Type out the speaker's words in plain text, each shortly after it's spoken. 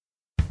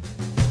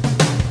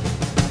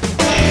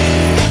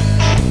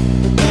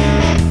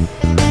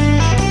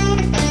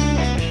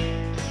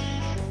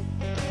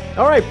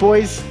All right,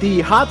 boys,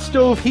 the hot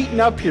stove heating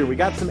up here. We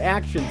got some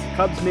actions. The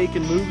Cubs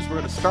making moves. We're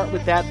going to start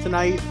with that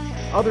tonight.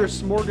 Other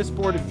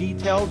smorgasbord of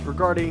details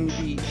regarding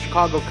the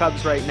Chicago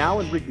Cubs right now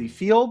in Wrigley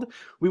Field.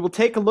 We will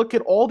take a look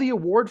at all the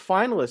award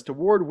finalists,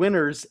 award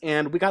winners,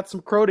 and we got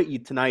some crow to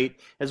eat tonight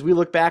as we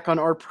look back on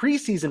our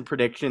preseason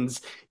predictions.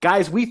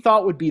 Guys we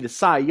thought would be the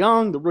Cy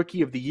Young, the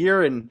Rookie of the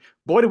Year, and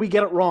boy, did we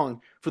get it wrong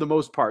for the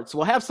most part. So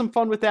we'll have some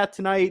fun with that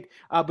tonight,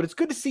 but it's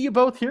good to see you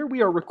both here.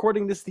 We are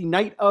recording this the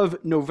night of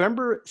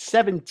November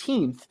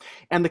 17th,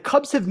 and the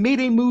Cubs have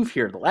made a move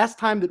here. The last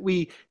time that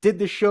we did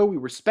this show, we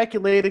were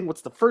speculating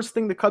what's the first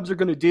thing the Cubs are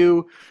going to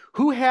do.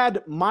 Who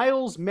had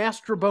Miles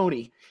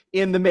Mastrobuoni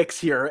in the mix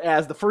here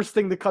as the first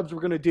thing the Cubs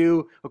were going to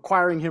do,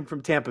 acquiring him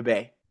from Tampa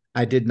Bay?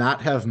 I did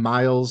not have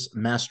Miles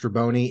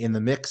Mastrobuoni in the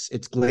mix.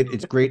 It's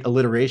great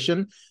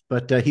alliteration,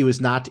 but he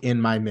was not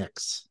in my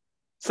mix.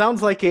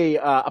 Sounds like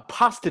a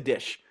pasta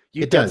dish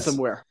you get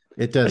somewhere.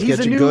 It does.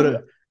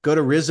 Go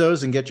to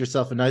Rizzo's and get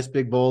yourself a nice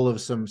big bowl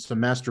of some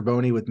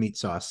Mastrobuoni with meat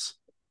sauce.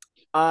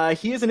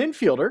 He is an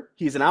infielder.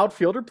 He's an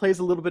outfielder, plays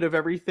a little bit of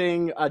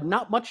everything.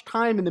 Not much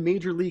time in the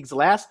major leagues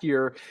last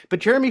year, but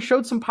Jeremy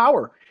showed some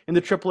power in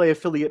the AAA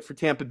affiliate for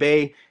Tampa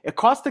Bay. It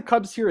cost the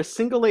Cubs here a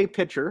single-A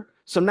pitcher,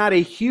 so not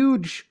a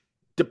huge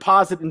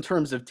deposit in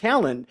terms of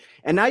talent.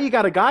 And now you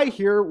got a guy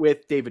here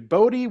with David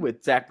Bote,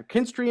 with Zach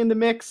McKinstry in the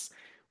mix.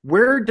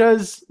 Where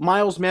does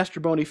Miles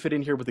Mastrobuoni fit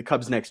in here with the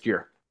Cubs next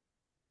year?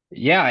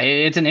 Yeah,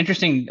 it's an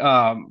interesting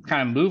kind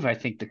of move I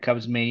think the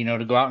Cubs made,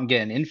 to go out and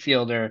get an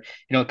infielder.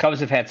 The Cubs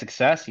have had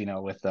success,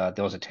 with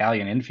those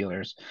Italian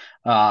infielders.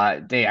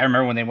 I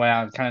remember when they went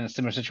out kind of in a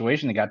similar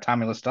situation, they got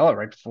Tommy La Stella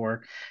right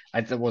before,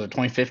 I think, was it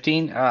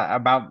 2015?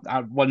 About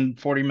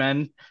 140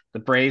 men. The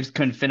Braves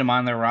couldn't fit him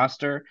on their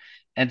roster.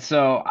 And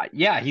so,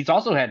 yeah, he's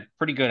also had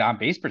pretty good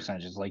on-base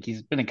percentages. Like,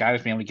 he's been a guy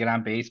who's been able to get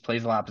on base,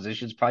 plays a lot of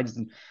positions, probably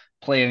doesn't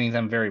play any of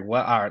them very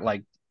well, or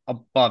like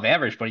above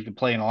average, but he can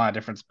play in a lot of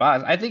different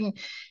spots. I think,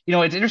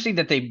 it's interesting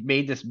that they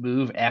made this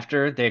move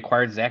after they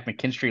acquired Zach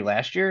McKinstry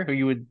last year, who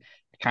you would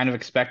kind of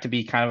expect to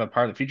be kind of a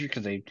part of the future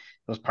because it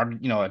was part of,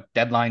 a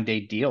deadline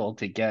day deal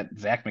to get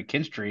Zach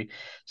McKinstry.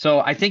 So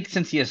I think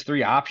since he has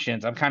three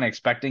options, I'm kind of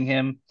expecting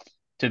him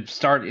to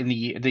start in the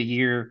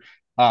year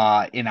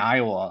in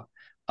Iowa.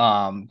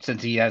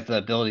 Since he has the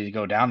ability to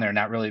go down there,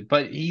 not really,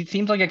 but he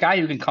seems like a guy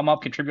who can come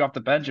up, contribute off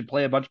the bench, and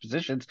play a bunch of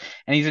positions.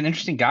 And he's an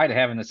interesting guy to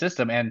have in the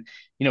system. And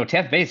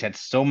Tampa Bay's had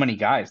so many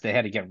guys they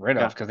had to get rid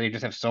of because they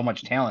just have so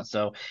much talent.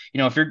 So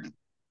if you're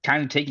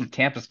kind of taking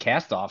Tampa's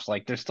cast-offs,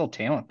 like, there's still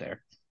talent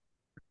there.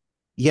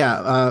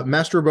 Yeah,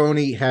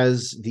 Mastrobuoni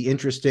has the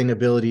interesting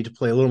ability to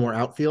play a little more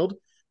outfield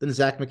than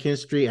Zach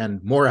McKinstry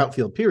and more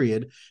outfield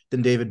period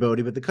than David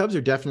Bote, but the Cubs are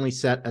definitely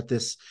set at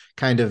this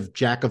kind of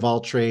jack of all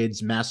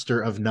trades,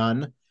 master of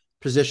none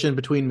position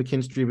between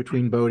McKinstry,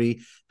 between Bote,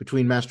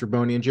 between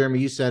Mastrobuoni. And Jeremy,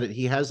 you said it,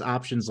 he has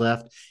options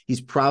left.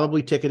 He's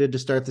probably ticketed to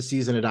start the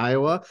season at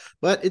Iowa,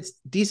 but it's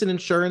decent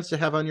insurance to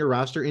have on your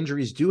roster.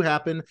 Injuries do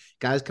happen.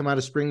 Guys come out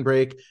of spring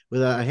break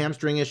with a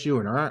hamstring issue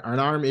or an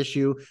arm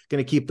issue,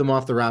 going to keep them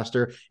off the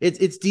roster.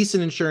 It's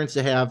decent insurance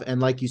to have. And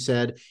like you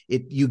said,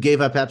 you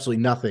gave up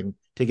absolutely nothing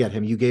to get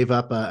him. You gave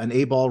up an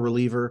A-ball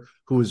reliever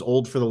who is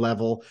old for the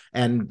level.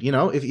 And,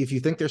 if you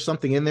think there's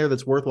something in there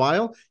that's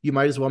worthwhile, you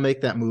might as well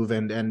make that move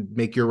and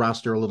make your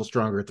roster a little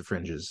stronger at the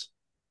fringes.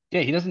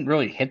 Yeah, he doesn't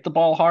really hit the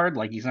ball hard.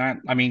 Like, he's not,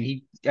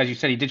 he, as you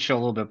said, he did show a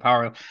little bit of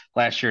power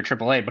last year at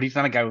AAA, but he's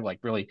not a guy who like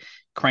really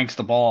cranks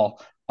the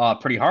ball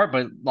pretty hard.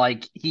 But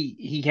like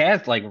he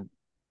has like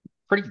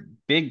pretty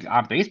big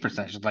on base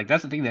percentages. Like,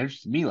 that's the thing that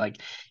interests me. Like,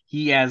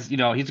 he has,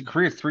 he's a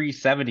career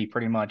 370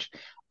 pretty much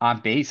on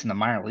base in the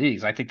minor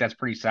leagues. I think that's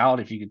pretty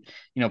solid if you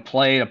could,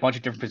 play a bunch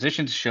of different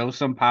positions, show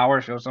some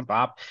power, show some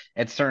pop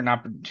at certain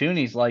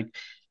opportunities. Like,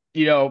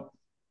 I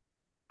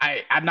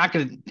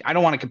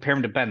don't want to compare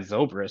him to Ben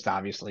Zobrist,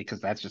 obviously,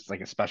 because that's just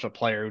like a special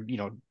player,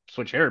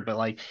 switch hitter. But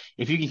like,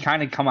 if you can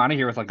kind of come out of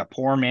here with like a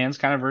poor man's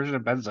kind of version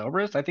of Ben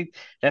Zobrist, I think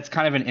that's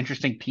kind of an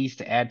interesting piece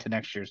to add to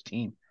next year's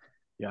team.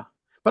 Yeah.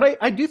 But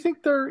I do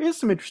think there is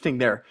some interesting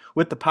there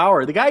with the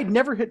power. The guy had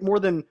never hit more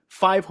than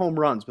 5 home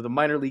runs with a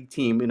minor league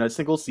team in a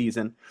single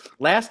season.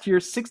 Last year,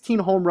 16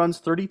 home runs,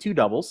 32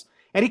 doubles,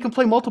 and he can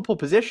play multiple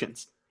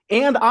positions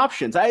and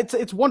options.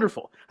 It's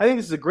wonderful. I think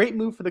this is a great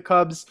move for the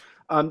Cubs.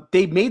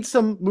 They made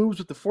some moves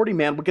with the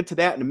 40-man. We'll get to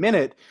that in a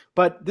minute.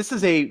 But this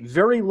is a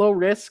very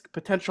low-risk,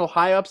 potential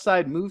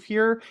high-upside move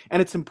here,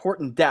 and it's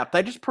important depth.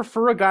 I just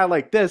prefer a guy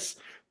like this,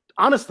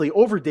 honestly,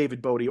 over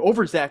David Bote,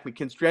 over Zach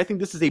McKinstry. I think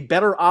this is a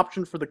better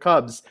option for the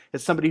Cubs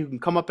as somebody who can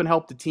come up and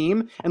help the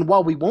team. And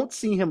while we won't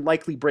see him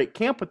likely break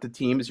camp with the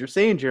team, as you're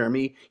saying,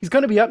 Jeremy, he's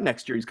going to be up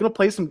next year. He's going to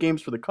play some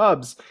games for the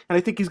Cubs, and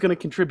I think he's going to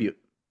contribute.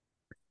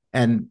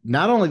 And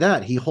not only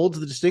that, he holds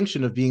the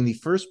distinction of being the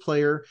first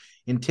player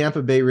in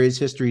Tampa Bay Rays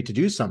history to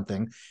do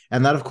something.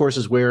 And that, of course,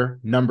 is where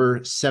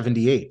number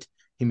 78.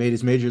 He made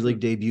his major league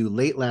debut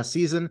late last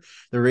season.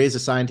 The Rays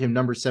assigned him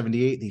number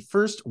 78, the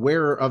first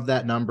wearer of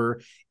that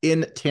number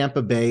in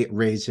Tampa Bay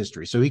Rays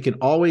history. So he can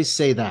always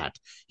say that.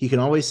 He can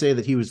always say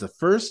that he was the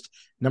first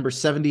number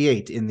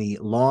 78 in the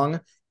long,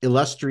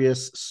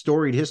 illustrious,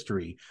 storied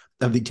history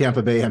of the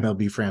Tampa Bay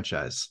MLB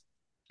franchise.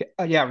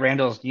 Yeah,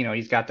 Randall's,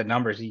 he's got the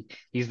numbers.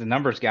 He's the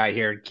numbers guy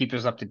here. Keep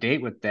us up to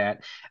date with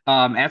that.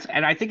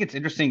 And I think it's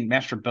interesting,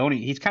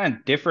 Mastrobuoni, he's kind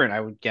of different, I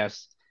would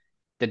guess,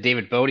 than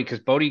David Bote, because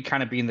Bote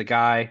kind of being the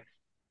guy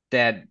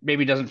that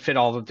maybe doesn't fit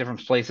all the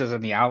different places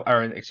in the out,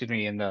 or excuse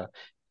me, on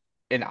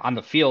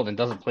the field, and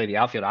doesn't play the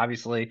outfield,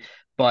 obviously,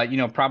 but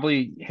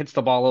probably hits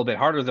the ball a little bit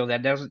harder, though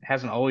that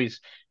hasn't always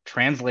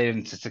translated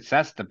into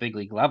success at the big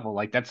league level.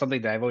 Like, that's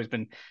something that I've always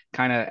been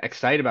kind of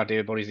excited about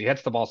David Bote. He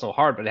hits the ball so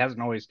hard, but it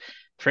hasn't always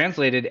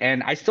translated.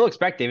 And I still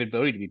expect David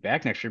Bote to be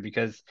back next year,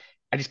 because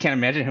I just can't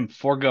imagine him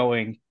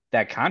foregoing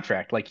that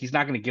contract. Like, he's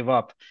not going to give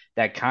up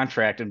that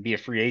contract and be a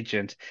free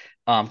agent,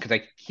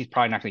 because he's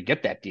probably not going to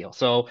get that deal.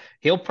 So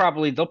they'll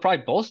probably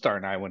both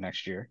start in Iowa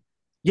next year.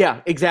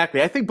 Yeah,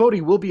 exactly. I think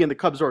Bote will be in the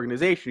Cubs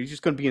organization. He's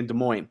just going to be in Des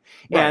Moines.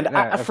 Right.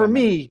 And for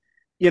me,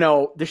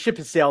 the ship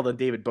has sailed on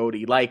David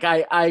Bote. Like,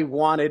 I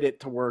wanted it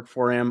to work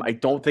for him. I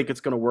don't think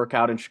it's going to work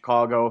out in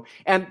Chicago.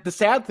 And the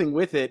sad thing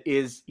with it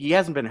is he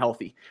hasn't been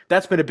healthy.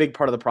 That's been a big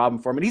part of the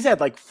problem for him. And he's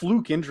had like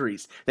fluke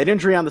injuries. That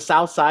injury on the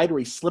south side where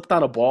he slipped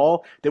on a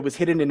ball that was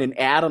hidden in an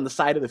ad on the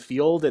side of the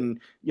field and,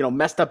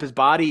 messed up his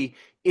body.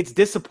 It's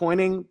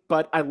disappointing,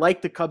 but I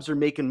like the Cubs are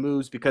making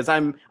moves, because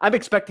I'm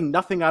expecting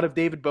nothing out of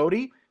David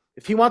Bote.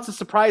 If he wants to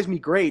surprise me,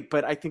 great,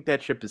 but I think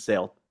that ship has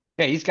sailed.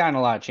 Yeah, he's gotten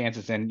a lot of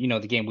chances. And,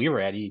 the game we were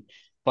at, he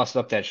busted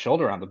up that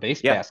shoulder on the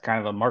base pass, kind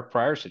of a Mark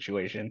Prior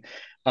situation.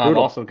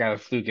 Also got a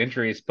fluke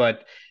injuries.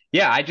 But,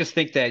 yeah, I just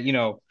think that,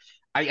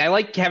 I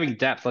like having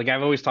depth. Like,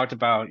 I've always talked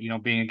about,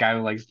 being a guy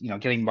who likes,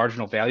 getting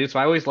marginal value. So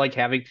I always like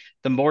having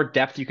the more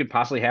depth you could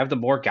possibly have, the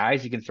more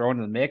guys you can throw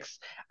into the mix.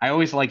 I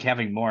always like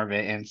having more of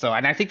it. And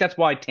I think that's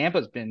why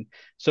Tampa's been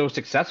so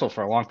successful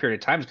for a long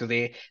period of time, because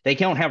they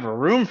don't have a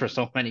room for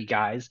so many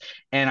guys.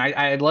 And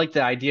I like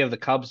the idea of the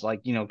Cubs,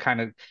 like, kind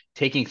of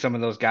taking some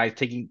of those guys,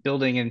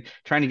 building and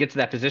trying to get to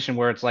that position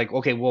where it's like,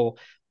 okay, well,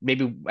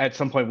 maybe at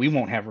some point we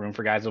won't have room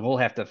for guys, and we'll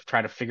have to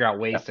try to figure out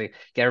ways to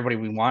get everybody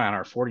we want on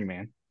our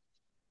 40-man.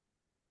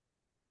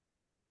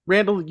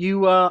 Randall,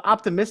 you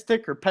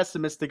optimistic or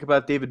pessimistic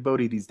about David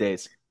Bote these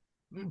days?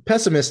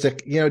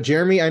 Pessimistic.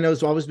 Jeremy, I know,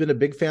 has always been a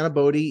big fan of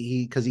Bote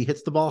because he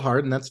hits the ball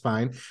hard, and that's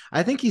fine.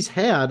 I think he's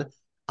had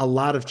a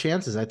lot of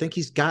chances. I think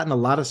he's gotten a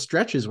lot of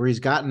stretches where he's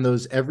gotten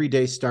those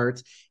everyday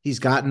starts. He's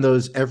gotten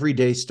those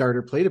everyday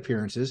starter plate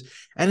appearances,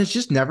 and it's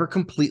just never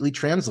completely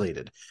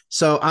translated.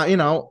 So,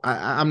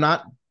 I'm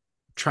not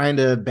trying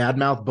to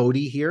badmouth Bote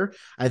here.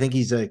 I think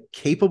he's a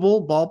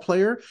capable ball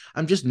player.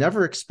 I'm just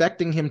never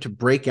expecting him to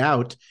break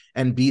out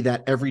and be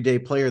that everyday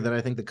player that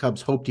I think the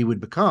Cubs hoped he would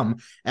become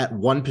at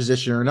one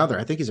position or another.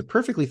 I think he's a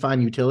perfectly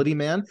fine utility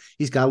man.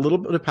 He's got a little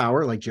bit of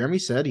power. Like Jeremy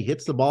said, he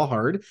hits the ball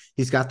hard.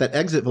 He's got that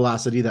exit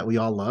velocity that we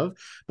all love.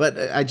 But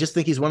I just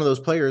think he's one of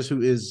those players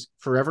who is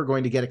forever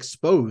going to get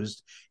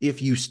exposed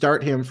if you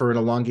start him for an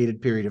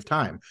elongated period of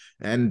time.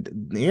 And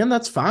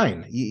that's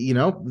fine.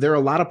 There are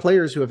a lot of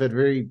players who have had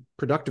very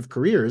productive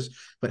careers,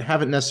 but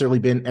haven't necessarily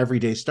been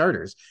everyday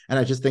starters. And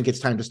I just think it's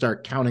time to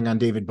start counting on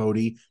David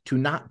Bote to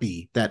not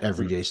be that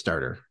everyday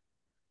starter.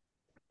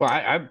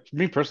 Well,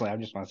 me personally, I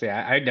just want to say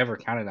I never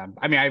counted on.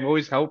 I mean, I've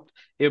always hoped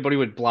everybody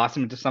would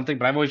blossom into something,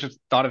 but I've always just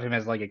thought of him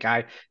as like a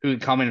guy who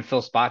would come in and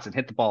fill spots and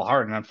hit the ball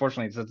hard. And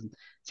unfortunately, it doesn't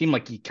seem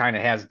like he kind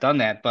of has done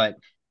that. But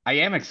I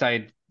am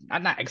excited.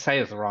 I'm not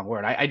excited is the wrong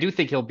word. I do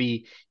think he'll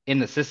be in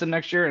the system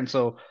next year, and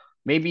so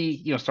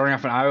maybe starting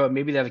off in Iowa,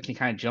 maybe that can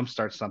kind of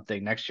jumpstart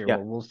something next year. Yeah.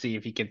 We'll see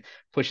if he can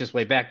push his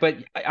way back. But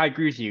I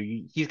agree with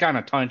you. He's gotten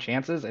a ton of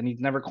chances, and he's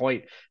never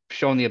quite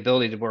shown the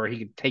ability to where he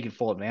can take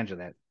full advantage of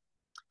that.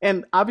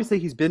 And obviously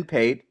he's been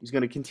paid. He's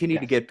going to continue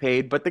to get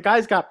paid. But the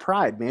guy's got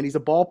pride, man. He's a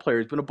ball player.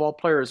 He's been a ball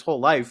player his whole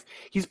life.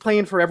 He's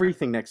playing for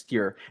everything next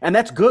year. And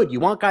that's good.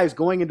 You want guys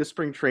going into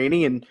spring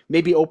training and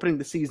maybe opening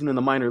the season in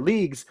the minor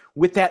leagues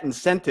with that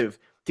incentive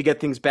to get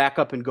things back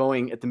up and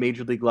going at the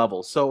major league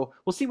level. So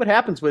we'll see what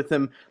happens with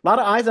him. A lot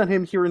of eyes on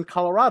him here in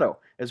Colorado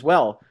as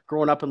well,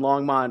 growing up in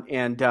Longmont,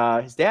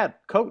 and his dad,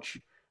 Coach.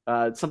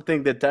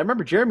 Something that I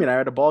remember Jeremy and I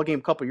were at a ball game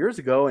a couple years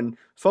ago, and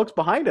folks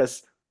behind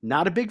us,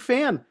 not a big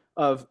fan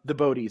of the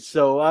Botes.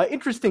 So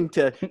interesting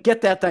to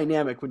get that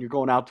dynamic when you're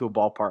going out to a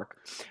ballpark.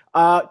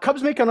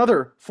 Cubs make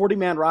another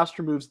 40-man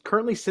roster moves.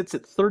 Currently sits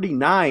at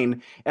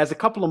 39 as a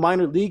couple of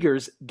minor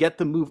leaguers get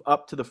the move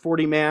up to the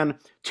 40-man.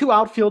 Two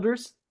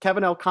outfielders,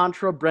 Kevin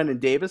Alcantara, Brendan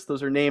Davis.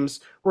 Those are names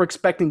we're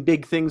expecting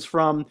big things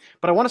from.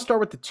 But I want to start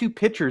with the two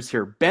pitchers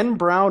here. Ben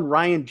Brown,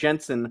 Ryan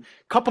Jensen,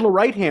 couple of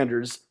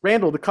right-handers.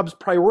 Randall, the Cubs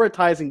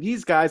prioritizing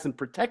these guys and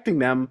protecting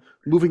them,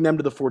 moving them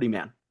to the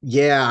 40-man.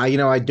 Yeah,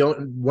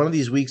 one of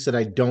these weeks that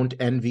I don't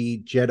envy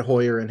Jed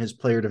Hoyer and his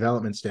player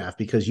development staff,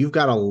 because you've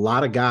got a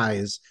lot of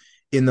guys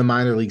in the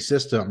minor league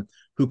system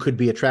who could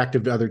be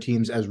attractive to other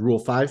teams as Rule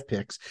 5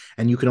 picks,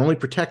 and you can only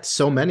protect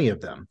so many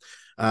of them.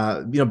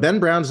 Ben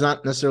Brown's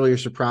not necessarily a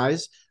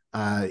surprise.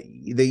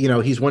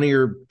 He's one of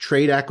your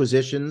trade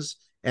acquisitions,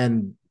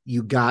 and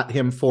you got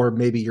him for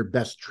maybe your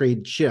best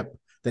trade chip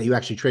that you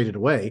actually traded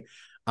away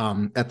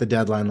at the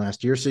deadline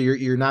last year. So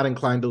you're not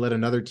inclined to let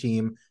another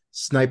team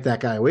snipe that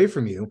guy away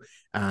from you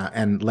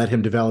and let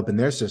him develop in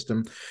their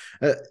system.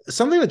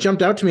 Something that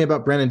jumped out to me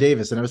about Brandon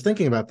Davis, and I was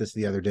thinking about this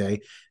the other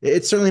day,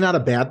 it's certainly not a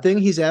bad thing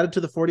he's added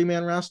to the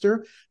 40-man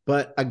roster,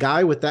 but a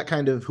guy with that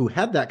kind of, who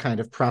had that kind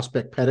of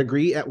prospect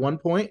pedigree at one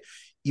point,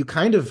 you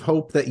kind of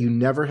hope that you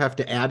never have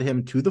to add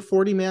him to the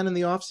 40-man in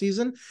the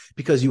offseason,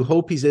 because you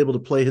hope he's able to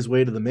play his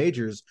way to the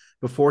majors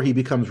before he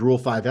becomes Rule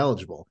 5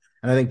 eligible.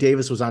 And I think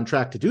Davis was on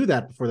track to do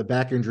that before the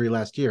back injury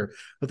last year.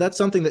 But that's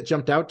something that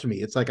jumped out to me.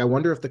 It's like, I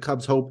wonder if the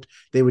Cubs hoped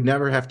they would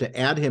never have to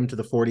add him to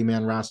the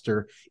 40-man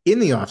roster in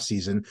the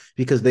offseason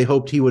because they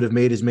hoped he would have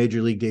made his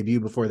major league debut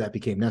before that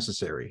became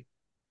necessary.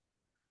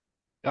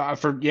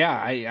 Unfortunate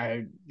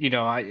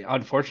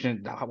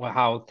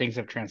how things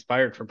have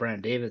transpired for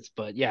Brandon Davis,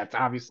 but yeah, it's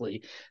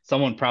obviously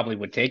someone probably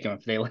would take him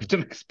if they left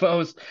him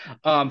exposed.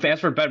 As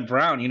for Ben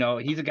Brown,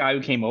 he's a guy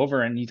who came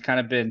over and he's kind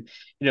of been,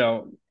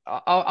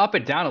 up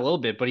and down a little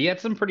bit, but he had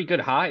some pretty good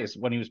highs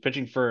when he was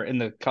pitching in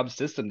the Cubs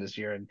system this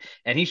year,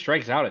 and he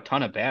strikes out a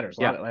ton of batters.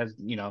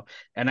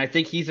 And I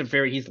think he's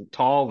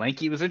tall,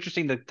 lanky. It was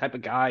interesting the type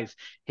of guys,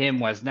 him,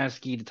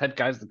 Wesneski, the type of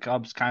guys the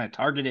Cubs kind of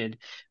targeted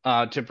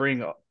to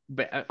bring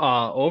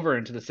over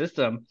into the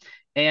system.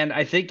 And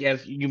I think,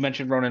 as you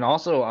mentioned, Ronan,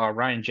 also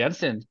Ryan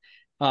Jensen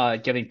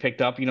getting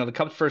picked up. The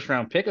Cubs' first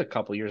round pick a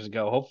couple years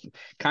ago,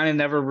 kind of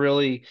never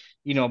really,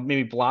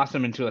 maybe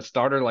blossom into a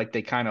starter like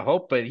they kind of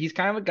hoped. But he's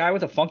kind of a guy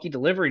with a funky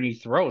delivery, and he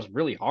throws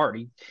really hard.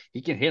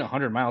 He can hit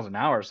 100 miles an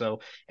hour. So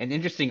an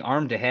interesting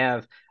arm to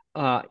have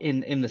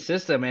in the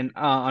system. And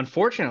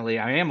unfortunately,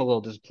 I am a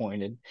little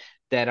disappointed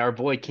that our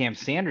boy Cam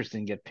Sanders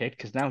didn't get picked,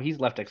 because now he's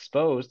left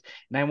exposed,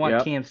 and I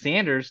want Cam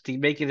Sanders to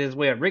make it his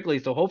way at Wrigley.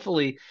 So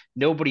hopefully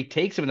nobody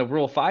takes him in the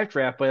Rule 5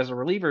 draft, but as a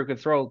reliever who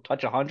can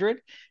touch 100,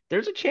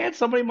 there's a chance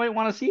somebody might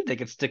want to see if they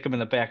could stick him in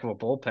the back of a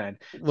bullpen.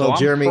 Well, so I'm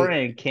Jeremy,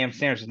 praying Cam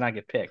Sanders does not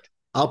get picked.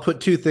 I'll put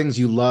two things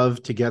you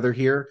love together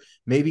here.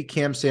 Maybe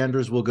Cam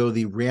Sanders will go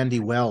the Randy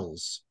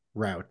Wells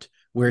route,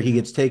 where he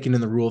gets taken in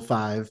the Rule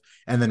 5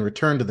 and then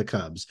returned to the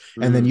Cubs.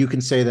 And then you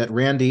can say that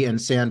Randy and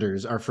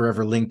Sanders are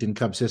forever linked in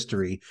Cubs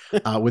history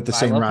with the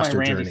same roster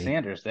Randy journey.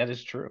 Sanders, that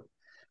is true.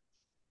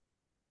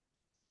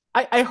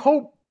 I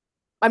hope,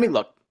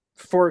 look,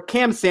 for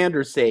Cam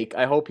Sanders' sake,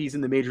 I hope he's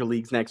in the major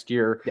leagues next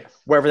year,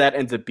 wherever that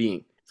ends up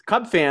being. As a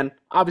Cub fan,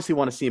 obviously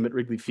want to see him at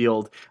Wrigley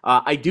Field.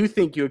 I do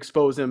think you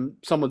expose him,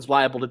 someone's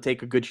liable to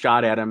take a good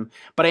shot at him.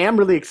 But I am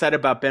really excited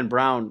about Ben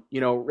Brown.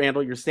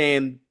 Randall, you're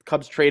saying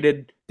Cubs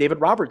traded David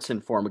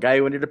Robertson for him, a guy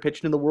who ended up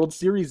pitching in the World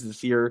Series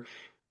this year.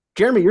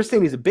 Jeremy, you're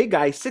saying he's a big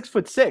guy,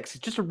 6'6". He's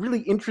just a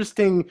really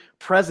interesting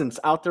presence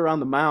out there on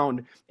the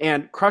mound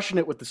and crushing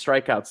it with the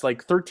strikeouts,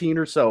 like 13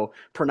 or so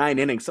per 9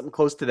 innings, something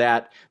close to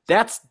that.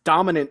 That's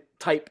dominant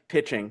type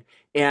pitching.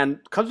 And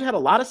Cubs have had a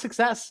lot of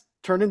success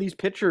turning these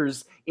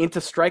pitchers into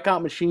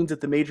strikeout machines at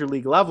the major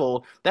league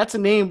level. That's a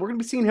name. We're going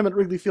to be seeing him at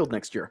Wrigley Field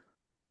next year.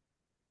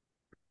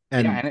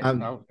 And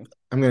I'm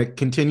going to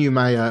continue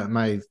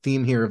my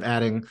theme here of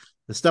adding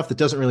the stuff that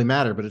doesn't really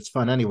matter, but it's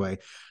fun anyway.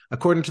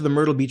 According to the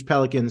Myrtle Beach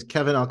Pelicans,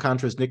 Kevin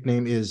Alcantara's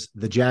nickname is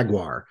the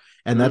Jaguar,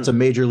 and that's a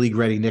major league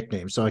ready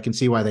nickname. So I can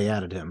see why they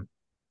added him.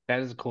 That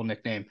is a cool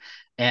nickname.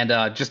 And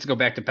just to go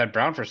back to Ben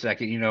Brown for a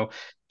second,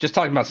 just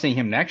talking about seeing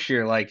him next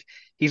year, like,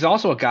 he's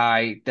also a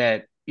guy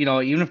that,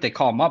 even if they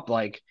call him up,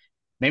 like,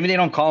 maybe they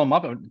don't call him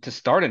up to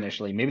start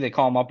initially. Maybe they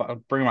call him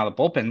up, bring him out of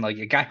the bullpen. Like,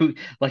 a guy who,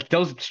 like,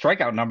 those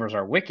strikeout numbers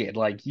are wicked.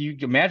 Like, you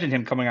imagine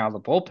him coming out of the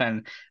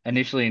bullpen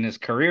initially in his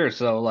career.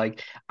 So,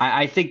 like,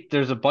 I think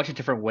there's a bunch of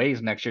different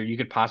ways next year you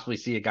could possibly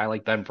see a guy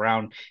like Ben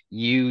Brown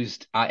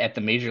used at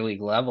the major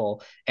league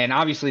level. And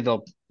obviously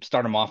they'll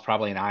start him off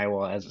probably in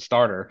Iowa as a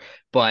starter.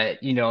 But,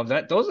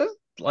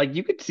 like,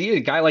 you could see a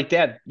guy like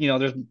that.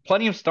 There's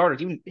plenty of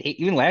starters.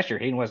 Even last year,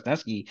 Hayden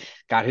Wesneski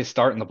got his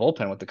start in the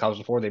bullpen with the Cubs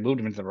before they moved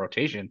him into the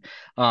rotation.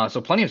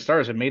 So plenty of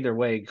starters have made their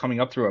way coming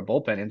up through a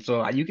bullpen, and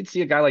so you could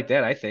see a guy like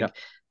that, I think,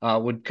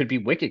 could be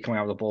wicked coming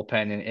out of the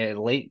bullpen. And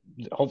late,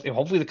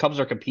 hopefully the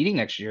Cubs are competing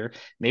next year.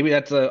 Maybe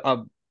that's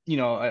a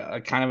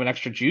kind of an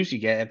extra juice you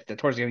get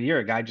towards the end of the year.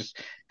 A guy just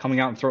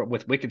coming out and throw it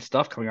with wicked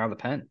stuff coming out of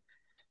the pen.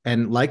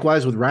 And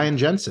likewise with Ryan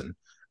Jensen.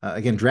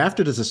 Again,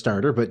 drafted as a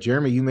starter, but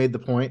Jeremy, you made the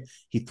point.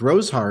 He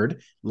throws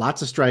hard,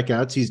 lots of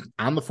strikeouts. He's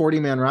on the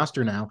 40-man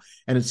roster now,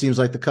 and it seems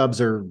like the Cubs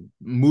are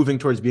moving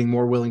towards being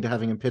more willing to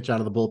having him pitch out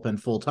of the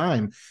bullpen full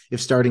time if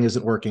starting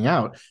isn't working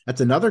out.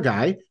 That's another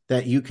guy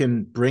that you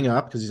can bring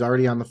up because he's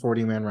already on the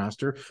 40-man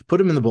roster,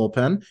 put him in the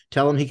bullpen,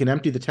 tell him he can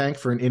empty the tank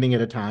for an inning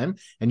at a time,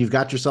 and you've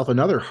got yourself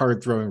another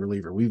hard-throwing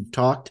reliever. We've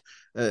talked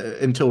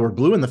until we're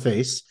blue in the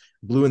face,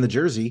 blue in the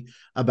jersey,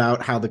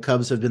 about how the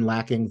Cubs have been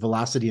lacking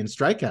velocity and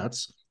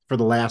strikeouts for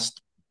the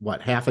last,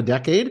 half a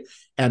decade.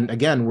 And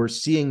again, we're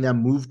seeing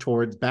them move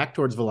back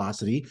towards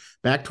velocity,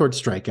 back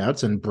towards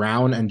strikeouts, and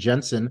Brown and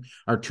Jensen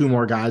are two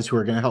more guys who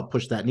are going to help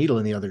push that needle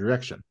in the other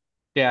direction.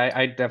 Yeah,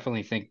 I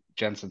definitely think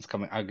Jensen's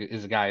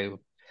is a guy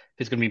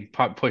who's going to be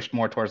pushed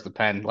more towards the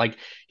pen. Like,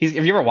 if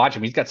you ever watch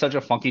him, he's got such a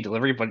funky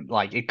delivery, but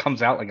like it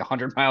comes out like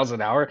 100 miles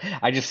an hour.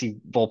 I just see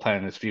bullpen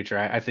in his future.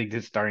 I think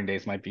his starting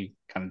days might be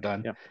kind of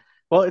done. Yeah.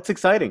 Well, it's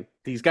exciting.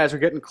 These guys are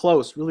getting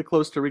close, really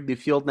close to Wrigley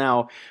Field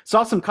now.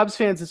 Saw some Cubs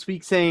fans this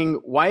week saying,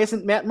 why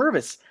isn't Matt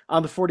Mervis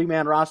on the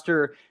 40-man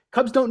roster?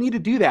 Cubs don't need to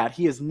do that.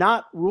 He is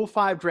not Rule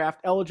 5 draft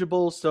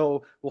eligible,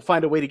 so we'll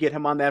find a way to get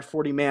him on that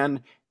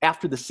 40-man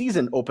after the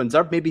season opens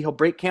up. Maybe he'll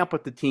break camp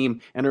with the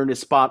team and earn his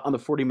spot on the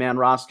 40-man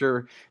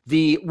roster.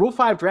 The Rule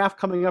 5 draft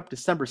coming up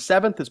December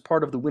 7th is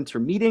part of the winter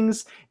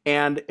meetings,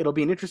 and it'll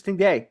be an interesting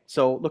day.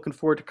 So looking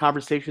forward to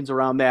conversations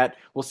around that.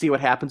 We'll see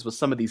what happens with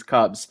some of these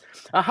Cubs.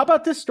 How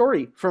about this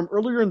story from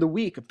earlier in the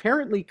week?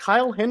 Apparently,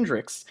 Kyle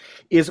Hendricks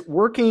is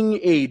working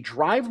a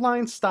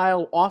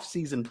Driveline-style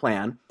offseason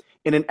plan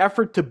in an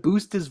effort to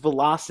boost his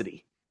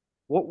velocity.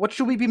 What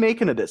should we be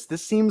making of this?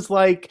 This seems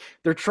like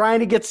they're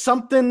trying to get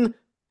something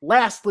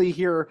lastly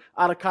here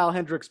out of Kyle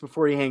Hendricks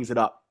before he hangs it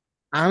up.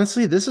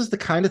 Honestly, this is the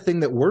kind of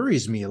thing that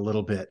worries me a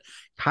little bit.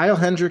 Kyle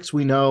Hendricks,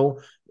 we know,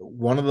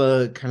 one of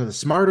the kind of the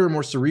smarter,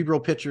 more cerebral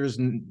pitchers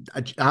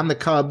on the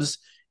Cubs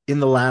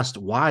in the last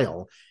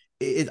while.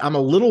 I'm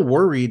a little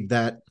worried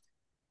that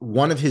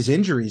one of his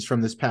injuries from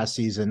this past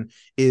season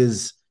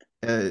is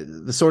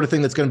the sort of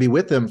thing that's going to be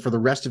with him for the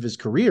rest of his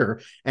career.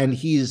 And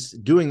he's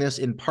doing this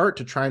in part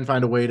to try and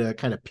find a way to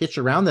kind of pitch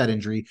around that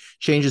injury,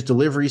 change his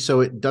delivery so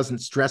it doesn't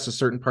stress a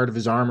certain part of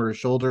his arm or his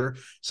shoulder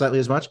slightly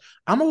as much.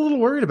 I'm a little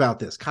worried about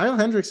this. Kyle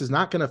Hendricks is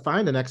not going to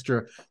find an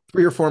extra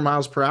 3 or 4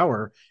 miles per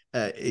hour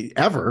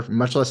ever,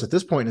 much less at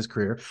this point in his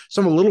career.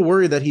 So I'm a little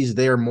worried that he's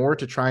there more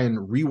to try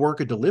and rework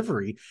a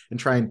delivery and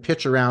try and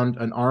pitch around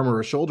an arm or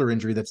a shoulder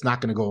injury that's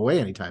not going to go away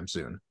anytime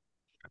soon.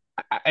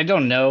 I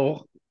don't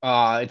know.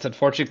 It's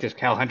unfortunate because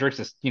Kyle Hendricks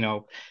has,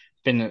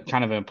 been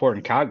kind of an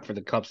important cog for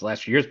the Cubs the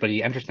last few years, but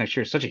he enters next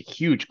year is such a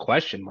huge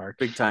question mark.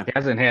 Big time. He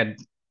hasn't had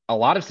a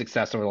lot of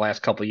success over the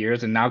last couple of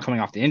years, and now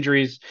coming off the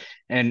injuries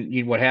and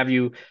what have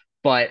you.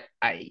 But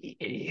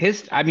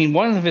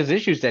one of his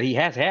issues that he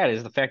has had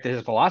is the fact that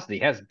his velocity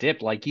has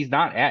dipped. Like he's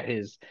not at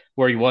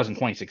where he was in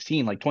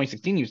 2016. Like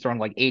 2016, he was throwing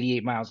like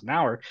 88 miles an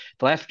hour.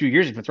 The last few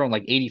years, he's been throwing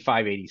like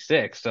 85,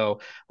 86. So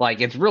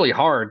like it's really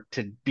hard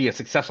to be a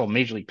successful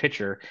major league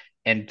pitcher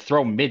and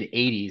throw mid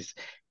 80s.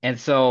 And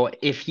so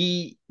if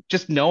he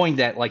just knowing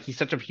that like he's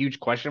such a huge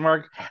question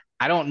mark,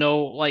 I don't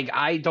know. Like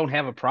I don't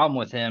have a problem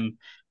with him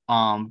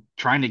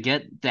trying to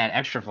get that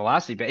extra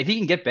velocity. But if he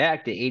can get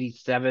back to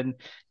 87,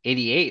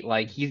 88,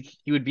 like he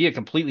would be a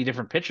completely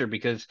different pitcher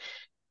because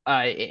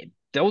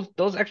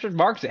those extra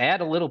marks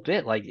add a little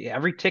bit. Like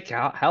every tick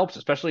helps,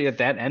 especially at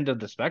that end of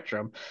the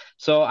spectrum.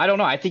 So I don't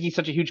know. I think he's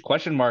such a huge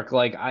question mark.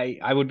 Like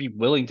I would be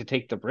willing to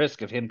take the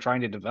risk of him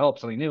trying to develop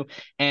something new.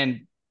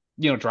 And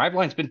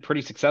Driveline's been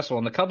pretty successful,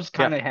 and the Cubs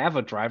kind of have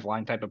a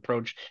Driveline type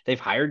approach. They've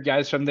hired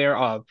guys from there.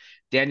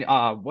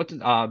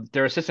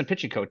 Their assistant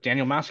pitching coach,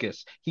 Daniel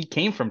Mascus, he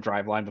came from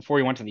Driveline before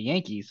he went to the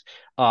Yankees.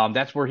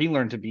 That's where he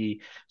learned to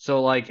be.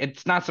 So, like,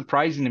 it's not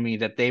surprising to me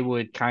that they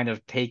would kind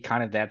of take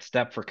kind of that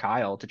step for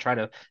Kyle to try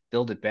to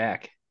build it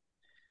back.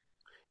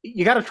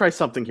 You got to try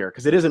something here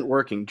because it isn't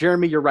working.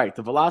 Jeremy, you're right.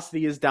 The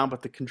velocity is down,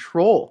 but the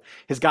control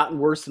has gotten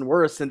worse and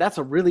worse, and that's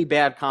a really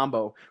bad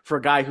combo for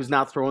a guy who's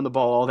not throwing the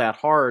ball all that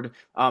hard.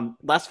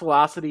 Less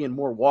velocity and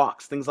more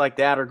walks, things like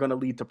that are going to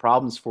lead to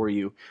problems for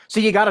you. So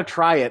you got to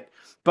try it.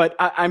 But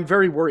I'm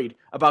very worried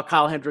about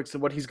Kyle Hendricks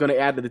and what he's going to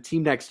add to the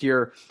team next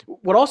year.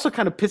 What also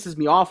kind of pisses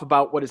me off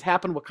about what has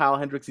happened with Kyle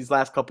Hendricks these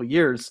last couple of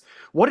years,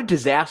 what a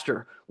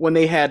disaster when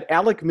they had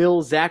Alec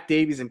Mills, Zach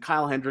Davies, and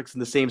Kyle Hendricks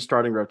in the same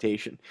starting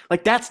rotation.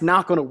 Like, that's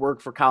not going to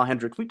work for Kyle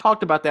Hendricks. We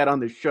talked about that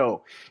on this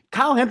show.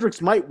 Kyle Hendricks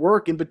might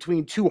work in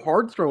between 2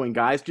 hard-throwing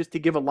guys just to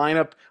give a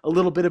lineup a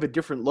little bit of a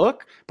different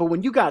look. But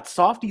when you got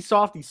softy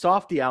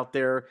out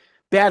there,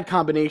 bad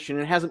combination,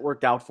 and it hasn't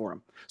worked out for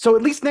him. So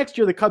at least next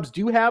year, the Cubs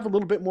do have a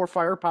little bit more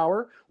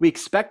firepower. We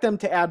expect them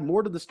to add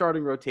more to the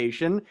starting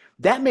rotation.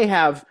 That may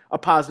have a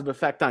positive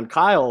effect on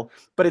Kyle,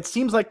 but it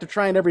seems like they're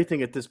trying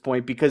everything at this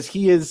point because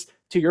he is,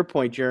 to your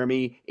point,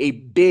 Jeremy, a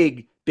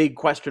big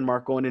question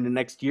mark going into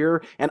next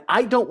year. And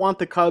I don't want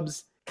the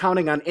Cubs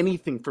counting on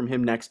anything from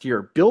him next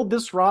year. Build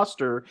this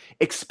roster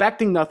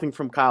expecting nothing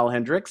from Kyle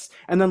Hendricks,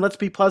 and then let's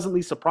be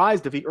pleasantly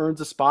surprised if he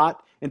earns a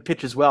spot and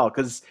pitches well,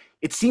 because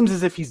it seems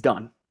as if he's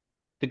done.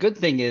 The good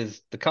thing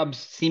is the Cubs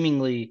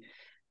seemingly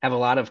have a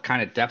lot of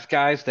kind of depth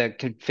guys that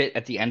could fit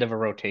at the end of a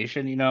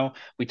rotation.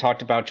 We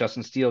talked about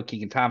Justin Steele,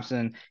 Keegan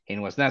Thompson,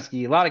 Hayden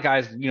Wesneski, a lot of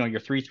guys,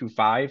 your 3 through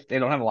 5. They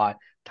don't have a lot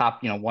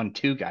top, 1,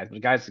 2 guys, but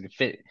guys that could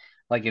fit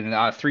like in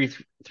 3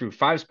 through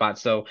 5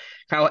 spots. So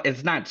Kyle,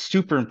 it's not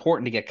super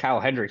important to get Kyle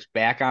Hendricks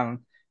back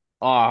on,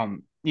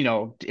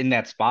 in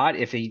that spot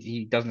if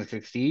he doesn't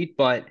succeed,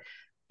 but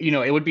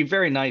it would be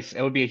very nice.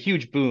 It would be a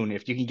huge boon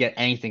if you can get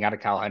anything out of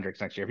Kyle Hendricks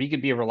next year. If he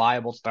could be a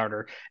reliable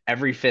starter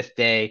every 5th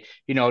day,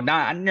 you're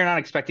not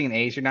expecting an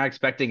ace. You're not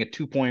expecting a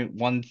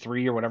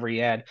 2.13 or whatever he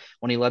had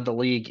when he led the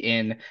league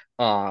in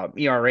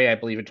ERA, I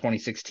believe, in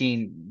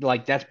 2016.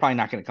 Like, that's probably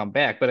not going to come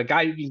back. But a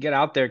guy who can get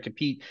out there,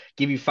 compete,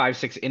 give you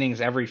 5-6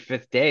 innings every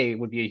 5th day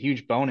would be a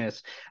huge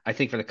bonus, I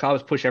think, for the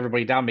Cubs. Push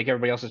everybody down, make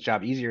everybody else's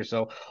job easier.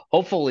 So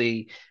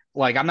hopefully,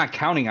 like, I'm not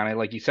counting on it,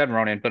 like you said,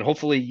 Ronan, but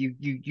hopefully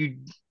you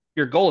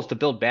your goal is to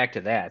build back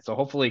to that. So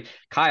hopefully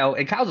Kyle's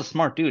a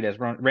smart dude, as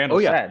Oh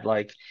Randall yeah. said.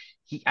 Like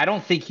I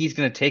don't think he's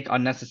going to take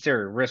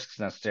unnecessary risks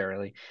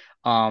necessarily.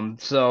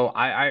 So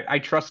I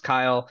trust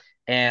Kyle,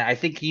 and I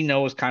think he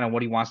knows kind of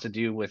what he wants to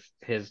do with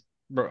his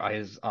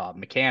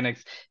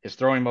mechanics, his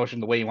throwing motion,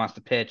 the way he wants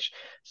to pitch.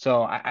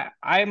 So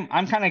I'm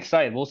kind of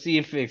excited. We'll see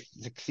if it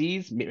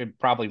succeeds. It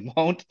probably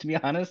won't, to be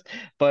honest,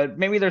 but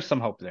maybe there's some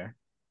hope there.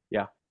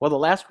 Yeah. Well, the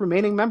last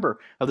remaining member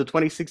of the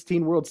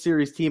 2016 World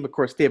Series team, of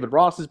course, David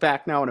Ross is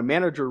back now in a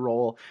manager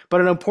role, but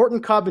an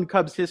important Cub in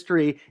Cubs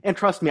history. And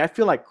trust me, I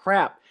feel like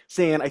crap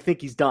saying I think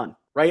he's done,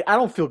 right? I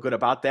don't feel good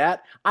about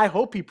that. I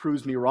hope he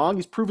proves me wrong.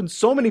 He's proven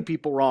so many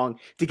people wrong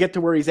to get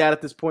to where he's at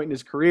this point in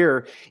his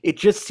career. It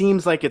just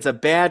seems like it's a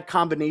bad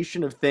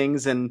combination of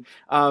things. And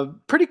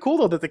pretty cool,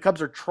 though, that the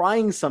Cubs are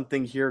trying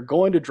something here,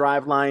 going to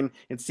Driveline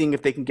and seeing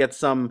if they can get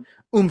some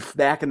oomph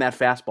back in that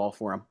fastball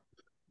for him.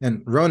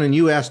 And Ronan,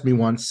 you asked me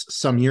once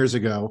some years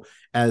ago,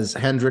 as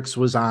Hendricks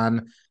was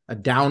on a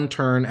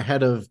downturn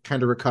ahead of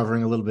kind of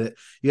recovering a little bit,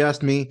 you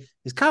asked me,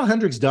 is Kyle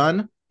Hendricks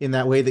done in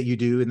that way that you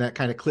do, in that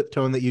kind of clip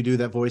tone that you do,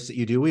 that voice that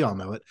you do? We all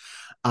know it.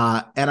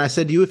 And I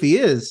said to you, if he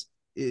is,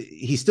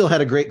 he still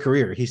had a great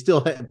career. He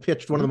still had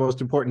pitched one of the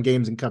most important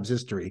games in Cubs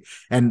history.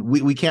 And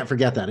we can't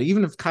forget that.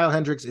 Even if Kyle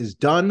Hendricks is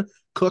done,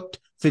 cooked,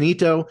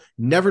 finito,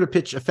 never to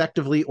pitch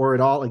effectively or at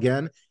all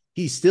again,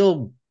 he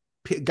still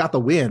got the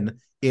win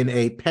in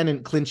a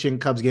pennant clinching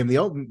Cubs game,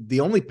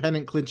 the only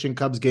pennant clinching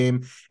Cubs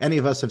game any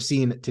of us have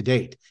seen to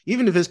date.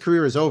 Even if his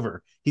career is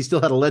over, he still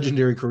had a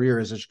legendary career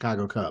as a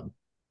Chicago Cub.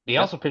 He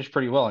also pitched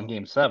pretty well in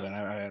Game 7.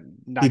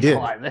 Not He did.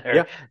 gonna lie there.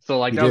 Yeah. So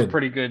like He that was did.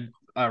 pretty good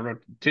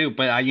too.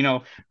 But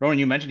Rowan,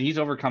 you mentioned he's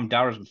overcome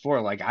doubters before.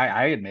 Like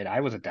I admit I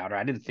was a doubter.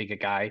 I didn't think a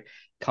guy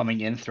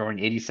coming in throwing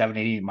 87,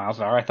 80 miles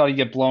an hour, I thought he'd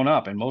get blown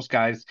up. And most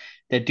guys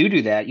that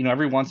do that,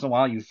 every once in a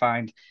while you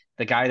find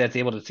the guy that's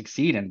able to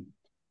succeed. And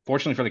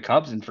fortunately for the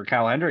Cubs and for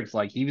Kyle Hendricks,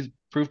 like he was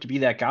proved to be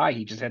that guy.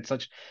 He just had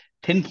such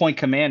pinpoint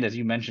command, as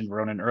you mentioned,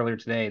 Ronan, earlier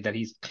today, that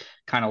he's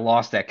kind of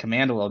lost that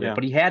command a little bit,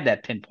 but he had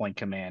that pinpoint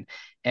command.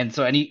 And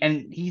so,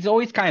 he's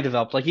always kind of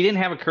developed. Like he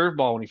didn't have a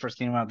curveball when he first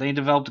came out. Then he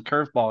developed a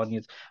curveball and he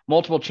has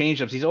multiple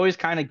changeups. He's always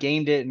kind of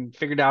gained it and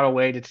figured out a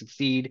way to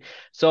succeed.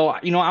 So,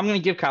 I'm going to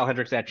give Kyle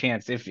Hendricks that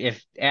chance.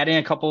 If adding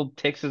a couple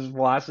ticks of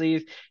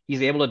velocities,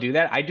 he's able to do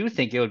that, I do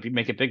think it would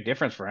make a big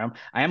difference for him.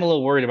 I am a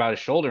little worried about his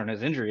shoulder and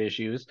his injury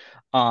issues.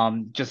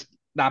 Just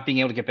not being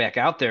able to get back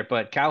out there.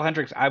 But Kyle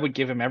Hendricks, I would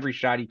give him every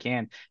shot he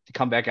can to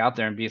come back out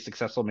there and be a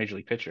successful major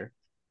league pitcher.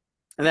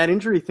 And that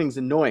injury thing's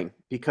annoying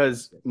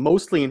because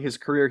mostly in his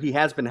career, he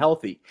has been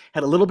healthy.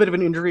 Had a little bit of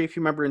an injury, if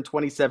you remember, in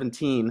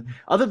 2017.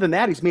 Other than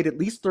that, he's made at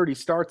least 30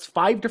 starts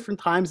 5 different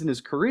times in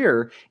his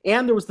career.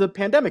 And there was the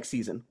pandemic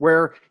season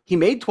where he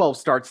made 12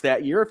 starts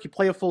that year. If you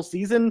play a full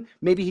season,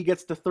 maybe he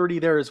gets to 30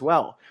 there as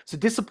well. So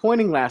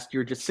disappointing last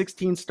year, just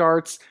 16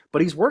 starts,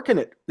 but he's working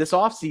it this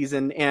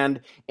offseason.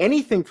 And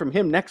anything from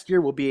him next year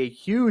will be a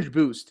huge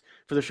boost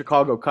for the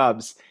Chicago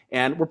Cubs.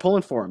 And we're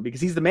pulling for him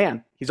because he's the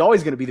man. He's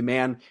always going to be the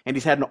man. And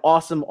he's had an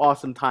awesome,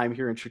 awesome time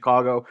here in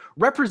Chicago.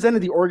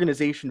 Represented the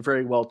organization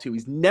very well, too.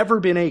 He's never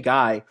been a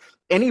guy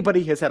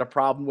anybody has had a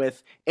problem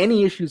with,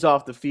 any issues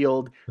off the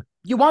field.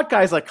 You want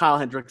guys like Kyle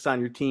Hendricks on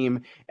your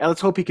team, and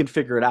let's hope he can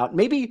figure it out.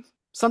 Maybe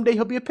someday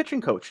he'll be a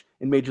pitching coach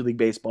in Major League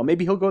Baseball.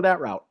 Maybe he'll go that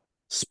route.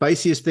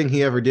 Spiciest thing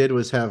he ever did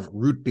was have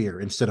root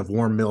beer instead of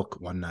warm milk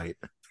one night.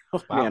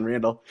 Oh, wow. Man,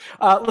 Randall.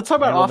 Let's talk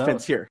about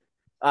offense here.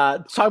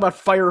 Talk about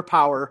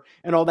firepower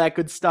and all that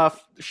good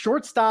stuff.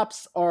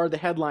 Shortstops are the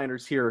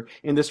headliners here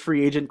in this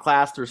free agent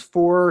class. There's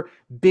 4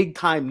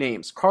 big-time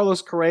names: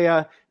 Carlos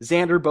Correa,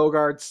 Xander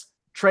Bogaerts,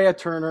 Trey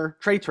Turner,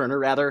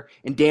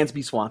 and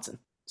Dansby Swanson.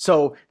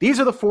 So these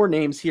are the 4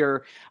 names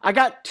here. I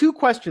got 2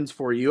 questions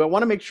for you. I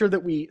want to make sure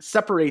that we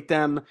separate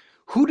them.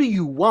 Who do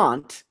you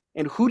want,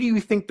 and who do you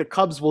think the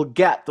Cubs will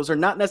get? Those are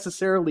not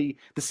necessarily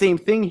the same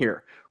thing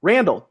here.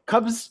 Randall,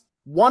 Cubs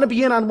want to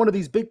be in on one of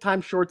these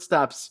big-time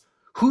shortstops.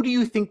 Who do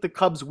you think the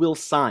Cubs will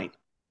sign?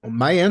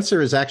 My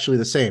answer is actually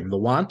the same. The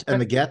want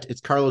and the get, it's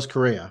Carlos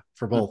Correa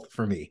for both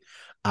for me.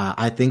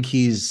 I think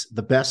he's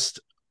the best.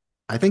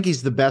 I think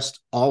he's the best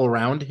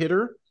all-around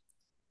hitter.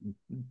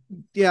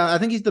 Yeah, I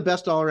think he's the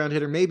best all-around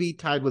hitter, maybe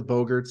tied with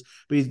Bogaerts,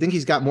 but I think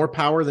he's got more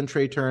power than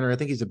Trey Turner. I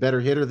think he's a better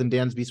hitter than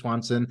Dansby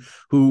Swanson,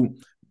 who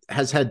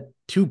has had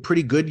 2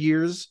 pretty good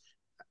years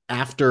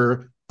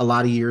after a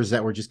lot of years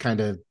that were just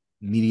kind of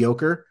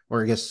mediocre,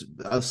 or I guess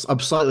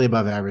slightly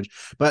above average.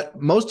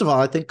 But most of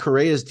all, I think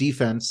Correa's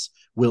defense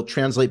will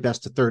translate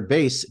best to third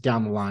base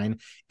down the line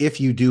if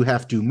you do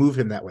have to move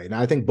him that way.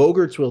 Now, I think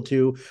Bogaerts will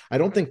too. I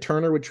don't think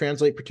Turner would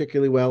translate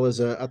particularly well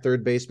as a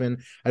third baseman.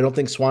 I don't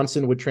think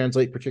Swanson would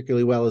translate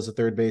particularly well as a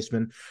third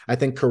baseman. I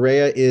think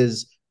Correa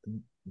is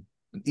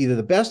either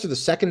the best or the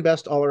second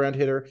best all-around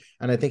hitter,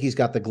 and I think he's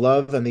got the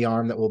glove and the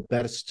arm that will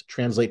best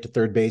translate to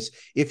third base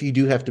if you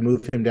do have to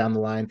move him down the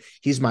line.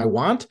 He's my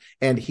want,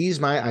 and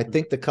I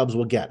think the Cubs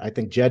will get. I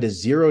think Jed is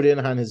zeroed in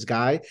on his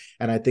guy,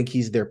 and I think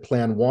he's their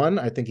plan 1.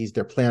 I think he's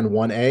their plan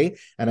 1A,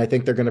 and I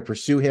think they're going to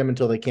pursue him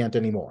until they can't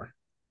anymore.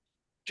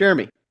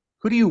 Jeremy,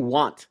 who do you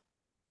want?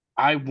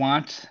 I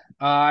want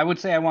I would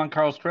say I want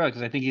Carlos Correa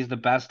because I think he's the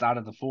best out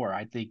of the four.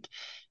 I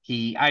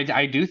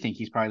do think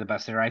he's probably the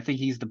best there. I think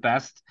he's the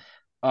best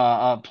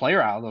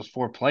player out of those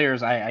four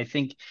players. I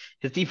think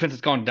his defense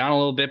has gone down a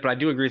little bit, but I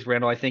do agree with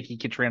Randall. I think he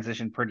can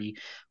transition pretty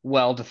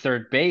well to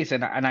third base,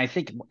 and I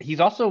think he's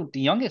also the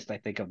youngest. I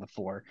think of the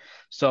four,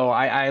 so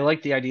I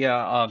like the idea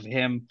of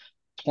him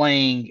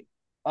playing,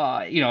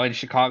 in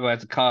Chicago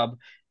as a Cub.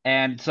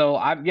 And so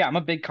I'm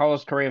a big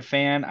Carlos Correa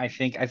fan. I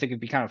think it'd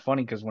be kind of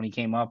funny because when he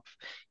came up,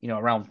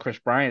 around Chris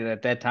Bryant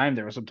at that time,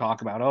 there was some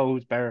talk about, oh,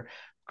 who's better,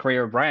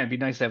 Correa or Bryant? It'd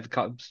be nice to have the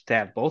Cubs to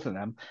have both of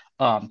them.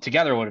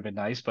 Together would have been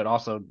nice, but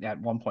also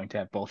at one point to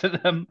have both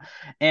of them.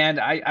 And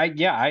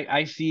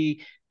I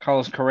see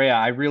Carlos Correa.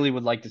 I really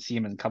would like to see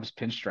him in Cubs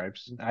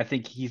pinstripes. I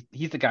think he's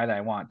the guy that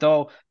I want.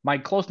 Though my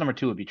close number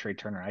two would be Trey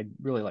Turner. I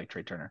really like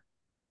Trey Turner.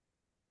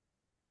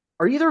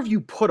 Are either of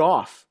you put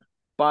off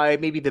by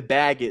maybe the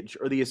baggage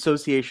or the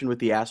association with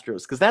the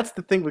Astros? Because that's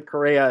the thing with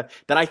Correa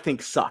that I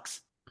think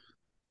sucks.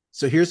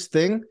 So here's the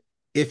thing: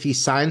 if he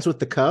signs with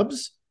the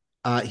Cubs,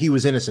 he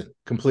was innocent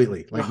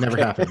completely, like never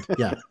happened.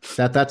 Yeah,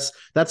 that's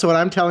what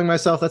I'm telling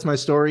myself. That's my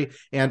story,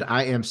 and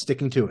I am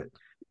sticking to it.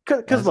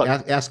 Because look,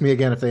 ask me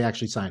again if they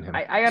actually sign him.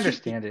 I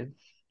understand it.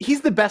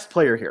 He's the best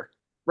player here,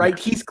 right?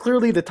 Yeah. He's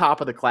clearly the top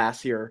of the class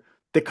here.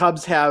 The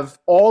Cubs have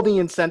all the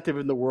incentive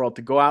in the world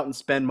to go out and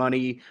spend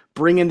money,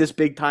 bring in this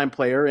big-time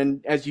player,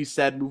 and as you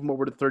said, move him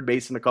over to third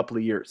base in a couple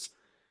of years.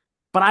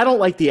 But I don't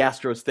like the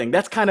Astros thing.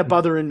 That's kind of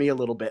bothering me a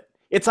little bit.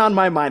 It's on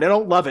my mind. I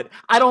don't love it.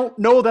 I don't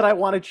know that I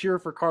want to cheer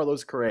for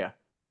Carlos Correa.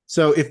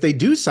 So if they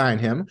do sign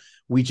him,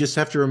 we just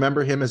have to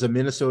remember him as a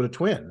Minnesota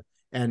Twin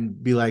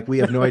and be like, we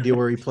have no idea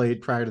where he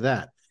played prior to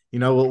that.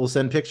 We'll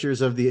send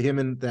pictures of him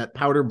in that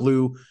powder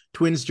blue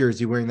Twins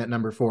jersey wearing that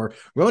number 4.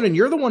 Ronan,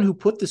 you're the one who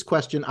put this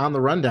question on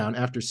the rundown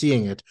after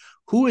seeing it.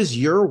 Who is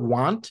your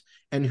want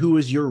and who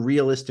is your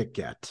realistic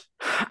get?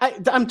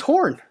 I'm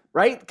torn,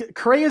 right?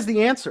 Correa is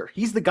the answer.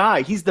 He's the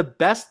guy. He's the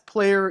best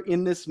player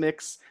in this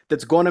mix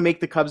that's going to make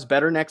the Cubs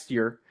better next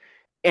year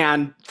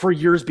and for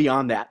years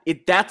beyond that.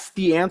 That's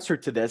the answer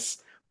to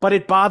this, but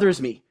it bothers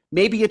me.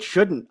 Maybe it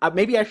shouldn't.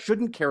 Maybe I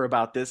shouldn't care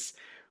about this.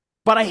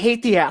 But I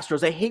hate the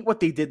Astros. I hate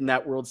what they did in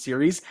that World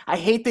Series. I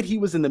hate that he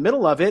was in the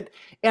middle of it.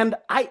 And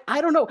I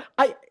don't know.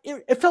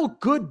 It felt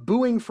good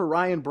booing for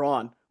Ryan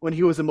Braun when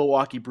he was a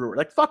Milwaukee Brewer.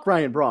 Like, fuck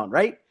Ryan Braun,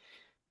 right?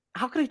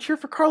 How can I cheer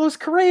for Carlos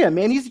Correa,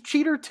 man? He's a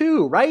cheater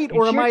too, right?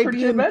 Or am I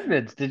being Jim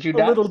Edmonds? Did you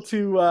a little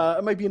too?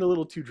 Am I being a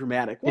little too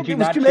dramatic? Well,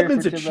 was Jim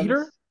Edmonds a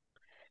cheater?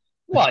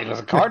 Well, he was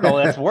a Cardinal.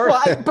 That's worse.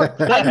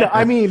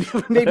 I mean,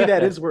 maybe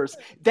that is worse.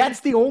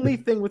 That's the only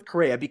thing with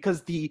Correa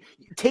because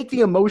take the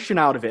emotion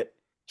out of it.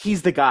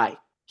 He's the guy.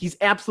 He's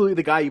absolutely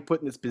the guy you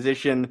put in this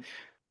position.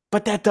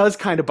 But that does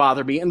kind of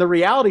bother me. And the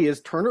reality is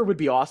Turner would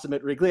be awesome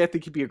at Wrigley. I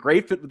think he'd be a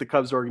great fit with the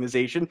Cubs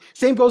organization.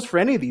 Same goes for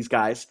any of these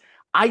guys.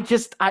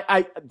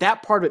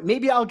 That part of it,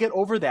 maybe I'll get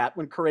over that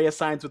when Correa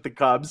signs with the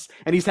Cubs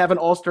and he's having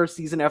all-star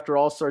season after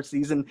all-star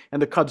season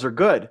and the Cubs are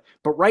good.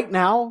 But right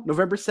now,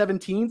 November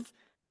 17th,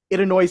 it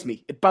annoys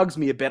me. It bugs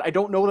me a bit. I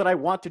don't know that I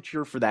want to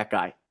cheer for that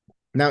guy.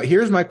 Now,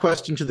 here's my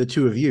question to the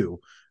two of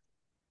you.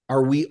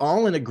 Are we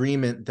all in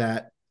agreement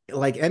that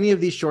like any of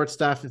these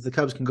shortstops, if the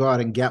Cubs can go out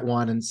and get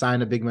one and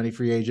sign a big money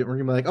free agent, we're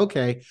going to be like,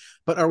 okay,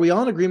 but are we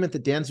all in agreement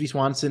that Dansby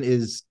Swanson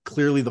is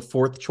clearly the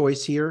 4th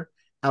choice here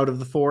out of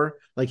the 4?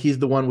 Like he's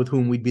the one with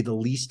whom we'd be the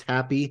least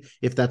happy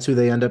if that's who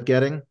they end up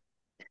getting?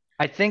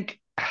 I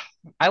think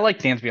I like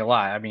Dansby a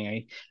lot. I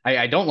mean,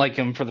 I don't like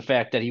him for the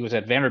fact that he was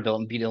at Vanderbilt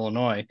and beat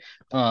Illinois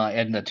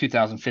in the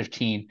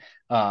 2015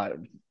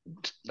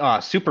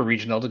 Super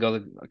Regional to go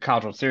to the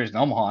College World Series in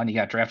Omaha, and he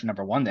got drafted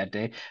number 1 that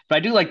day. But I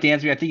do like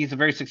Dansby. I think he's a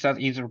very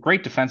successful. He's a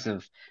great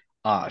defensive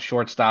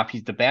shortstop.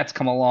 The bats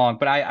come along,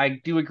 but I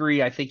do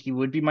agree. I think he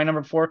would be my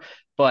number 4.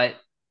 But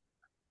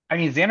I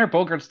mean, Xander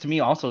Bogaerts to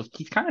me also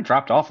he's kind of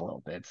dropped off a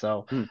little bit.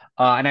 So,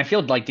 and I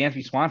feel like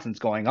Dansby Swanson's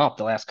going up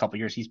the last couple of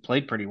years. He's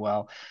played pretty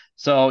well.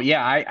 So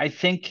yeah, I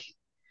think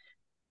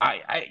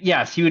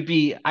yes, he would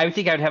be. I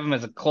think I'd have him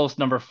as a close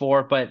number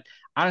 4, but.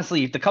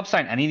 Honestly, if the Cubs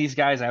sign any of these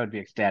guys, I would be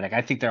ecstatic.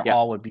 I think they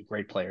all would be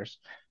great players.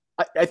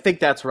 I think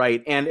that's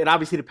right. And it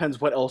obviously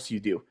depends what else you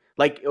do.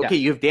 Like, okay,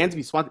 you have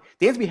Dansby Swanson.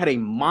 Dansby had a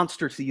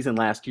monster season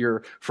last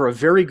year for a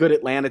very good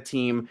Atlanta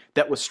team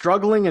that was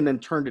struggling and then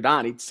turned it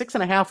on. He had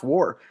 6.5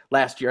 WAR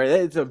last year.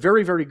 It's a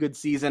very, very good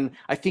season.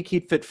 I think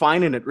he'd fit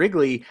fine in at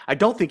Wrigley. I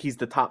don't think he's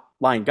the top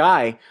line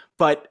guy,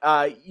 but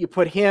you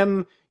put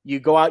him. You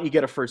go out, you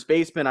get a first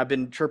baseman. I've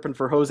been chirping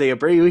for Jose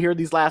Abreu here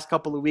these last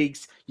couple of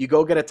weeks. You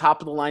go get a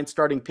top-of-the-line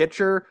starting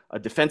pitcher, a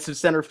defensive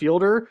center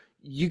fielder.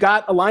 You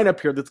got a lineup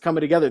here that's coming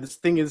together. This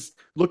thing is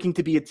looking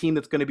to be a team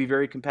that's going to be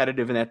very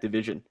competitive in that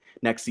division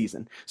next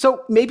season.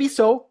 So maybe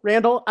so,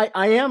 Randall.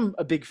 I am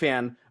a big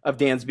fan of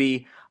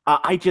Dansby.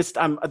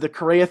 The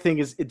Correa thing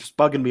it's just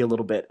bugging me a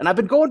little bit. And I've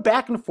been going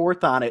back and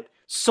forth on it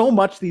so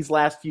much these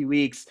last few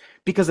weeks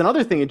because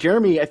another thing, and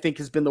Jeremy, I think,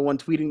 has been the one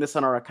tweeting this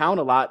on our account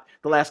a lot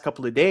the last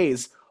couple of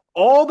days.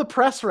 All the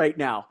press right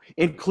now,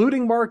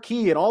 including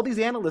Marquee and all these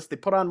analysts they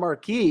put on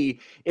Marquee,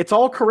 it's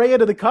all Correa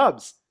to the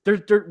Cubs.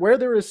 Where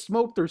there is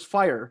smoke, there's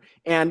fire.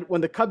 And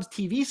when the Cubs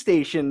TV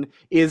station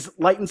is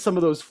lighting some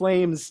of those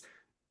flames,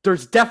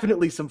 there's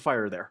definitely some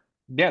fire there.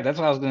 Yeah, that's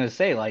what I was gonna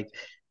say. Like,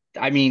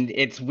 I mean,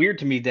 it's weird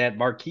to me that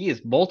Marquee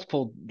is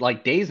multiple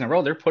like days in a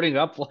row. They're putting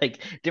up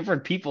like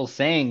different people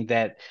saying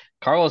that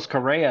Carlos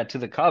Correa to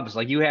the Cubs.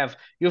 Like you have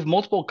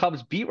multiple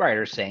Cubs beat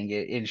writers saying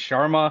it in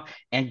Sharma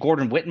and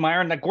Gordon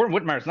Wittenmyer. And that Gordon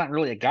Wittenmyer is not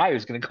really a guy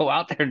who's going to go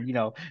out there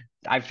and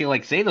I feel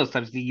like say those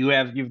types of things. You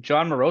have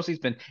John Morosi's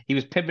he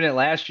was pimping it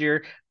last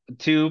year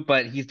too,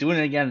 but he's doing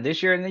it again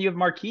this year. And then you have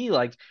Marquee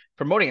like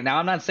promoting it. Now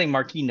I'm not saying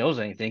Marquee knows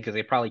anything because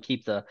they probably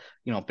keep the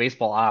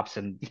baseball ops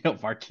and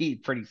Marquee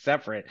pretty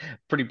separate,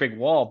 pretty big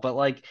wall. But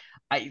like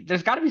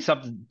there's got to be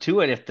something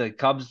to it if the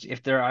Cubs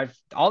if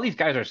all these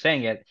guys are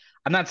saying it.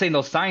 I'm not saying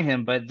they'll sign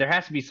him, but there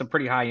has to be some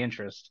pretty high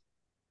interest.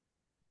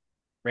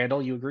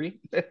 Randall, you agree?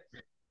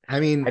 I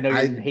mean, I know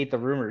you hate the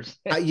rumors.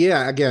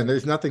 Yeah, again,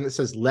 there's nothing that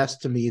says less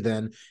to me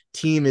than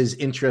team is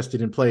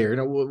interested in player.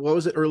 What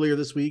was it earlier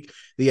this week?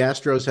 The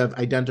Astros have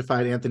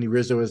identified Anthony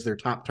Rizzo as their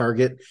top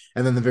target,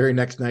 and then the very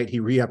next night he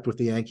re-upped with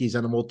the Yankees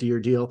on a multi-year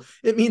deal.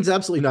 It means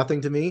absolutely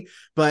nothing to me,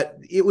 but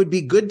it would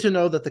be good to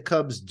know that the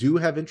Cubs do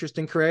have interest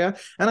in Correa,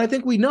 and I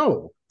think we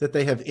know that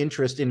they have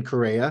interest in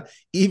Correa,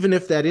 even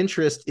if that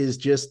interest is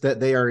just that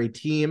they are a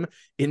team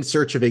in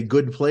search of a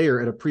good player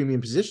at a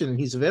premium position and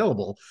he's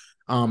available.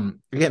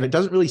 Again, it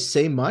doesn't really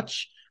say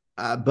much,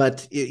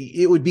 but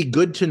it would be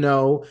good to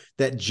know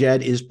that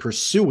Jed is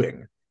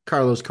pursuing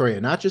Carlos Correa,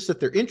 not just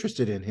that they're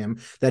interested in him,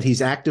 that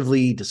he's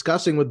actively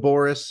discussing with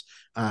Boris,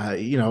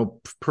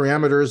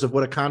 parameters of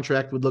what a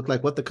contract would look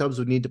like, what the Cubs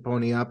would need to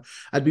pony up.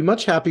 I'd be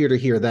much happier to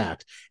hear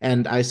that.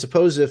 And I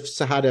suppose if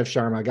Sahadev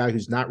Sharma, a guy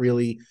who's not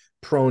really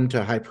prone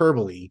to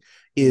hyperbole,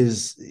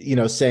 is,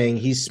 saying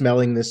he's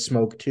smelling this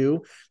smoke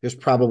too, there's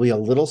probably a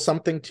little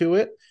something to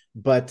it.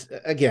 But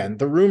again,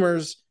 the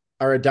rumors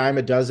are a dime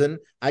a dozen.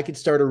 I could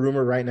start a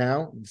rumor right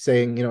now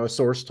saying, a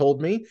source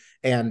told me,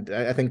 and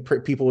I think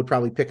people would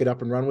probably pick it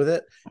up and run with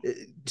it.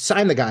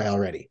 Sign the guy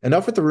already.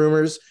 Enough with the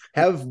rumors.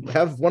 Have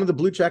one of the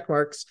blue check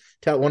marks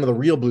tell one of the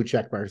real blue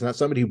check marks, not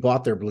somebody who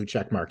bought their blue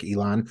check mark,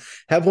 Elon.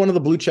 Have one of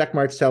the blue check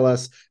marks tell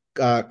us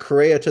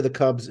Correa to the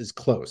Cubs is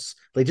close.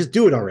 Like, just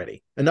do it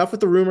already. Enough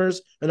with the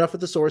rumors. Enough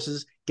with the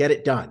sources. Get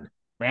it done.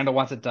 Randall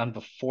wants it done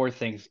before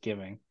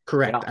Thanksgiving.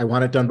 Correct. Yeah. I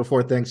want it done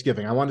before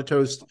Thanksgiving. I want to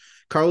toast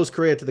Carlos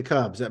Correa to the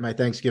Cubs at my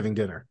Thanksgiving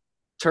dinner.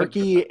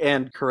 Turkey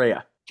and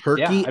Correa.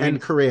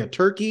 Correa.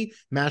 Turkey,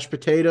 mashed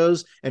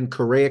potatoes, and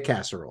Correa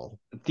casserole.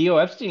 Theo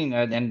Epstein,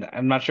 and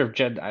I'm not sure if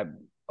Jed...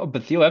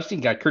 but Theo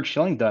Epstein got Curt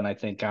Schilling done, I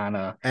think, on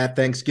at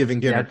Thanksgiving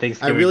dinner. Yeah,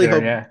 Thanksgiving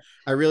dinner,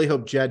 I really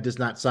hope Jed does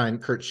not sign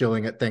Curt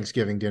Schilling at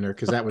Thanksgiving dinner,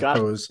 because that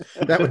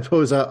would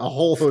pose a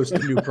whole host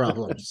of new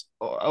problems.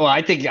 Well,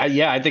 I think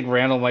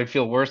Randall might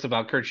feel worse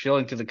about Curt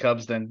Schilling to the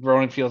Cubs than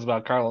Ronan feels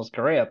about Carlos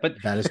Correa. But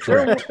that is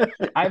correct.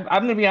 I'm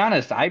going to be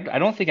honest. I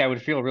don't think I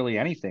would feel really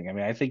anything. I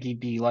mean, I think he'd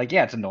be like,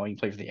 yeah, it's annoying. He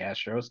played for the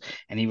Astros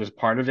and he was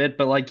part of it,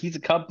 but like, he's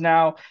a Cub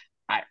now.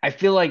 I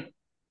feel like,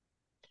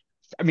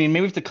 I mean,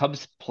 maybe if the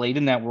Cubs played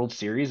in that World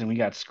Series and we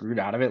got screwed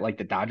out of it like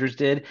the Dodgers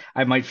did,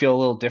 I might feel a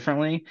little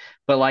differently.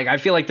 But like, I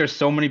feel like there's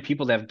so many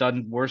people that have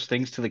done worse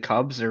things to the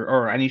Cubs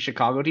or any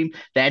Chicago team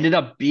that ended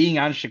up being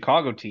on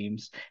Chicago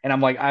teams. And I'm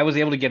like, I was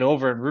able to get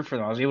over and root for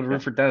them. I was able to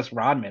root for Dennis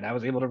Rodman. I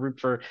was able to root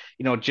for,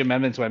 Jim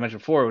Edmonds, who I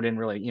mentioned before, who didn't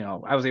really,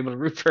 I was able to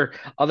root for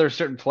other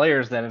certain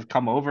players that have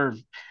come over.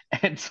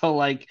 And so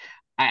like,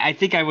 I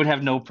think I would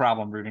have no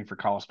problem rooting for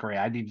Carlos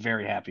Correa. I'd be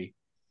very happy.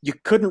 You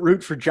couldn't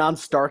root for John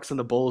Starks and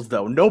the Bulls,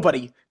 though.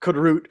 Nobody could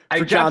root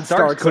for John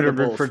Starks and the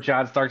Bulls. For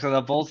John Starks and the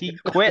Bulls. He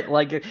quit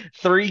like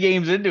 3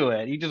 games into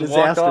it. He just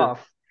walked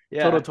off.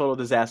 Yeah. Total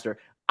disaster.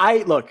 I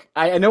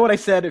know what I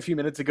said a few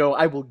minutes ago.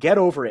 I will get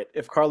over it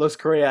if Carlos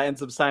Correa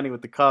ends up signing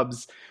with the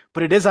Cubs,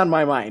 but it is on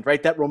my mind,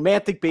 right? That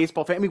romantic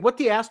baseball fan. I mean, what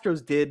the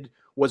Astros did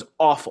was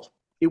awful.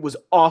 It was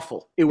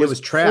awful. It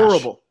was trash.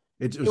 Horrible.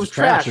 It was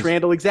trash,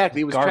 Randall.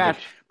 Exactly. It was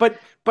garbage. Trash.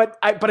 But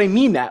I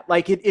mean that.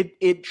 Like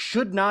it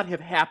should not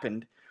have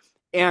happened.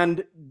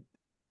 And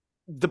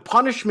the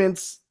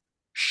punishments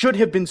should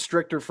have been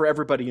stricter for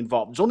everybody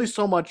involved. There's only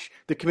so much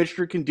the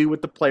commissioner can do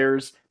with the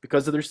players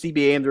because of their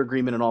CBA and their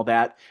agreement and all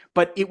that.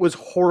 But it was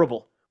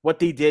horrible what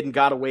they did and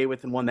got away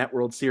with and won that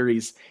World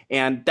Series.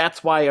 And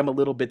that's why I'm a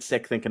little bit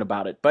sick thinking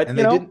about it. But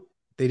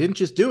they didn't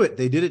just do it.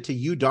 They did it to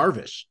Yu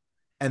Darvish.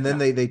 And then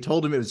they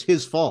told him it was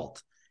his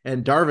fault.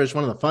 And Darvish,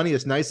 one of the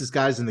funniest, nicest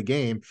guys in the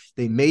game,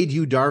 they made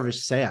Yu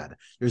Darvish sad.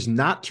 There's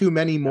not too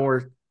many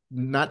more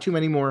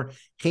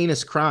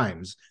heinous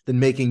crimes than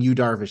making Yu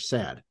Darvish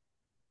sad.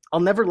 I'll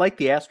never like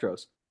the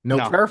Astros.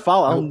 No. Fair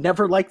foul. I'll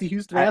never like the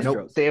Houston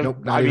Astros.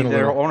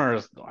 Their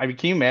owners. I mean,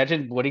 can you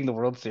imagine winning the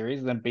World Series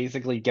and then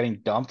basically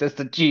getting dumped as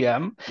the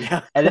GM?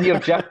 Yeah. And then you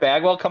have Jeff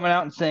Bagwell coming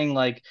out and saying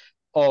like,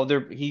 oh,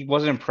 he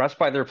wasn't impressed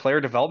by their player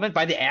development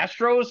by the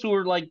Astros, who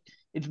were like,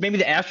 it's maybe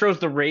the Astros,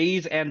 the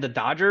Rays, and the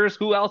Dodgers.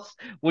 Who else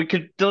those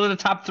are the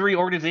top 3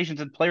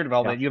 organizations in player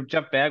development. Yeah. You have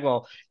Jeff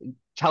Bagwell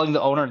telling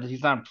the owner that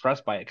he's not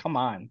impressed by it. Come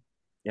on.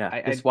 Yeah,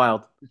 it's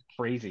wild. It's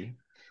crazy.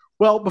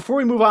 Well, before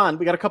we move on,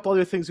 we got a couple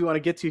other things we want to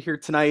get to here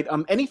tonight.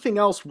 Anything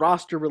else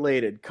roster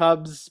related?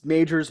 Cubs,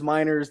 majors,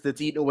 minors that's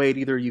eating away at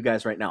either of you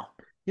guys right now?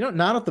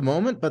 Not at the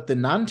moment, but the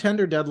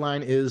non-tender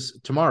deadline is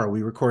tomorrow.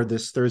 We record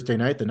this Thursday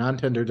night. The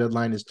non-tender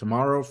deadline is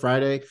tomorrow,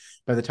 Friday.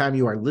 By the time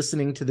you are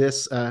listening to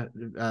this,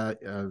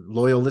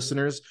 loyal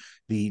listeners,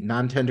 the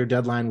non-tender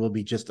deadline will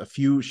be just a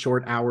few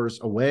short hours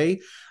away.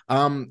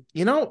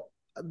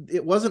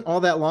 It wasn't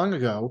all that long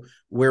ago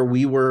where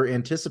we were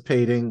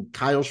anticipating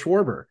Kyle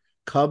Schwarber,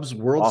 Cubs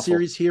World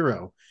Series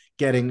hero,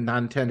 getting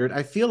non-tendered.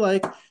 I feel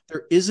like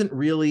there isn't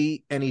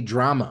really any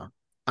drama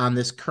on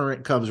this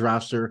current Cubs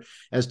roster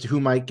as to who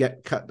might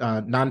get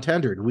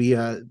non-tendered. We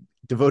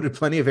devoted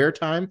plenty of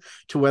airtime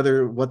to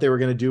what they were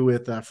going to do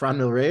with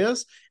Franmil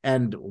Reyes,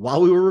 and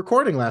while we were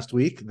recording last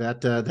week,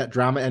 that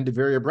drama ended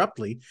very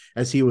abruptly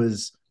as he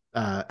was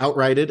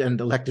outrighted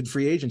and elected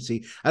free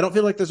agency. I don't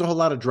feel like there's a whole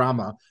lot of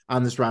drama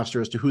on this roster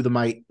as to who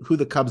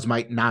the Cubs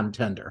might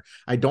non-tender.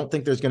 I don't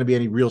think there's going to be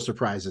any real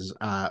surprises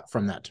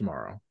from that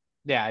tomorrow.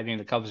 Yeah, I mean,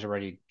 the Cubs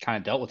already kind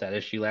of dealt with that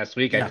issue last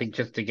week. Yeah. I think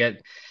just to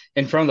get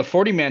in front of the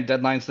 40-man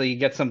deadline so you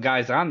get some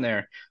guys on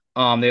there,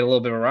 they had a little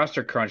bit of a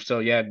roster crunch. So,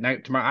 yeah,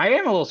 tomorrow. I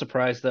am a little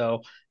surprised,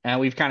 though, and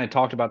we've kind of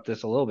talked about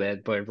this a little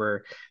bit, but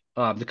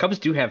the Cubs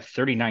do have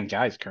 39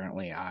 guys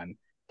currently on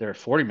their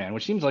 40-man,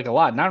 which seems like a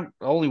lot, not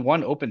only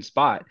one open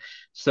spot.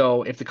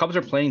 So if the Cubs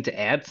are planning to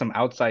add some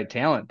outside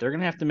talent, they're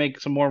going to have to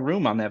make some more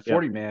room on that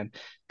 40-man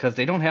because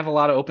they don't have a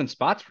lot of open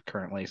spots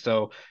currently.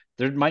 So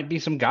there might be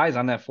some guys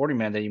on that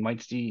 40-man that you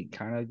might see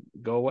kind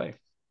of go away.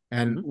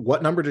 And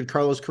what number did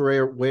Carlos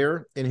Correa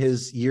wear in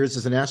his years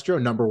as an Astro?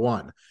 Number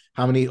 1.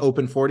 How many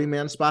open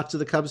 40-man spots do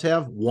the Cubs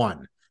have?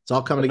 1. It's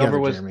all coming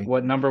together, Jeremy.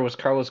 What number was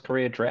Carlos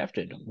Correa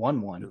drafted?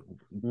 1-1.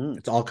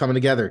 It's all coming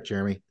together,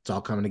 Jeremy. It's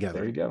all coming together.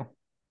 There you go.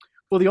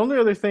 Well, the only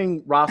other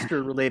thing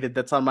roster related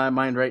that's on my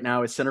mind right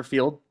now is center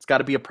field. It's got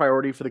to be a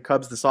priority for the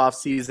Cubs this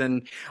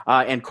offseason.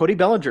 And Cody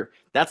Bellinger,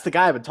 that's the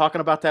guy. I've been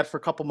talking about that for a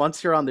couple months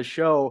here on the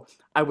show.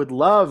 I would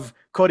love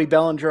Cody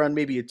Bellinger on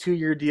maybe a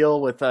 2-year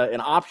deal with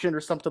an option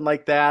or something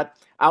like that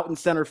out in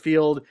center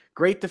field.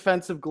 Great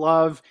defensive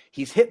glove.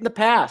 He's hit in the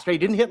past, right? He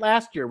didn't hit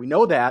last year. We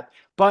know that.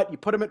 But you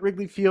put him at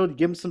Wrigley Field, you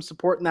give him some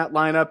support in that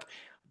lineup.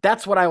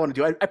 That's what I want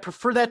to do. I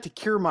prefer that to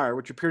Kiermaier,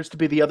 which appears to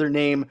be the other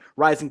name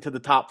rising to the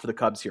top for the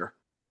Cubs here.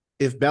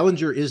 If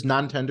Bellinger is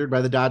non-tendered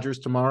by the Dodgers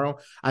tomorrow,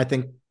 I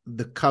think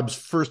the Cubs'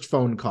 first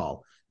phone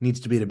call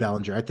needs to be to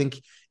Bellinger. I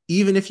think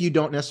even if you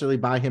don't necessarily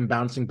buy him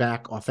bouncing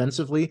back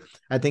offensively,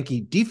 I think he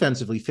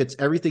defensively fits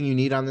everything you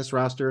need on this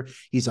roster.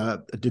 He's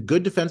a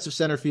good defensive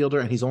center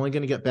fielder, and he's only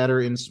going to get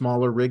better in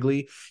smaller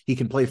Wrigley. He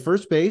can play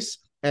first base,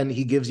 and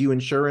he gives you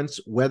insurance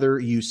whether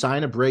you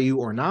sign Abreu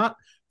or not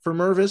for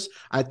Mervis.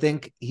 I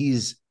think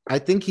he's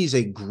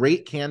a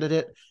great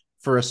candidate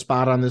for a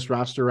spot on this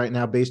roster right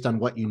now based on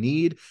what you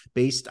need,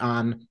 based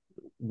on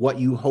what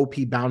you hope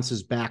he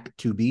bounces back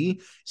to be.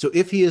 So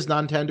if he is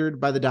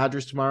non-tendered by the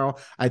Dodgers tomorrow,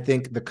 I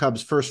think the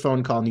Cubs' first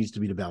phone call needs to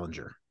be to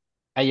Bellinger.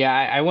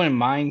 I wouldn't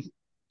mind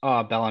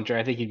Bellinger.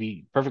 I think he'd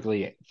be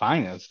perfectly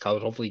fine as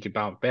Cubs. Hopefully he could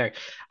bounce back.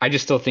 I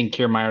just still think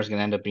Kiermaier is going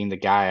to end up being the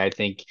guy. I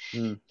think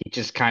he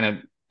just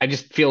I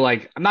just feel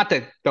like, not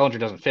that Bellinger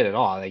doesn't fit at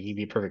all. Like, he'd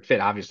be a perfect fit,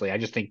 obviously. I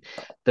just think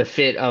the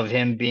fit of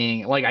him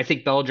being, I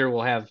think Bellinger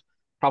will have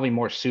probably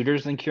more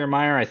suitors than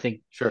Kiermaier. I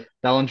think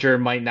Bellinger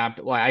might not.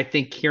 I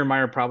think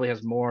Kiermaier probably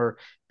has more,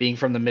 being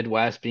from the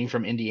Midwest, being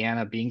from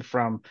Indiana, being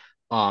from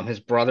his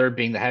brother,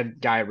 being the head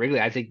guy at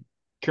Wrigley. I think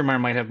Kiermaier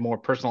might have more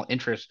personal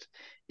interest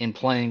in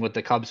playing with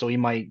the Cubs. So he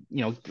might,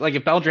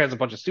 if Bellinger has a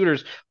bunch of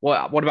suitors,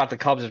 what about the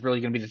Cubs is really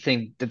going to be the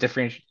thing, the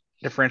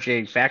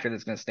differentiating factor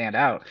that's going to stand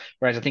out.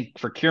 Whereas I think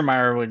for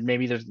Kiermaier,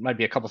 maybe there might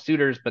be a couple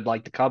suitors, but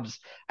the Cubs,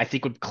 I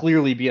think, would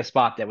clearly be a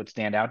spot that would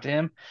stand out to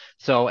him.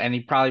 So, and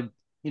he probably,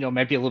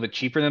 might be a little bit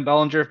cheaper than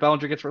Bellinger if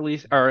Bellinger gets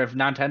released or if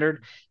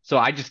non-tendered. So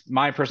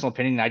my personal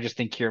opinion, I just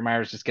think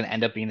Kiermaier is just going to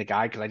end up being the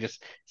guy because I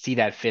just see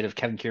that fit of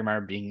Kevin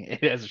Kiermaier being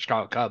as a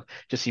Chicago Cub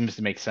just seems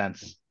to make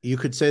sense. You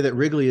could say that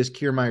Wrigley is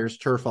Kiermaier's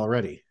turf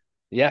already.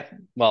 Yeah,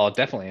 well, it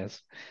definitely is.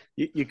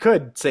 You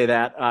could say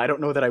that. I don't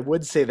know that I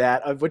would say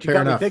that. What you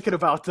got me thinking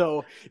about,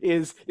 though,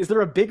 is there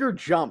a bigger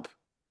jump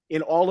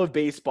in all of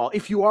baseball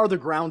if you are the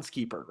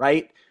groundskeeper,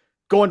 right?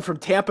 Going from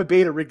Tampa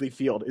Bay to Wrigley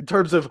Field in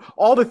terms of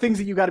all the things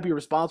that you got to be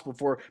responsible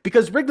for,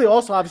 because Wrigley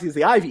also obviously is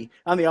the ivy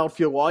on the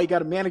outfield wall. You got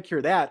to manicure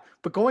that.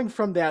 But going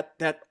from that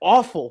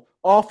awful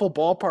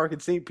ballpark in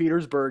St.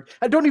 Petersburg,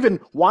 I don't even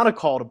want to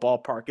call it a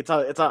ballpark.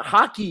 It's a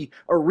hockey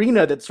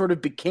arena that sort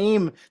of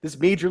became this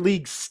major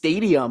league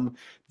stadium.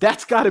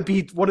 That's got to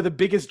be one of the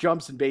biggest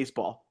jumps in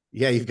baseball.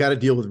 Yeah, you've got to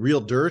deal with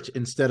real dirt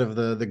instead of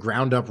the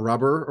ground up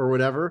rubber or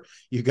whatever.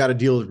 You've got to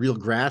deal with real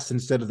grass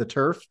instead of the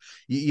turf.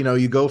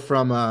 You go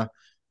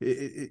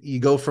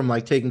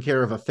from taking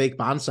care of a fake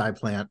bonsai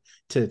plant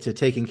to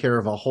taking care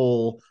of a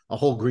whole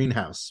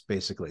greenhouse,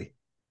 basically.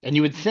 And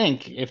you would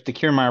think if the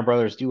Kiermaier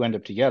brothers do end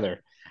up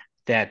together,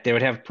 that they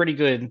would have pretty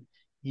good,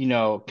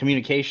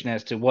 communication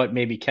as to what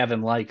maybe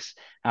Kevin likes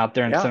out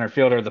there in center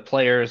field, or the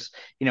players.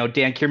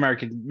 Dan Kiermaier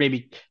could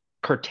maybe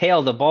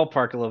curtail the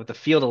ballpark a little bit, the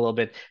field a little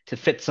bit to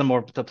fit some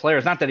more the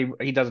players. Not that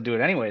he doesn't do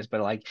it anyways,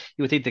 but like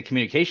you would think the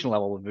communication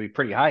level would be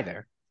pretty high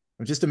there.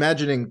 I'm just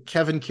imagining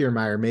Kevin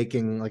Kiermaier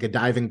making like a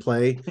diving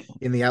play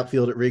in the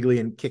outfield at Wrigley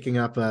and kicking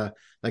up a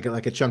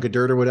chunk of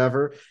dirt or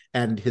whatever,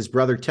 and his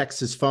brother texts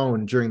his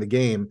phone during the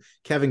game.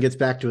 Kevin gets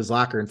back to his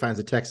locker and finds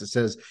a text that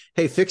says,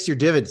 "Hey, fix your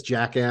divots,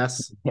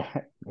 jackass."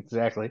 Yeah,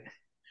 exactly.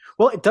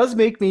 Well, it does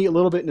make me a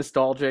little bit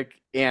nostalgic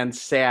and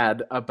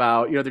sad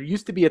about, there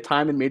used to be a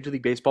time in Major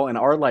League Baseball in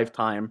our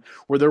lifetime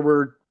where there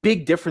were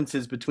big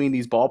differences between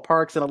these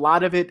ballparks, and a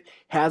lot of it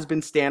has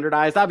been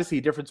standardized. Obviously,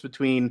 a difference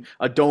between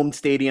a domed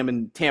stadium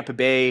in Tampa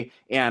Bay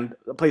and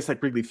a place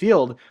like Wrigley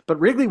Field, but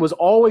Wrigley was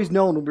always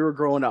known when we were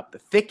growing up. The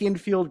thick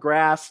infield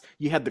grass,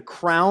 you had the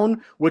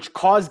crown, which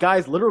caused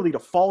guys literally to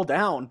fall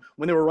down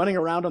when they were running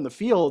around on the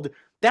field.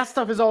 That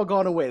stuff has all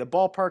gone away. The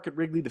ballpark at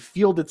Wrigley, the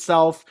field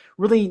itself,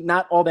 really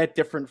not all that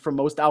different from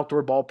most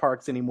outdoor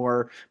ballparks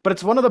anymore. But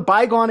it's one of the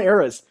bygone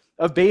eras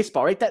of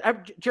baseball, right?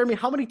 Jeremy,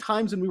 how many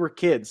times when we were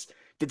kids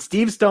did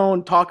Steve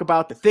Stone talk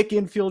about the thick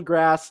infield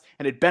grass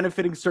and it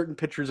benefiting certain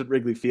pitchers at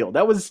Wrigley Field?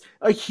 That was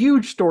a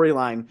huge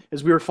storyline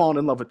as we were falling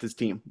in love with this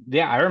team.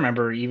 Yeah, I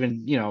remember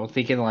even,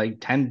 thinking like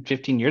 10,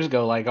 15 years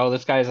ago, like, oh,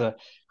 this guy's a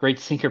great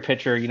sinker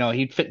pitcher.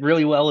 He'd fit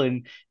really well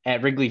in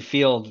at Wrigley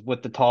Field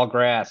with the tall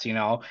grass.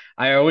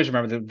 I always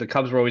remember the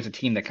Cubs were always a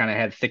team that kind of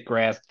had thick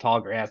grass, tall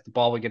grass. The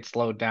ball would get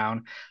slowed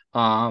down.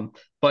 But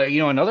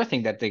another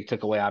thing that they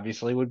took away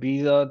obviously would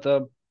be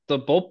the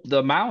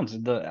mounds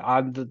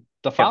on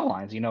the foul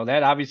lines.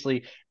 That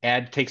obviously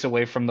takes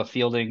away from the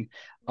fielding.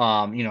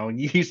 You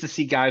used to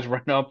see guys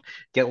run up,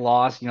 get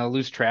lost,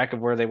 lose track of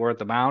where they were at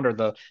the mound or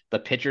the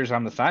pitchers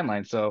on the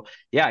sideline. So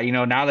yeah,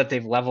 now that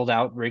they've leveled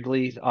out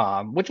Wrigley,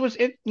 which was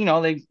it,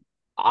 they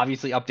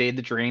obviously updated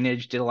the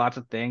drainage, did lots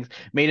of things,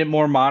 made it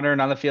more modern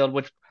on the field,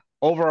 which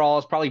overall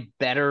is probably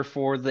better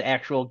for the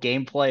actual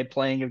gameplay,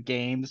 playing of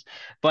games.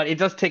 But it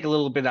does take a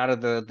little bit out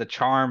of the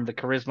charm, the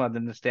charisma, the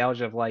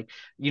nostalgia of like,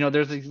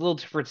 there's these little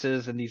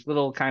differences and these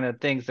little kind of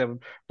things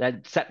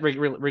that set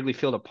Wrigley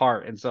Field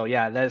apart. And so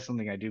yeah, that is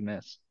something I do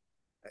miss.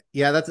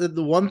 Yeah, that's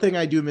the one thing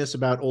I do miss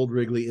about old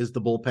Wrigley is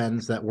the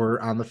bullpens that were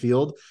on the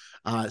field.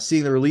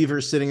 Seeing the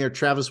relievers sitting there,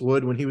 Travis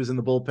Wood, when he was in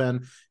the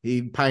bullpen,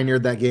 he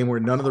pioneered that game where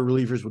none of the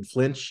relievers would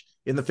flinch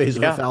in the face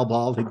of a foul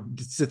ball.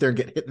 They'd sit there and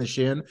get hit in the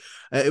shin.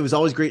 It was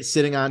always great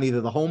sitting on either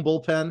the home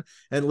bullpen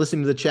and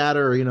listening to the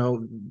chatter, or,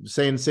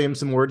 saying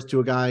some words to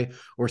a guy,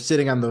 or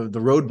sitting on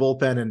the road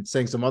bullpen and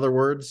saying some other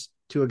words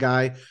to a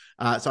guy.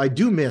 So I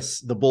do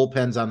miss the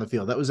bullpens on the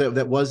field.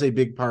 That was a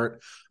big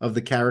part of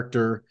the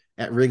character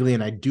at Wrigley,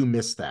 and I do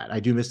miss that.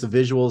 I do miss the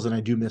visuals, and I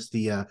do miss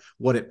the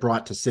what it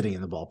brought to sitting in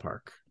the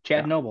ballpark.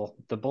 Chad Noble,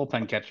 the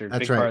bullpen catcher, That's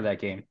big right. part of that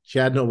game.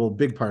 Chad Noble,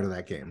 big part of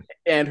that game.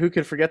 And who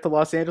can forget the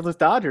Los Angeles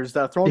Dodgers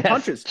throwing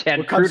punches?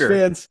 Chad Cubs Kreuter.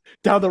 fans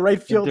down the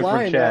right field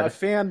line. Chad. A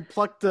fan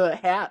plucked a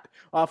hat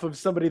off of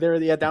somebody there.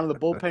 Down in the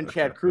bullpen.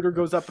 Chad Kreuter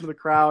goes up into the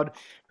crowd.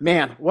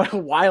 Man, what a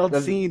wild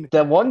scene!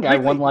 That one guy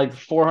won like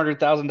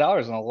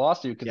 $400,000 in a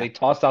lawsuit because they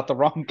tossed out the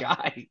wrong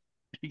guy.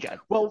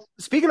 Well,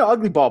 speaking of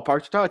ugly ballparks,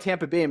 we talked about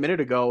Tampa Bay a minute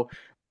ago.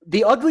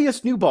 The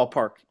ugliest new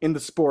ballpark in the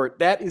sport,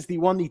 that is the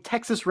one the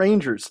Texas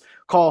Rangers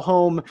call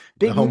home.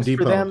 Big Home news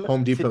Depot, for them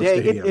Home Depot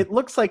today. Stadium. It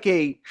looks like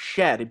a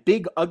shed, a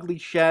big ugly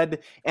shed,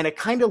 and it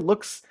kind of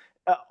looks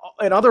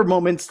at other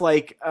moments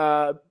like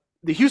the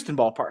Houston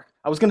ballpark.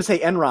 I was going to say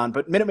Enron,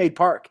 but Minute Maid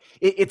Park.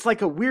 It's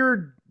like a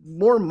weird,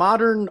 more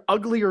modern,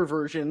 uglier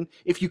version.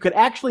 If you could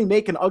actually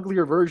make an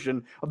uglier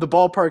version of the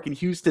ballpark in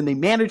Houston, they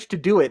managed to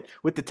do it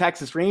with the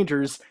Texas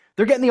Rangers.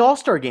 They're getting the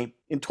All-Star game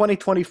in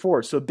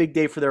 2024, so a big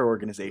day for their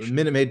organization.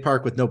 Minute Maid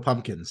Park with no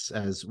pumpkins,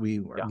 as we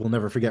will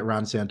never forget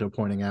Ron Santo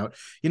pointing out.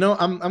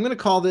 I'm going to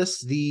call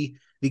this the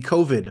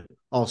COVID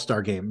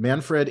All-Star game.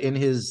 Manfred, in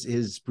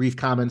his brief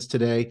comments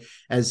today,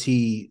 as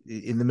he,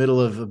 in the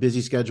middle of a busy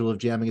schedule of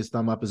jamming his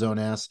thumb up his own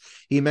ass,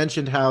 he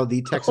mentioned how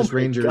the Texas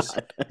Rangers,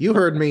 you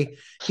heard me,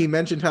 he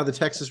mentioned how the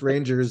Texas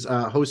Rangers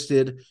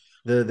hosted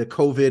the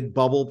COVID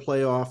bubble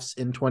playoffs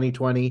in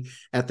 2020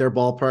 at their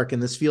ballpark.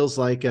 And this feels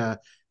like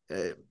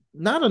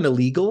not an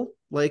illegal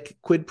like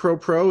quid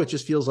pro. It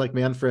just feels like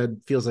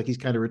Manfred feels like he's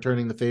kind of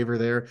returning the favor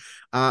there.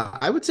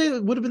 I would say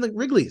it would have been like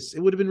Wrigley's. It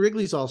would have been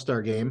Wrigley's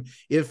All-Star game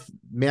if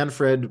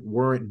Manfred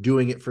weren't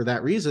doing it for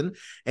that reason.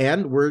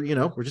 And we're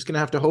just going to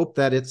have to hope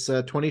that it's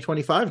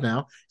 2025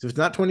 now. So if it's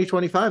not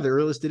 2025, the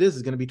earliest it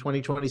is going to be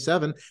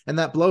 2027. And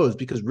that blows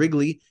because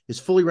Wrigley is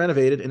fully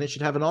renovated and it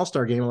should have an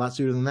All-Star game a lot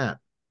sooner than that.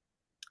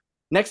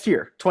 Next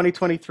year,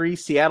 2023,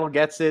 Seattle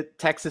gets it,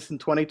 Texas in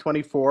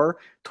 2024,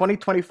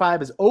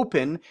 2025 is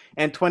open,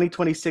 and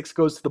 2026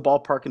 goes to the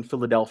ballpark in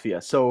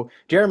Philadelphia. So,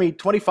 Jeremy,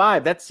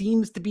 25, that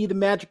seems to be the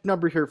magic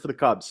number here for the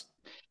Cubs.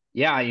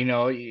 Yeah,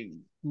 the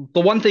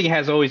one thing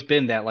has always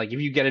been that, like,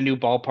 if you get a new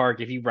ballpark,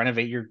 if you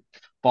renovate your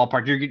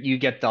ballpark, you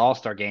get the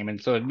All-Star game.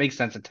 And so it makes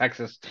sense that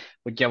Texas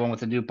would get one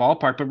with a new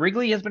ballpark. But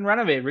Wrigley has been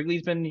renovated.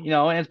 Wrigley's been,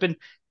 and it's been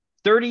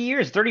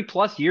 30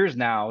 plus years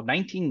now,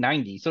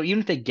 1990. So even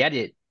if they get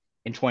it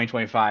in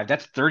 2025.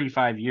 That's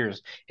 35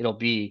 years it'll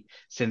be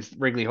since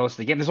Wrigley hosted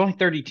the game. There's only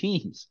 30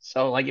 teams.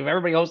 So like if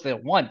everybody hosted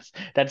it once,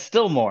 that's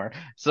still more.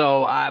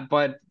 So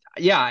but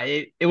yeah,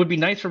 it would be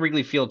nice for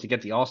Wrigley Field to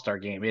get the All-Star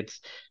game.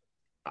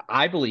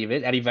 I believe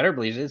it. Eddie Vedder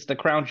believes it. It's the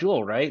crown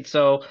jewel, right?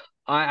 So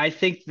I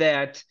think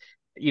that,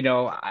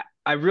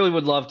 I really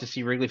would love to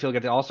see Wrigley Field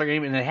get the All-Star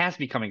game, and it has to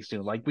be coming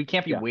soon. Like, we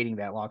can't be waiting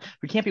that long.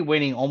 We can't be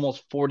waiting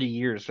almost 40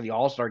 years for the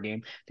All-Star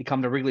game to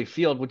come to Wrigley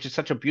Field, which is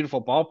such a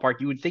beautiful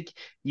ballpark. You would think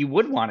you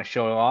would want to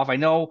show it off. I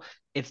know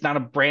it's not a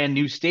brand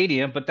new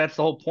stadium, but that's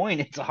the whole point.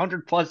 It's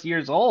 100 plus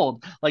years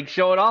old. Like,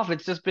 show it off.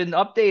 It's just been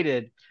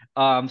updated.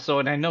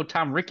 And I know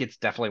Tom Ricketts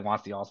definitely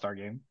wants the All-Star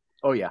game.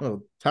 Oh yeah.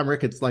 Well, Tom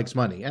Ricketts likes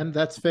money, and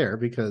that's fair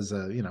because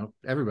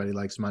everybody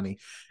likes money.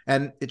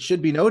 And it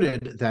should be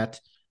noted that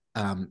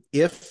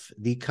if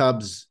the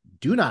Cubs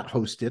do not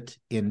host it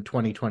in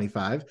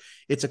 2025,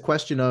 it's a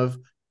question of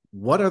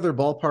what other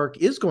ballpark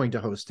is going to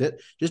host it,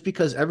 just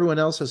because everyone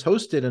else has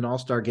hosted an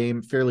All-Star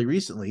game fairly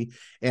recently.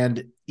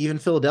 And even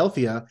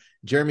Philadelphia,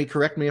 Jeremy,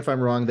 correct me if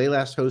I'm wrong, they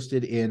last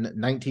hosted in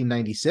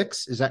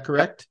 1996. Is that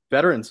correct?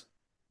 Veterans.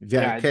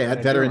 At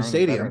Veterans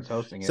Stadium.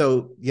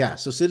 So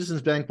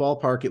Citizens Bank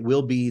Ballpark, it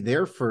will be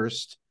their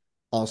first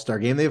All-Star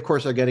game. They, of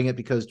course, are getting it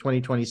because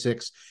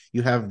 2026,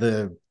 you have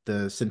the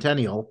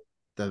centennial,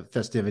 the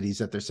festivities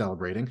that they're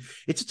celebrating.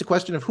 It's just a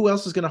question of who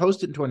else is going to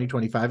host it in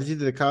 2025. It's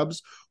either the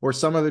Cubs or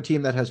some other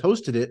team that has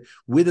hosted it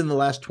within the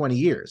last 20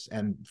 years.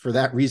 And for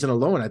that reason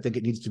alone, I think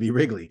it needs to be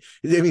Wrigley.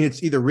 I mean,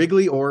 it's either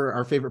Wrigley or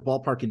our favorite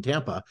ballpark in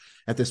Tampa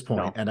at this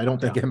point. No, and I don't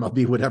think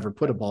MLB would ever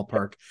put a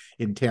ballpark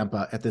in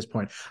Tampa at this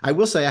point. I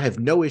will say I have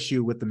no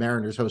issue with the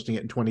Mariners hosting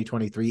it in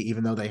 2023,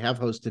 even though they have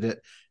hosted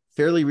it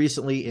fairly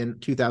recently in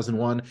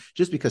 2001,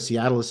 just because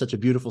Seattle is such a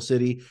beautiful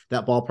city.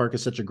 That ballpark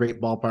is such a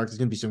great ballpark. There's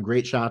going to be some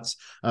great shots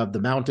of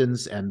the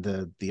mountains and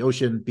the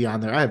ocean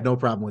beyond there. I have no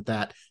problem with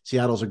that.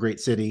 Seattle's a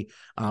great city.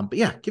 But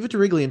yeah, give it to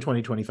Wrigley in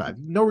 2025.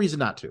 No reason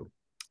not to.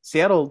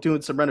 Seattle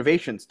doing some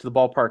renovations to the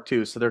ballpark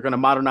too, so they're going to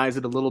modernize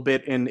it a little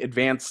bit in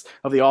advance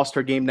of the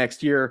All-Star game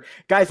next year.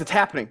 Guys, it's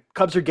happening.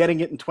 Cubs are getting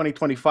it in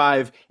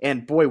 2025,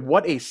 and boy,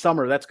 what a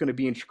summer that's going to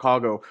be in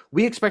Chicago.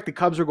 We expect the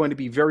Cubs are going to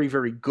be very,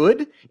 very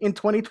good in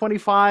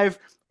 2025.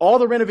 All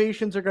the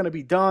renovations are going to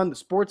be done. The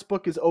sports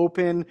book is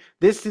open.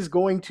 This is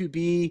going to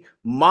be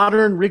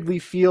modern Wrigley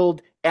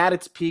Field at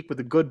its peak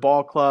with a good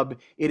ball club.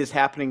 It is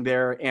happening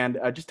there. And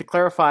just to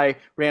clarify,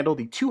 Randall,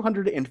 the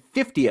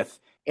 250th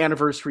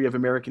anniversary of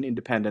American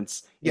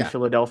independence in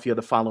Philadelphia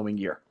the following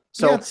year.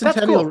 So it's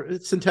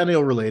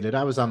centennial related.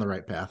 I was on the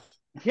right path.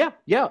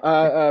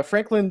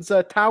 Franklin's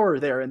Tower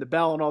there and the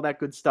bell and all that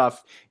good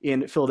stuff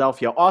in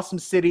Philadelphia. Awesome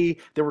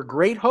city. There were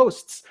great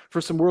hosts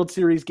for some World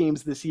Series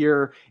games this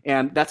year,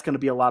 and that's going to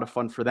be a lot of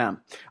fun for them.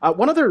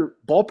 One other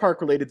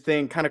ballpark-related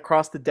thing kind of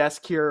crossed the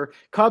desk here.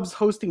 Cubs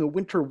hosting a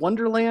winter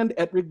wonderland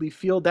at Wrigley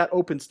Field. That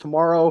opens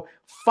tomorrow.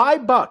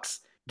 $5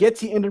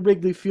 gets you into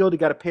Wrigley Field. You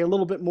got to pay a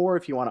little bit more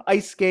if you want to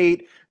ice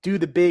skate, do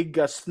the big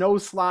snow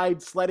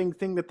slide sledding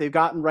thing that they've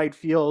got in right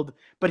field.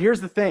 But here's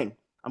the thing.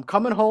 I'm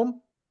coming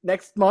home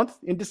next month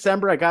in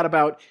December. I got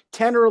about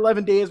 10 or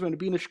 11 days. I'm going to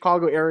be in the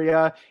Chicago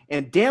area,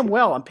 and damn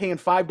well I'm paying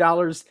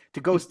 $5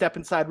 to go step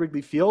inside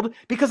Wrigley Field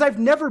because I've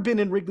never been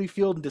in Wrigley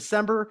Field in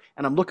December,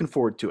 and I'm looking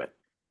forward to it.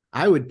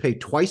 I would pay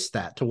twice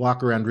that to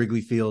walk around Wrigley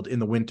Field in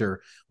the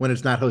winter when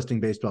it's not hosting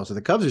baseball. So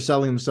the Cubs are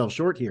selling themselves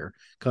short here.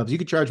 Cubs, you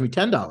could charge me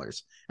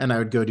 $10 and I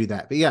would go do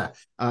that. But yeah,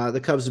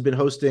 the Cubs have been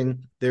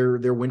hosting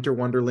their winter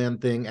wonderland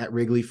thing at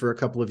Wrigley for a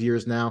couple of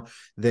years now.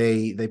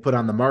 They put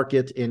on the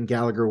market in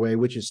Gallagher Way,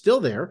 which is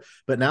still there,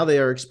 but now they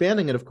are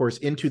expanding it, of course,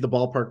 into the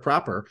ballpark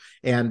proper.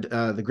 And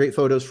the great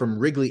photos from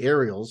Wrigley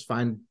Aerials,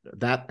 find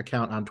that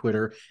account on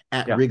Twitter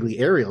at Wrigley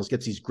Aerials,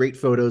 gets these great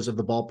photos of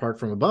the ballpark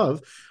from above.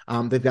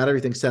 They've got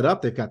everything set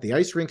up. They've got the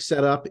ice rink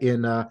set up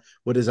in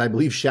what is, I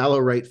believe, shallow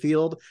right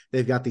field.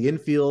 They've got the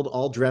infield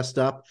all dressed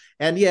up.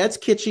 And yeah, it's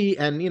kitschy.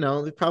 And,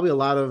 there's probably a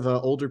lot of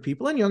older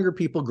people and younger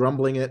people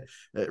grumbling at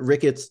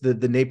Ricketts, the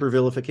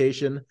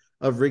Napervilification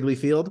of Wrigley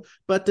Field.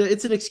 But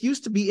it's an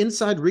excuse to be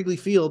inside Wrigley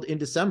Field in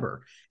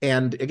December.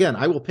 And again,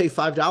 I will pay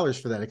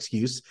 $5 for that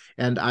excuse,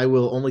 and I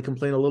will only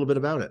complain a little bit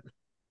about it.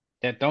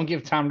 Yeah, don't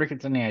give Tom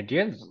Ricketts any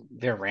ideas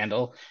there,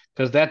 Randall,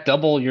 because that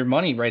double your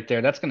money right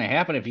there. That's going to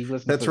happen if he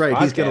listens That's to right.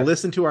 podcast. He's going to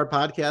listen to our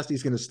podcast.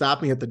 He's going to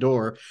stop me at the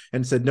door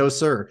and said, "No,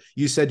 sir,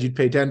 you said you'd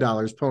pay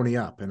 $10, pony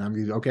up." And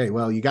I'm okay.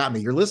 Well, you got me.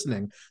 You're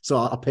listening. So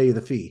I'll pay you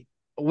the fee.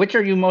 Which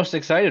are you most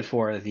excited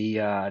for?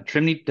 The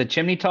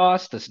chimney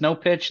toss, the snow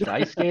pitch, the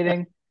ice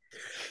skating?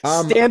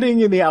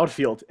 Standing in the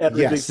outfield at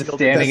Wrigley Field.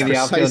 Standing in the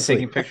outfield and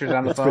taking pictures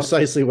on the phone. That's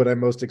precisely what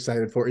I'm most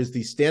excited for, is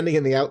the standing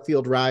in the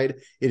outfield ride.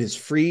 It is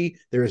free.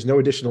 There is no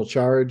additional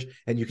charge,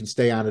 and you can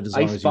stay on it as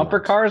long as you want. Ice bumper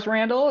cars,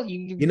 Randall?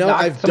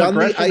 I've done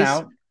the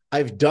ice.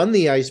 I've done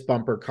the ice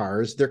bumper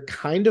cars. They're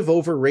kind of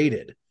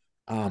overrated.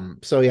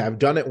 So yeah, I've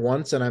done it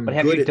once, and I'm. But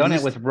have you done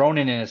it with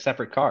Ronan in a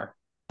separate car?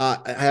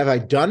 Have I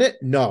done it?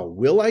 No.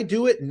 Will I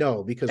do it?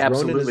 No, because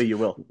Absolutely, you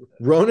will.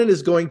 Ronan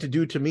is going to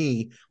do to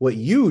me what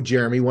you,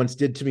 Jeremy, once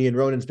did to me in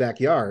Ronan's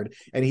backyard,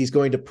 and he's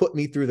going to put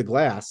me through the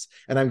glass,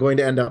 and I'm going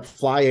to end up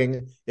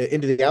flying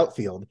into the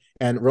outfield.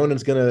 And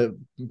Ronan's going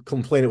to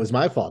complain it was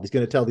my fault. He's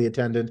going to tell the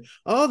attendant,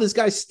 "Oh, this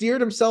guy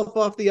steered himself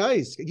off the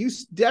ice.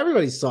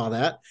 Everybody saw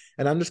that,"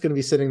 and I'm just going to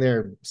be sitting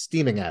there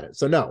steaming at it.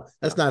 So no,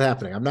 that's not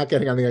happening. I'm not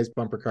getting on the ice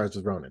bumper cars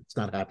with Ronan. It's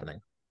not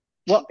happening.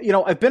 Well,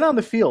 I've been on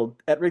the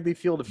field at Wrigley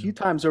Field a few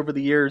times over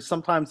the years,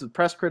 sometimes with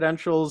press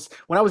credentials.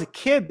 When I was a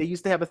kid, they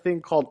used to have a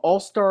thing called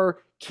All-Star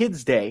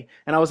Kids Day,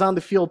 and I was on the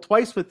field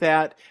twice with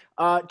that.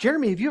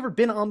 Jeremy, have you ever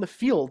been on the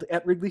field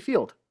at Wrigley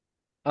Field?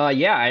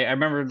 Yeah, I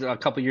remember a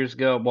couple years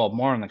ago, well,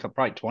 more than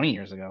probably 20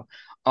 years ago.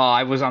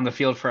 I was on the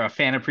field for a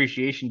fan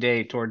appreciation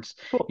day towards,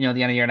 Cool. the end of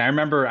the year, and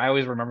I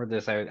always remember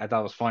this. I thought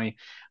it was funny.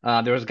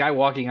 There was a guy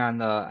walking on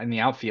the in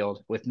the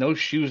outfield with no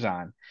shoes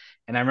on,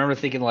 and I remember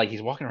thinking like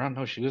he's walking around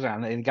no shoes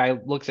on, and the guy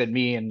looks at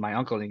me and my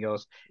uncle and he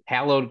goes,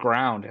 "Hallowed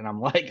ground," and I'm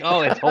like,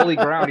 "Oh, it's holy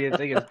ground." He had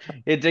to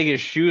take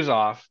his shoes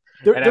off,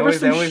 and There were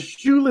some I was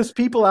shoeless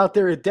people out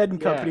there at Dead and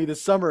yeah, Company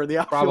this summer in the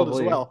outfield as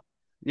probably. well.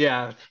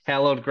 Yeah,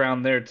 hallowed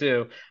ground there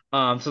too.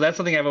 So that's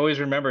something I've always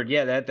remembered.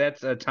 Yeah,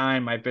 that's a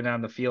time I've been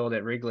on the field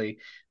at Wrigley.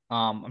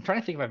 I'm trying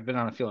to think if I've been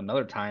on the field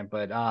another time,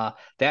 but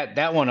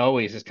that one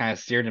always is kind of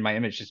seared in my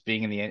image, just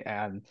being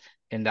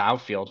in the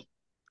outfield.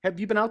 Have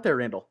you been out there,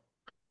 Randall?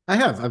 I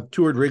have. I've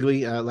toured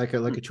Wrigley like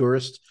a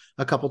tourist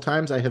a couple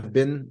times. I have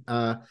been.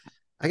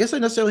 I guess I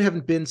necessarily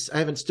haven't been. I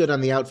haven't stood on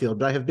the outfield,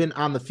 but I have been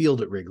on the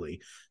field at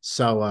Wrigley.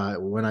 So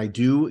when I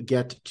do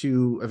get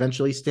to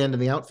eventually stand in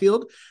the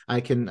outfield,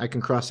 I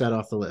can cross that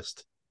off the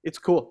list. It's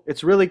cool.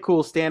 It's really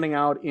cool standing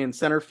out in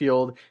center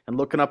field and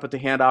looking up at the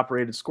hand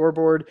operated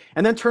scoreboard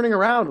and then turning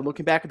around and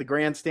looking back at the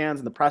grandstands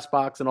and the press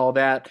box and all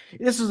that.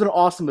 This is an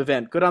awesome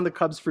event. Good on the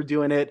Cubs for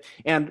doing it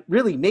and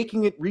really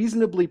making it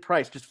reasonably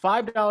priced. Just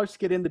 $5 to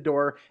get in the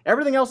door.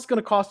 Everything else is going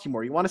to cost you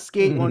more. You want to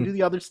skate, you want to do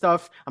the other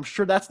stuff. I'm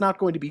sure that's not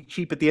going to be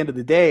cheap at the end of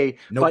the day.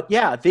 Nope. But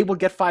yeah, they will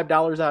get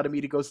 $5 out of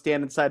me to go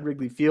stand inside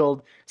Wrigley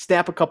Field,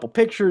 snap a couple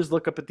pictures,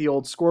 look up at the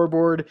old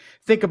scoreboard,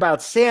 think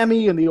about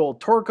Sammy and the old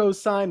Torco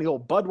sign, the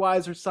old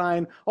Budweiser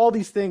sign, all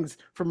these things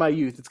from my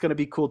youth. It's going to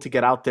be cool to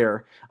get out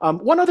there.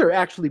 One other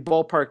actually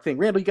ballpark thing.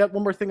 Randall, you got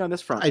one more thing on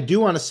this front? I do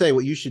want to say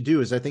what you should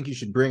do is I think you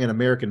should bring an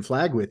American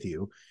flag with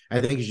you.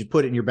 I think you should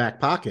put it in your back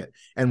pocket.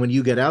 And when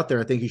you get out there,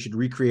 I think you should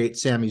recreate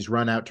Sammy's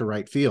run out to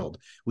right field.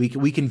 We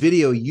can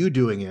video you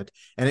doing it,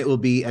 and it will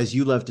be, as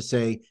you love to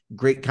say,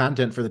 great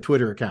content for the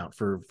Twitter account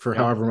for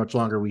however much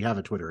longer we have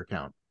a Twitter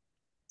account.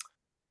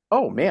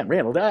 Oh man,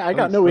 Randall, I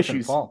got no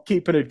issues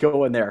keeping it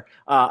going there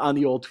on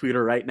the old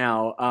Twitter right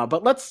now.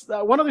 But let's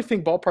one other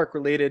thing, ballpark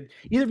related.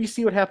 Either of you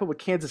see what happened with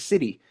Kansas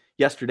City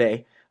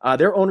yesterday?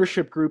 Their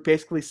ownership group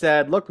basically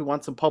said, "Look, we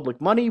want some public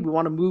money. We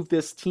want to move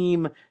this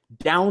team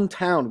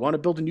downtown. We want to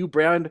build a new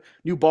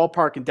new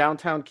ballpark in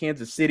downtown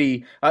Kansas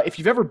City." If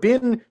you've ever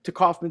been to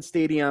Kauffman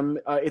Stadium,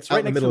 it's Out right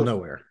in the next middle to of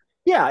nowhere.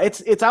 yeah,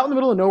 it's out in the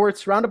middle of nowhere.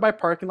 It's surrounded by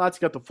parking lots.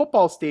 You got the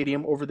football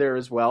stadium over there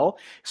as well.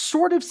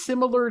 Sort of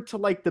similar to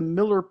like the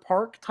Miller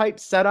Park type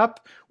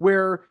setup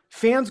where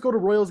fans go to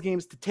Royals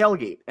games to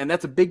tailgate, and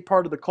that's a big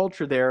part of the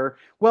culture there.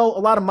 Well, a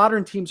lot of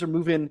modern teams are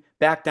moving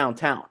back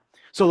downtown.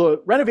 So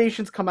the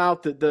renovations come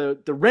out,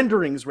 the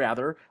renderings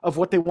rather, of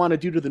what they want to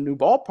do to the new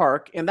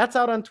ballpark, and that's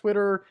out on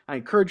Twitter. I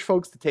encourage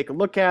folks to take a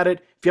look at it.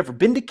 If you've ever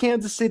been to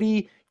Kansas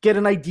City, get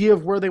an idea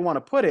of where they want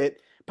to put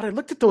it. But I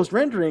looked at those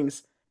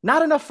renderings,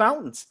 not enough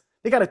fountains.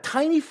 They got a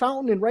tiny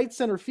fountain in right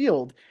center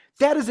field.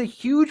 That is a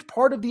huge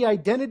part of the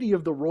identity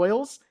of the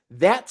Royals,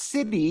 that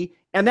city,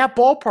 and that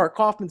ballpark,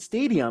 Kauffman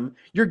Stadium.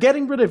 You're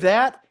getting rid of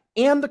that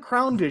and the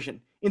crown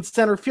vision in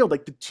center field.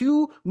 Like the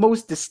two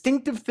most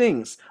distinctive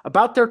things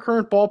about their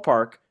current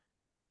ballpark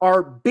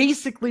are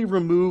basically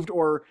removed,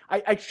 or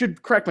I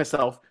should correct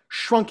myself,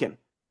 shrunken.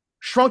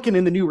 Shrunken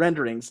in the new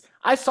renderings.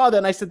 I saw that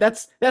and I said,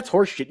 that's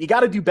horseshit. You got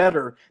to do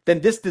better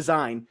than this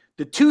design.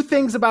 The two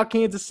things about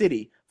Kansas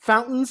City,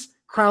 fountains,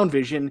 crown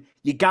vision,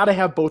 you got to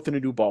have both in a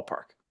new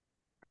ballpark.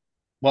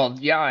 Well,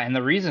 yeah, and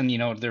the reason,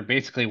 they're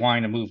basically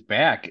wanting to move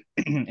back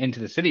into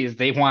the city is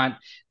they want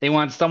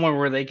somewhere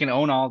where they can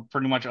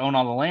pretty much own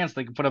all the land so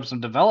they can put up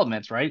some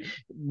developments, right?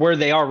 Where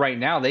they are right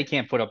now, they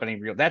can't put up any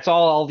real. That's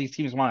all these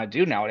teams want to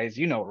do nowadays.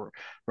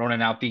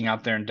 Ronan being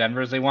out there in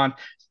Denver, is they want,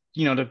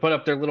 to put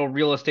up their little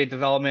real estate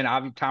development.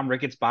 Obviously, Tom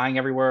Ricketts buying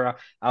everywhere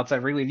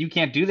outside Wrigley. You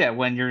can't do that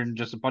when you're in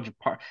just a bunch of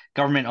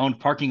government-owned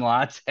parking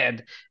lots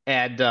and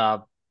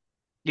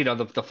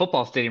the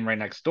football stadium right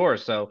next door.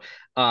 So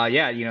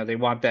yeah, they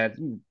want that.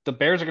 The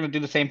Bears are going to do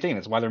the same thing.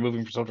 That's why they're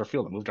moving from Soldier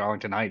Field. They moved to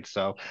Arlington Heights.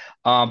 So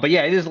but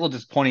yeah, it is a little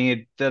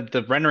disappointing.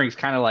 The renderings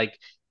kind of like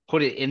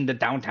put it in the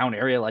downtown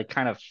area, like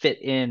kind of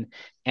fit in.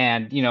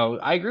 And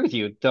I agree with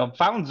you. The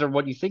fountains are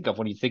what you think of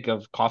when you think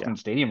of Kauffman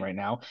Stadium right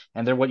now,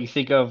 and they're what you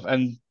think of,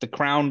 and the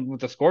crown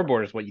with the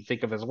scoreboard is what you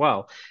think of as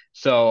well.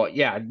 So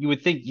yeah, you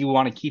would think you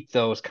want to keep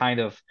those kind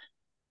of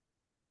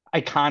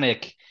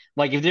iconic.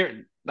 Like if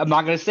they're, I'm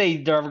not going to say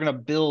they're ever going to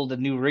build a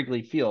new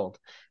Wrigley Field,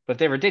 But if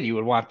they ever did, you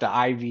would want the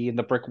ivy and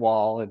the brick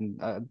wall and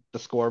the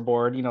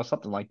scoreboard,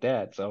 something like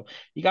that. So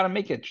you got to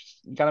make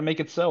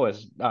it so,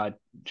 as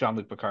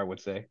Jean-Luc Picard would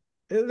say.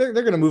 They're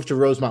going to move to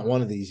Rosemont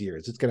one of these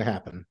years. It's going to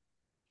happen.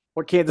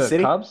 Or Kansas The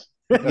City? Cubs?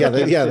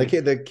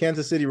 The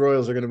Kansas City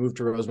Royals are going to move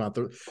to Rosemont.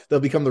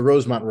 They'll become the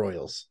Rosemont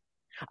Royals.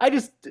 I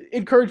just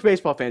encourage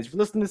baseball fans, if you're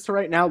listening to this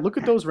right now, look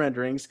at those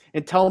renderings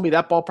and tell me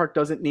that ballpark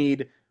doesn't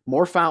need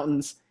more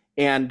fountains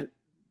and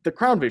the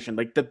crown vision,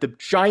 like the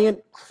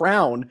giant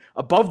crown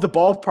above the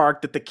ballpark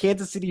that the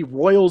Kansas City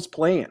Royals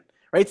play in,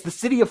 right? It's the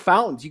city of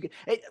fountains.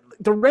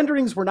 The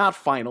renderings were not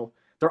final.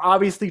 They're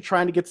obviously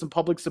trying to get some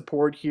public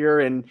support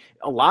here, and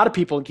a lot of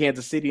people in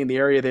Kansas City in the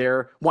area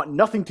there want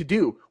nothing to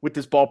do with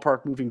this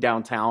ballpark moving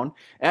downtown.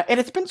 And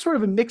it's been sort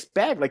of a mixed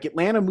bag. Like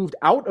Atlanta moved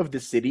out of the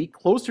city,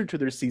 closer to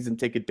their season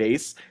ticket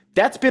base.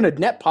 That's been a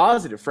net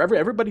positive for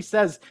everybody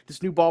says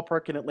this new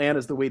ballpark in Atlanta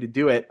is the way to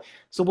do it.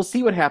 So we'll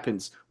see what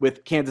happens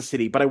with Kansas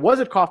City. But I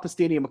was at Kauffman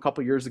Stadium a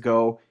couple years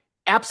ago,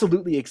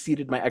 absolutely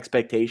exceeded my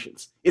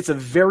expectations. It's a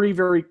very,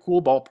 very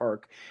cool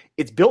ballpark.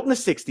 It's built in the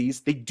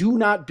 60s. They do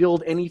not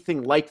build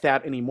anything like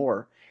that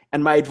anymore.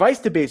 And my advice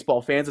to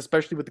baseball fans,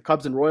 especially with the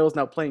Cubs and Royals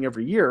now playing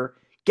every year,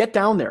 get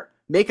down there,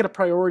 make it a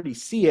priority,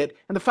 see it.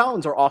 And the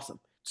fountains are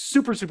awesome.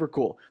 Super, super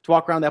cool to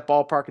walk around that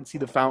ballpark and see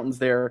the fountains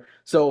there.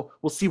 So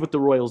we'll see what the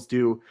Royals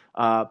do.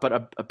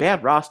 But a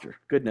bad roster,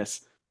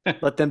 goodness.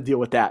 Let them deal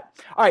with that.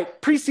 All right,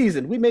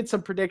 preseason, we made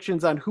some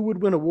predictions on who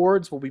would win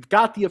awards. Well, we've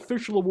got the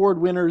official award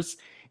winners,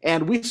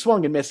 and we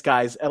swung and missed,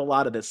 guys, at a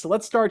lot of this. So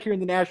let's start here in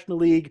the National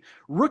League.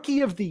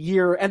 Rookie of the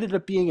Year ended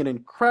up being an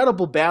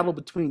incredible battle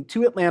between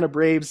two Atlanta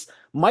Braves.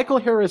 Michael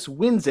Harris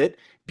wins it,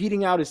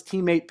 beating out his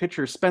teammate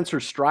pitcher Spencer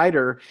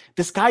Strider.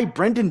 This guy,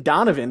 Brendan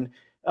Donovan,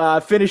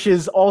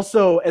 finishes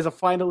also as a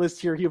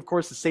finalist here. He, of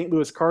course, is St.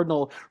 Louis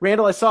Cardinal.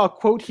 Randall, I saw a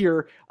quote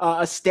here,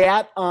 a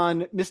stat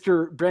on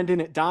Mr.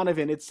 Brendan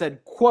Donovan. It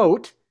said,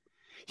 quote,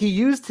 he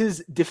used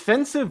his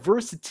defensive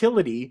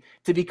versatility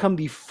to become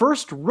the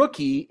first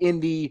rookie in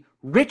the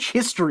rich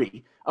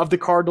history of the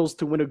Cardinals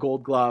to win a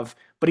Gold Glove,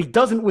 but he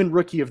doesn't win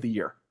Rookie of the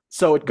Year.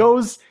 So it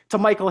goes to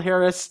Michael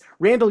Harris.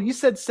 Randall, you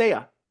said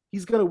Seiya.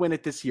 He's going to win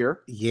it this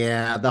year.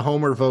 Yeah, the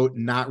homer vote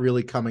not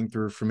really coming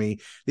through for me.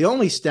 The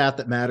only stat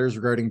that matters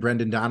regarding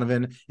Brendan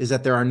Donovan is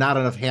that there are not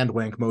enough hand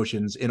wank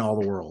motions in all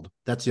the world.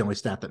 That's the only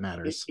stat that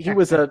matters. He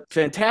was a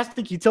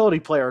fantastic utility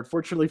player,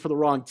 unfortunately for the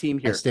wrong team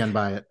here. I stand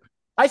by it.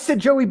 I said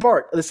Joey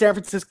Bart of the San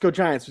Francisco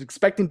Giants. Was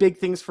expecting big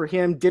things for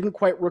him. Didn't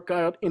quite work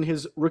out in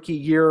his rookie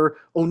year.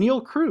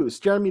 O'Neal Cruz.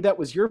 Jeremy, that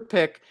was your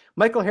pick.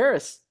 Michael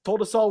Harris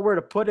told us all where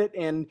to put it,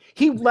 and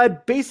he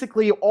led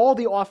basically all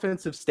the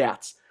offensive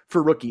stats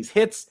for rookies.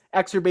 Hits,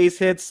 extra base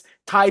hits,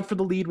 tied for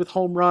the lead with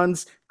home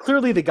runs.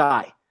 Clearly the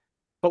guy.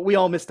 But we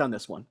all missed on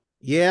this one.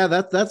 Yeah,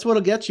 that's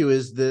what'll get you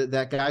is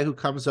that guy who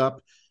comes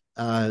up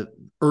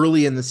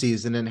early in the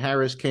season, and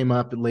Harris came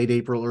up in late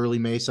April, early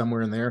May,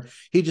 somewhere in there.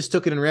 He just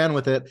took it and ran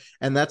with it.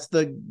 And that's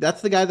the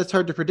guy that's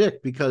hard to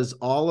predict, because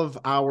all of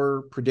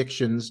our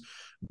predictions,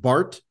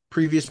 Bart,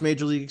 previous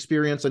major league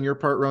experience on your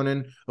part,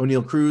 Ronan,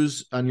 O'Neal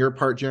Cruz on your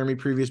part, Jeremy,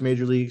 previous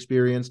major league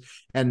experience,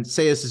 and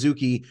Seiya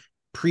Suzuki,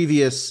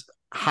 previous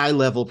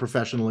high-level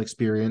professional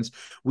experience.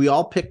 We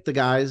all picked the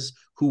guys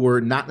who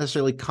were not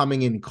necessarily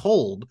coming in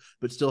cold,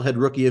 but still had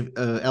rookie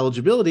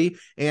eligibility,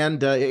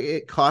 and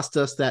it cost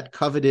us that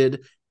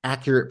coveted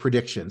accurate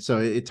prediction. So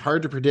it's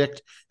hard to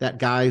predict that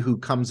guy who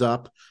comes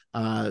up,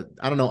 I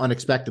don't know,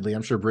 unexpectedly.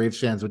 I'm sure Braves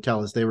fans would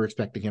tell us they were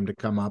expecting him to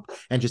come up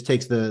and just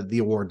takes the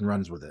award and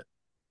runs with it.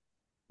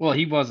 Well,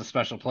 he was a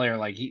special player.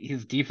 Like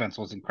his defense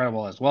was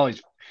incredible as well.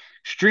 He's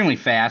extremely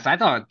fast. I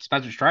thought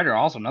Spencer Strider,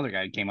 also another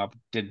guy who came up,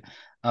 did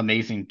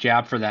amazing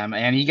job for them,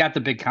 and he got the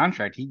big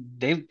contract.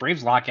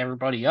 Braves lock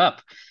everybody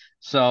up.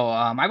 So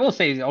I will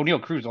say O'Neal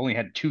Cruz only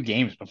had 2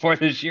 games before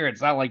this year.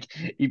 It's not like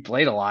he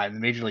played a lot in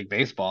Major League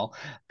Baseball.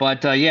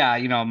 But yeah,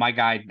 my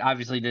guy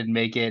obviously didn't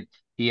make it.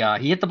 He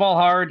hit the ball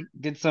hard,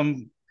 did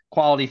some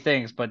quality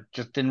things, but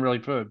just didn't really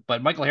prove it.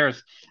 But Michael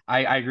Harris,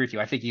 I agree with you.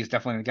 I think he's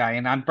definitely the guy.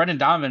 And on Brendan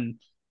Donovan,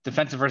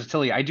 defensive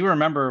versatility, I do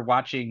remember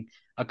watching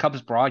a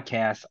Cubs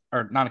broadcast,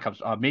 or not a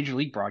Cubs, Major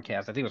League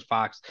broadcast. I think it was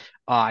Fox.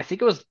 I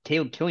think it was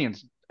Caleb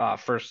Killian's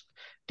first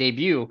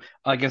debut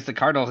against the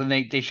Cardinals, and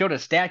they showed a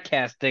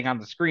StatCast thing on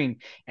the screen,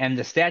 and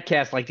the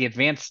StatCast, like the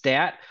advanced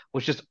stat,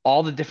 was just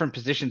all the different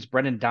positions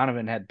Brendan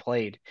Donovan had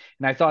played.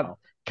 And I thought,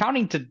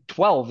 counting to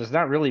 12 is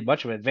not really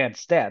much of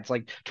advanced stats.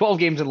 Like 12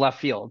 games in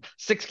left field,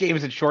 6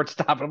 games in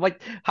shortstop. And I'm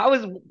like,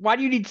 why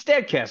do you need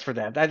StatCast for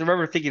that? I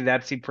remember thinking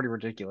that seemed pretty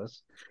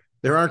ridiculous.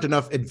 There aren't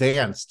enough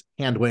advanced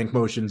hand wank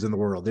motions in the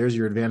world. There's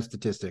your advanced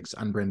statistics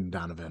on Brendan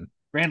Donovan.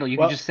 Randall, you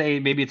can just say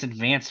maybe it's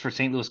advanced for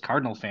St. Louis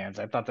Cardinal fans.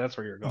 I thought that's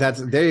where you're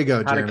going. There you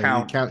go,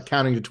 Jeremy.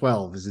 Counting to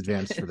 12 is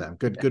advanced for them.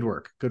 Good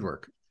work. Good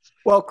work.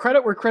 Well,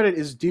 credit where credit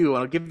is due,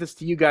 and I'll give this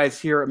to you guys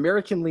here.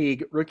 American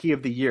League Rookie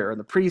of the Year in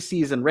the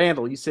preseason.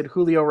 Randall, you said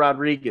Julio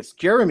Rodriguez.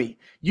 Jeremy,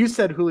 you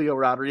said Julio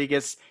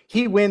Rodriguez.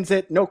 He wins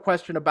it, no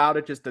question about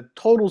it. Just a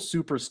total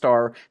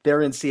superstar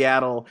there in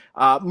Seattle.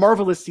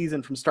 Marvelous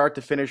season from start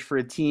to finish for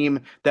a team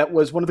that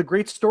was one of the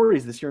great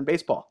stories this year in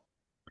baseball.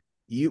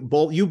 You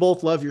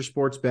both love your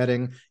sports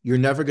betting. You're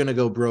never going to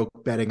go broke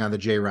betting on the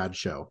J Rod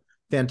show.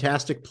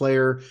 Fantastic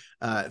player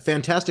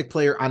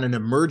on an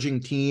emerging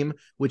team,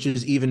 which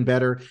is even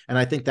better. And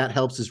I think that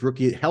helped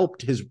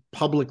his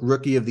public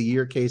rookie of the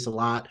year case a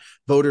lot.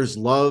 Voters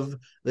love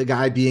the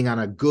guy being on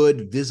a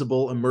good,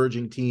 visible,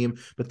 emerging team,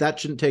 but that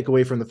shouldn't take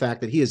away from the fact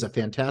that he is a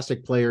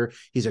fantastic player.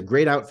 He's a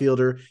great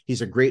outfielder.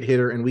 He's a great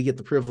hitter, and we get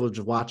the privilege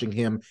of watching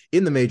him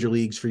in the major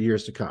leagues for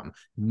years to come.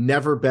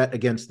 Never bet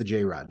against the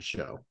J Rod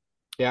show.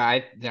 Yeah,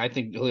 I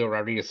think Julio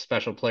Rodriguez is a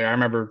special player. I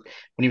remember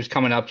when he was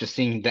coming up, just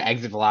seeing the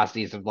exit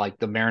velocities of like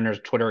the Mariners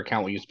Twitter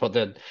account we used to put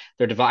their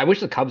I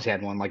wish the Cubs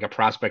had one, like a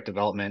prospect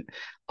development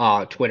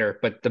Twitter,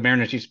 but the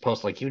Mariners used to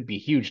post like he would be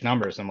huge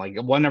numbers. I'm like,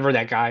 whenever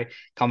that guy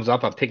comes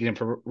up, I'm picking him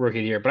for rookie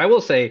of the year. But I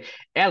will say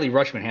Adley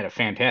Rutschman had a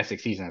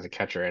fantastic season as a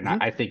catcher, and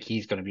I think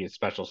he's going to be a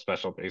special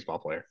baseball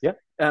player. Yeah,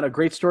 and a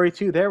great story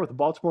too there with the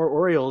Baltimore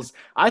Orioles.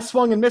 I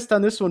swung and missed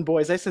on this one,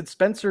 boys. I said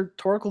Spencer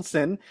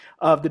Torkelson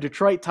of the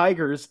Detroit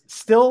Tigers,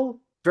 still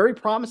very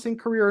promising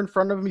career in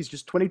front of him. He's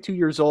just 22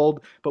 years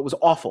old, but was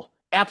awful.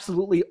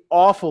 Absolutely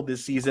awful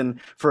this season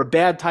for a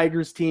bad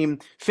Tigers team.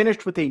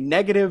 Finished with a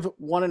negative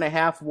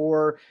 1.5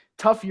 WAR.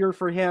 Tough year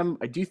for him.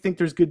 I do think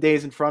there's good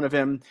days in front of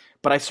him,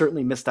 but I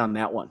certainly missed on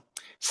that one.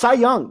 Cy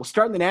Young will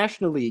start in the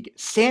National League.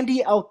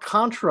 Sandy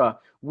Alcantara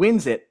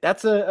wins it.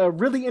 That's a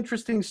really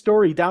interesting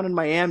story down in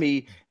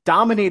Miami.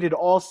 Dominated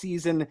all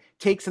season,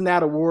 takes in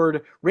that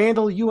award.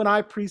 Randall, you and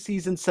I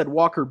preseason said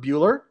Walker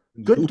Buehler.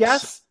 Good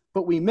guess,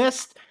 but we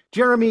missed.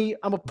 Jeremy,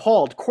 I'm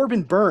appalled.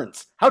 Corbin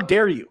Burns, how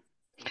dare you?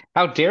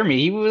 How dare me?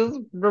 He was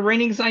the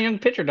reigning Cy Young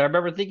pitcher. I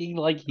remember thinking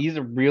like he's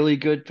a really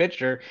good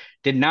pitcher.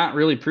 Did not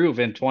really prove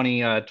in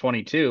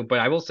 2022. But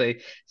I will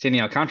say, Sandy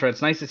Alcantara,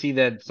 it's nice to see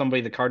that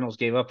somebody the Cardinals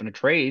gave up in a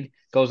trade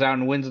goes out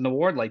and wins an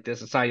award like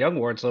this, a Cy Young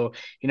award. So,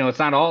 it's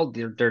not all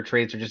their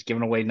trades are just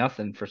giving away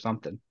nothing for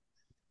something.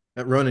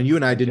 Ronan, you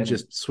and I didn't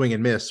just swing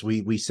and miss.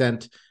 We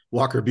sent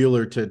Walker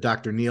Buehler to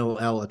Dr. Neil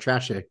L.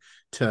 Atrashe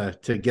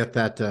to get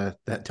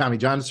that Tommy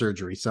John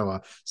surgery. So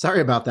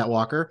sorry about that,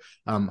 Walker.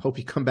 Hope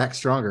you come back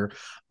stronger.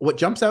 What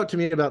jumps out to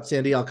me about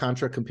Sandy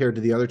Alcantara compared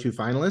to the other two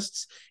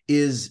finalists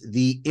is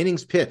the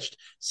innings pitched.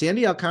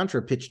 Sandy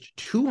Alcantara pitched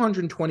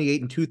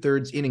 228 and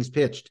 2/3 innings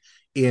pitched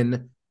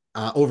in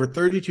over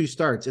 32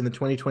 starts in the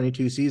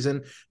 2022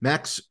 season.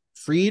 Max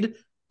Fried,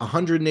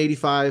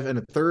 185 and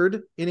a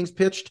third innings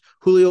pitched.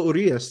 Julio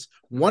Urias,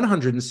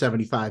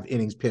 175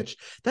 innings pitched.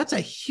 That's a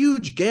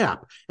huge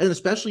gap. And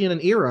especially in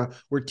an era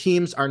where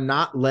teams are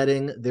not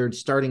letting their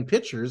starting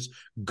pitchers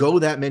go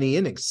that many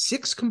innings.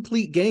 6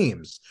 complete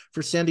games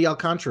for Sandy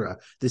Alcantara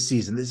this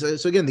season.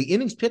 So again, the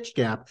innings pitched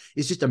gap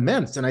is just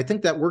immense. And I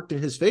think that worked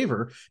in his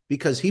favor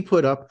because he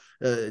put up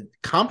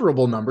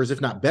comparable numbers,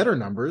 if not better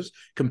numbers,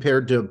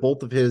 compared to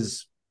both of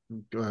his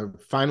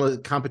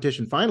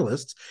competition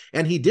finalists,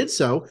 and he did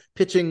so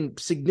pitching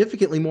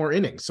significantly more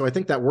innings. So I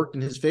think that worked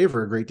in his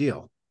favor a great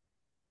deal.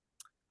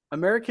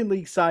 American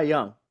League Cy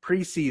Young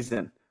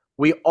preseason.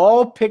 We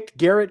all picked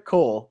Garrett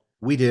Cole.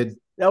 We did.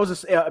 That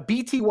was a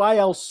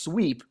BTYL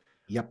sweep.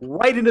 Yep.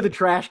 Right into the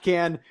trash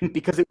can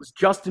because it was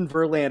Justin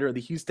Verlander of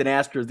the Houston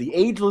Astros. The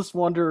ageless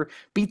wonder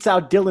beats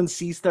out Dylan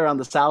Cease there on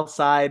the south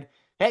side.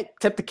 Hey,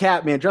 tip the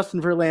cap, man.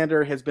 Justin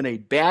Verlander has been a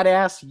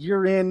badass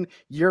year in,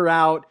 year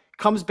out.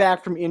 Comes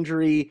back from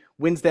injury,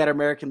 wins that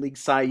American League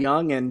Cy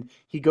Young, and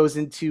he goes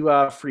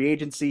into free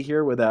agency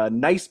here with a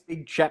nice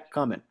big check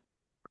coming.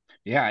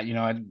 Yeah,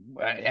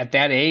 at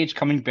that age,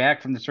 coming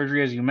back from the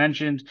surgery, as you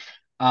mentioned,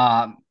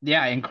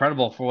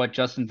 incredible for what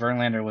Justin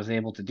Verlander was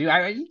able to do.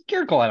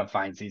 Garrett Cole had a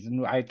fine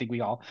season. I think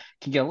we all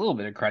can get a little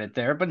bit of credit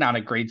there, but not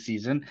a great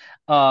season.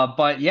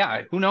 But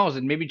yeah, who knows?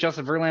 And maybe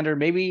Justin Verlander,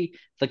 maybe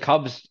the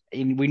Cubs.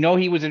 And we know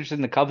he was interested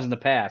in the Cubs in the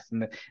past,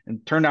 and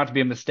turned out to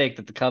be a mistake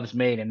that the Cubs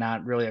made in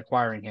not really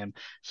acquiring him.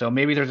 So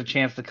maybe there's a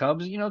chance the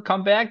Cubs,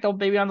 come back. They'll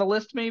maybe on the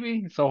list,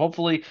 maybe. So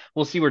hopefully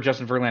we'll see where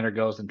Justin Verlander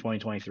goes in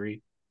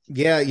 2023.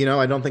 Yeah,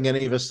 I don't think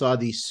any of us saw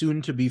the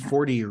soon-to-be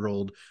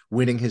 40-year-old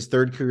winning his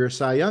third career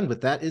Cy Young,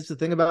 but that is the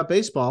thing about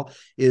baseball,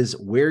 is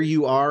where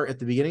you are at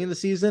the beginning of the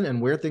season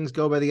and where things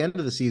go by the end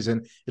of the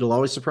season. It'll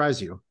always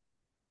surprise you.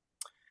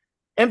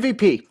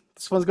 MVP.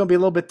 This one's going to be a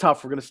little bit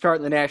tough. We're going to start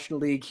in the National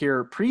League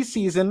here.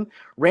 Preseason,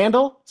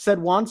 Randall said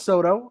Juan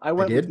Soto. I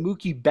went with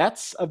Mookie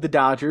Betts of the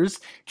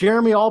Dodgers.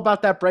 Jeremy, all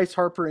about that Bryce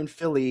Harper in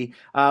Philly.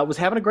 Was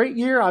having a great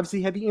year.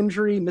 Obviously had the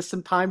injury, missed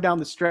some time down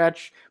the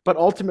stretch, but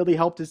ultimately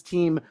helped his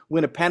team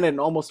win a pennant and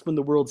almost win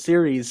the World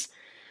Series.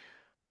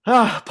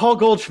 Paul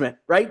Goldschmidt,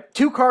 right?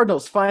 2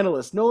 Cardinals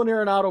finalists. Nolan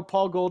Arenado,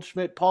 Paul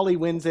Goldschmidt. Paulie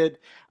wins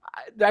it.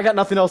 I got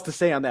nothing else to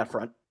say on that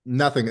front.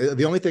 Nothing.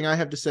 The only thing I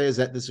have to say is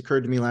that this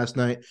occurred to me last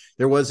night.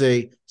 There was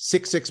a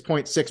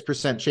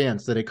 66.6%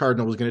 chance that a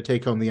Cardinal was going to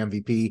take home the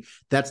MVP.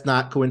 That's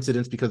not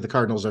coincidence because the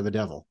Cardinals are the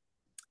devil.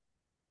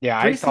 Yeah,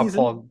 I thought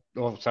Paul.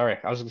 Oh, sorry.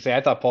 I was going to say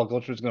I thought Paul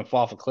Goldschmidt was going to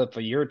fall off a cliff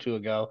a year or two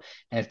ago,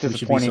 and it's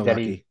disappointing that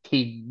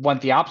he went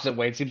the opposite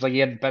way. It seems like he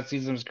had the best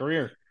season of his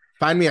career.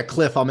 Find me a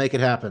cliff, I'll make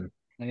it happen.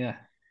 Yeah.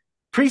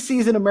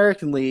 Preseason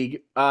American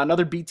League,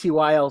 another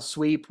BTYL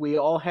sweep. We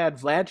all had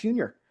Vlad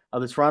Jr.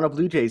 of the Toronto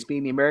Blue Jays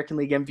being the American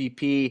League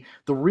MVP.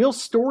 The real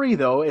story,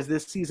 though, as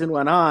this season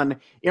went on,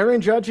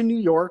 Aaron Judge in New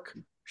York,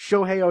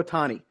 Shohei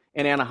Ohtani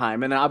in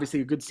Anaheim, and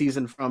obviously a good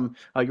season from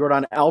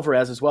Yordan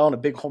Alvarez as well, and a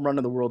big home run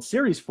in the World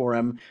Series for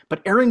him.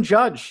 But Aaron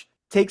Judge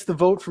takes the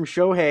vote from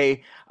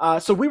Shohei.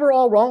 So we were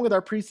all wrong with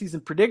our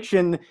preseason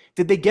prediction.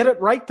 Did they get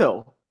it right,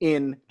 though,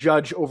 in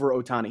Judge over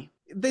Ohtani?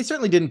 They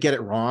certainly didn't get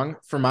it wrong.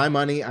 For my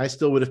money, I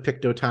still would have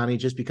picked Ohtani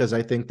just because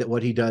I think that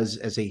what he does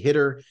as a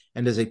hitter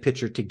and as a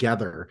pitcher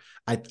together,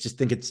 I just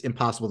think it's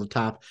impossible to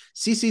top.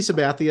 CC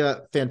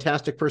Sabathia,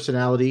 fantastic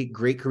personality,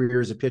 great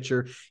career as a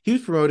pitcher. He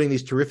was promoting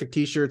these terrific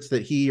t-shirts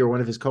that he or one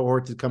of his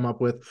cohorts had come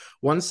up with.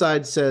 One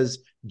side says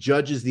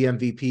Judge is the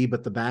MVP,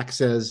 but the back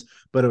says,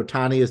 but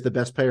Ohtani is the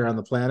best player on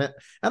the planet.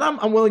 And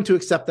I'm willing to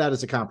accept that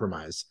as a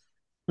compromise.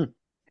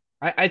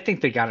 I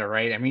think they got it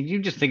right. I mean, you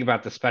just think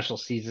about the special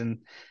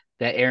season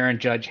that Aaron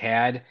Judge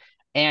had,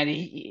 and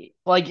it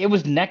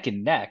was neck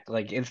and neck.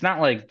 Like, it's not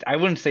like, I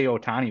wouldn't say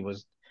Ohtani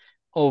was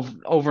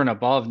over and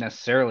above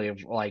necessarily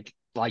of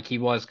like he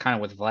was kind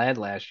of with Vlad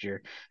last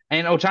year.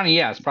 And Ohtani,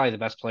 yeah, is probably the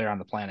best player on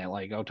the planet.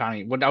 Like,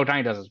 Ohtani, what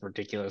Ohtani does is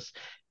ridiculous.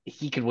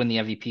 He could win the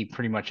MVP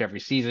pretty much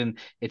every season.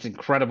 It's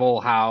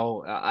incredible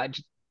how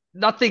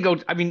nothing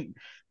goes. I mean,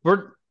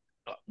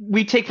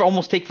 we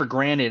almost take for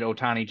granted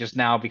Ohtani just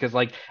now because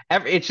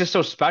it's just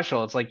so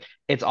special. It's like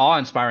it's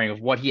awe-inspiring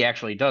of what he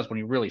actually does when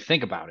you really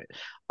think about it.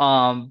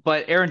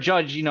 But Aaron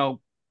Judge,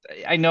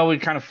 I know he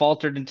kind of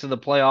faltered into the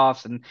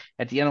playoffs and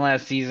at the end of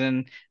last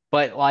season,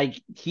 but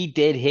he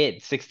did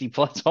hit 60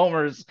 plus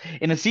homers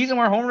in a season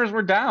where homers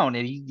were down,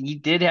 and he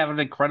did have an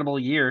incredible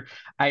year.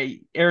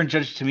 Aaron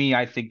Judge, to me,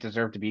 I think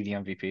deserved to be the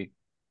MVP.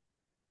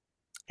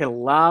 Hit a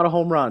lot of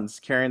home runs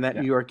carrying that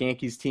New York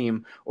Yankees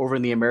team over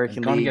in the American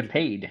League. Going to get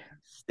paid.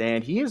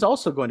 And he is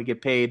also going to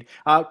get paid.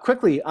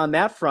 Quickly on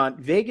that front,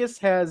 Vegas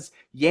has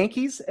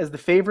Yankees as the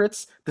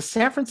favorites, the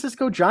San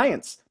Francisco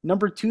Giants,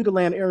 number 2 to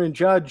land Aaron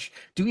Judge.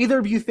 Do either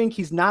of you think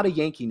he's not a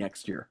Yankee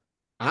next year?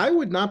 I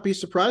would not be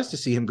surprised to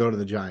see him go to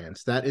the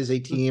Giants. That is a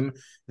team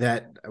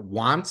that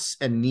wants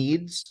and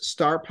needs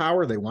star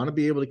power. They want to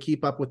be able to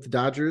keep up with the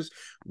Dodgers.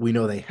 We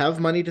know they have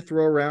money to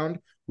throw around.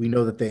 We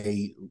know that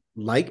they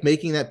like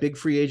making that big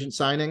free agent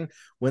signing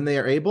when they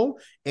are able.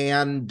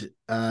 And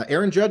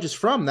Aaron Judge is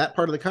from that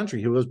part of the country.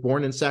 He was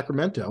born in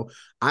Sacramento.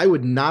 I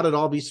would not at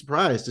all be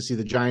surprised to see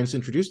the Giants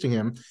introducing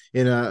him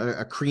in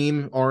a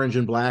cream, orange,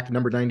 and black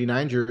number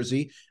 99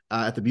 jersey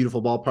at the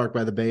beautiful ballpark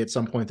by the Bay at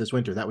some point this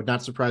winter. That would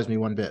not surprise me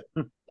one bit.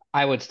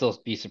 I would still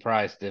be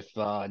surprised if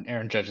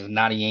Aaron Judge is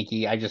not a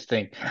Yankee. I just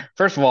think,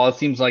 first of all, it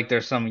seems like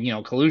there's some,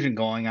 collusion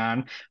going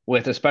on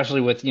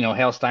especially with,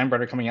 Hale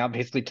Steinbrenner coming out,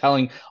 basically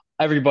telling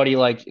everybody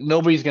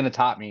nobody's going to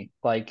top me.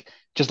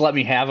 Just let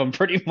me have them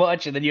pretty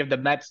much. And then you have the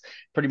Mets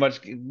pretty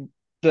much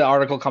the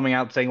article coming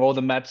out saying,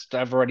 the Mets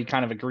have already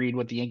kind of agreed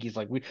with the Yankees.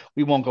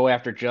 We won't go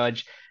after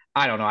Judge.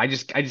 I don't know. I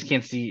just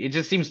can't see. It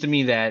just seems to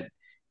me that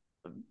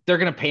they're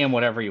going to pay him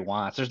whatever he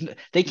wants.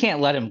 They can't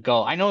let him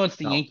go. I know it's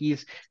the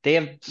Yankees. They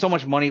have so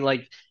much money.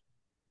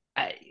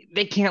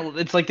 They can't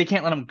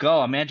let him go.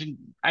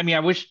 I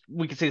wish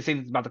we could say the same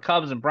thing about the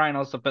Cubs and Brian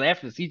also, but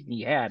after the season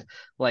he had,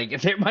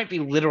 there might be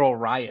literal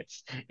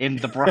riots in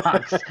the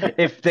Bronx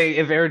if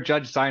Aaron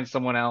Judge signs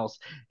someone else.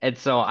 And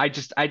so I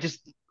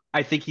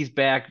think he's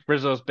back.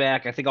 Rizzo's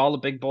back. I think all the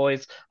big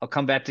boys will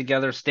come back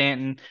together,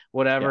 Stanton,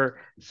 whatever.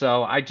 Yeah.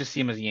 So I just see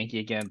him as a Yankee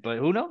again, but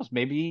who knows?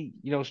 Maybe,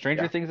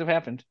 stranger things have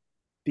happened.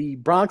 The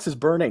Bronx is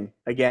burning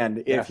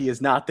again if he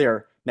is not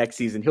there next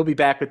season. He'll be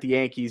back with the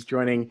Yankees,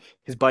 joining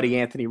his buddy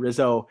Anthony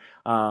Rizzo.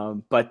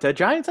 But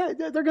Giants,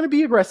 they're going to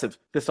be aggressive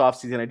this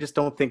offseason. I just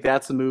don't think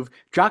that's the move.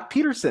 Jock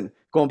Peterson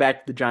going back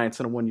to the Giants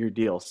on a 1-year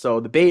deal.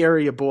 So the Bay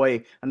Area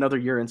boy, another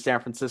year in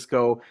San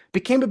Francisco,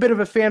 became a bit of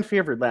a fan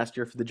favorite last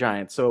year for the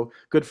Giants. So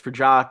good for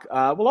Jock.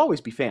 We'll always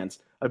be fans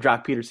of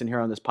Jock Peterson here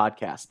on this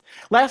podcast.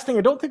 Last thing,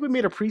 I don't think we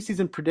made a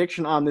preseason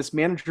prediction on this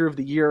manager of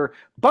the year.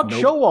 Buck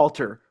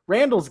Showalter,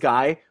 Randall's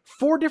guy,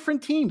 4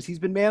 different teams. He's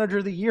been manager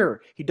of the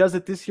year. He does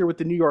it this year with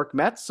the New York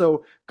Mets,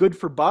 so good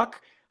for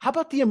Buck. How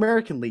about the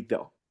American League,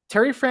 though?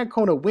 Terry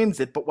Francona wins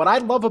it, but what I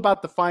love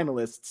about the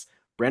finalists,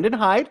 Brendan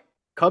Hyde,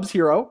 Cubs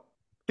hero,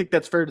 I think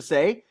that's fair to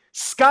say.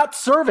 Scott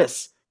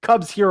Service,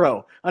 Cubs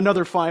hero,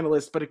 another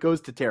finalist, but it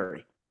goes to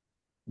Terry.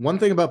 One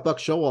thing about Buck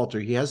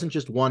Showalter, he hasn't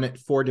just won it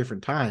 4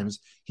 different times.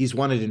 He's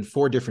won it in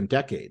 4 different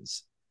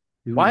decades.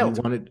 Wild.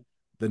 He won it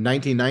the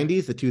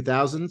 1990s, the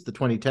 2000s, the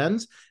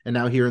 2010s, and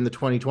now here in the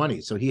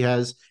 2020s. So he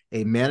has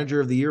a Manager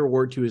of the Year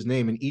award to his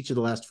name in each of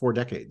the last 4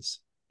 decades.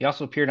 He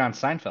also appeared on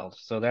Seinfeld,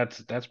 so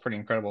that's pretty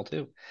incredible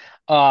too.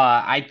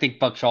 I think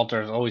Buck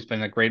Showalter has always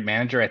been a great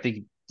manager. I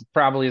think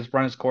probably has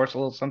run his course a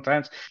little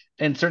sometimes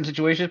in certain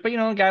situations, but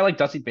a guy like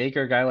Dusty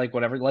Baker, a guy like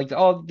whatever,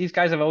 these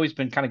guys have always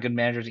been kind of good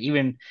managers.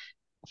 Even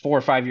 4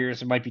 or 5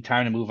 years, it might be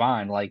time to move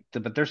on.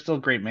 But they're still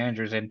great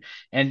managers. And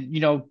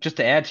just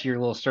to add to your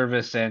little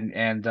Service and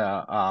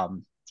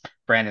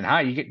Brandon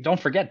Hyde, don't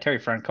forget Terry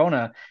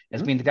Francona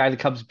as being the guy the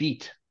Cubs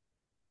beat.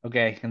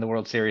 Okay, in the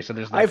World Series. So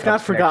there's I've not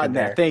forgotten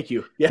that. Thank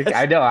you. Yes.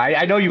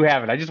 I know you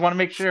haven't. I just want to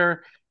make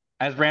sure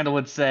as Randall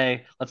would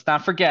say, let's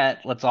not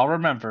forget, let's all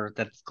remember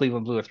that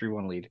Cleveland blew a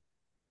 3-1 lead.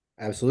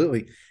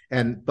 Absolutely.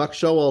 And Buck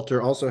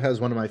Showalter also has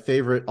one of my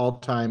favorite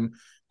all-time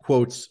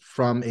quotes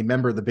from a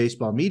member of the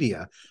baseball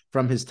media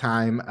from his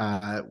time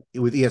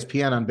with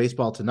ESPN on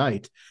Baseball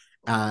Tonight.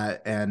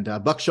 And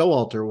Buck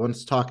Showalter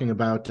once talking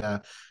about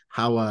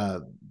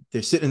how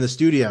they're sitting in the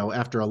studio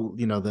after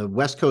the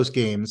West Coast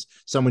games.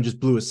 Someone just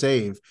blew a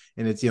save,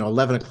 and it's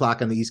 11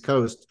 o'clock on the East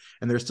Coast,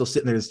 and they're still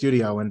sitting there in the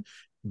studio. And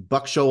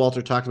Buck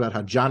Showalter talked about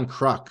how John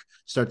Kruk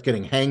starts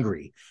getting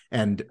hangry,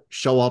 and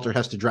Showalter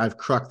has to drive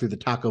Kruk through the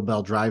Taco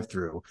Bell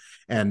drive-through.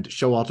 And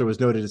Showalter was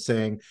noted as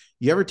saying,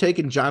 "You ever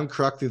taken John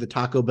Kruk through the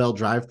Taco Bell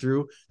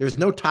drive-through? There's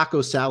no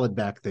taco salad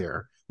back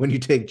there when you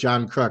take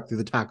John Kruk through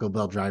the Taco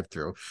Bell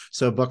drive-through."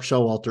 So Buck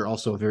Showalter,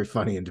 also a very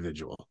funny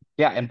individual.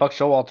 Yeah, and Buck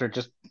Showalter,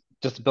 just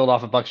to build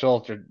off of Buck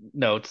Showalter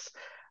notes,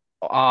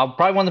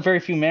 probably one of the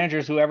very few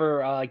managers who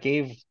ever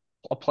gave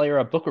a player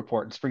a book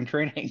report in spring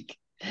training.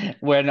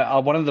 When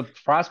one of the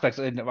prospects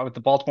with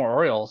the Baltimore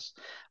Orioles,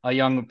 a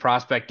young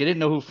prospect, didn't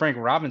know who Frank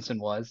Robinson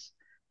was.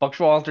 Buck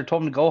Showalter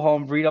told him to go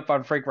home, read up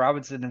on Frank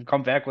Robinson, and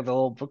come back with a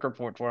little book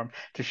report for him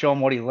to show him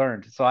what he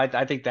learned. So I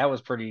think that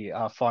was pretty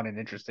fun and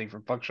interesting for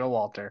Buck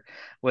Showalter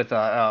with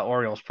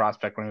Orioles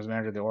prospect when he was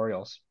manager of the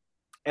Orioles.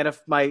 And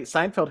if my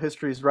Seinfeld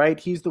history is right,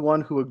 he's the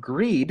one who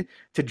agreed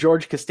to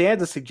George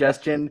Costanza's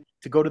suggestion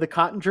to go to the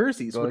cotton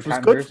jerseys, which was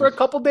good for a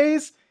couple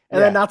days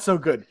and then not so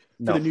good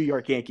for the New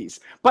York Yankees.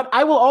 But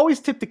I will always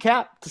tip the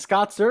cap to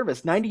Scott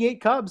Service.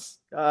 98 Cubs,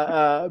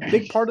 a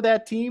big part of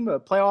that team, a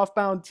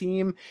playoff-bound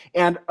team,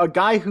 and a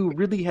guy who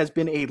really has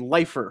been a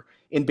lifer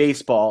in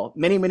baseball.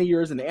 Many, many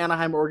years in the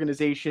Anaheim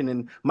organization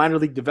and minor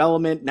league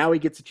development. Now he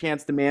gets a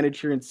chance to manage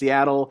here in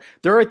Seattle.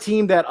 They're a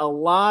team that a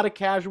lot of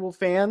casual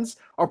fans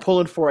are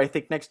pulling for, I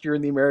think, next year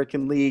in the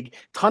American League.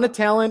 Ton of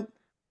talent,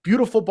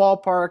 beautiful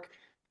ballpark.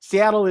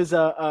 Seattle is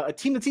a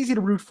team that's easy to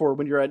root for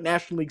when you're a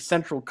National League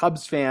Central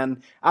Cubs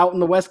fan out in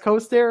the West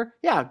Coast there.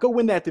 Yeah, go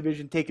win that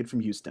division. Take it from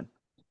Houston.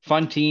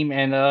 Fun team.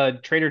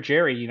 And Trader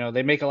Jerry,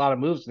 they make a lot of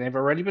moves. They've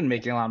already been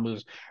making a lot of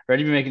moves,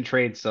 already been making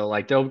trades. So,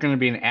 they're going to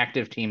be an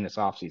active team this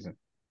offseason.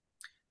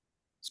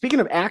 Speaking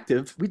of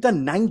active, we've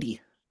done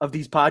 90 of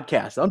these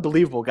podcasts.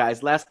 Unbelievable,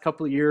 guys. Last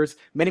couple of years,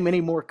 many,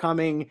 many more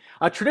coming.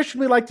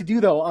 Traditionally like to do,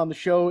 though, on the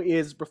show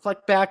is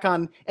reflect back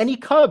on any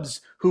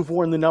Cubs who've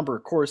worn the number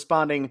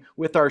corresponding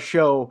with our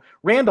show.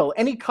 Randall,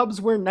 any Cubs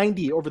wear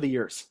 90 over the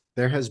years?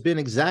 There has been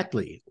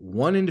exactly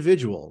one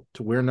individual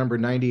to wear number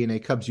 90 in a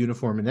Cubs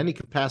uniform in any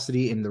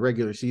capacity in the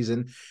regular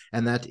season,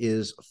 and that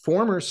is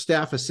former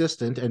staff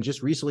assistant and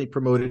just recently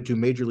promoted to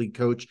Major League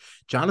coach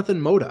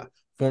Jonathan Moda,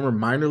 former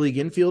minor league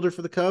infielder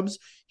for the Cubs.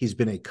 He's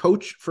been a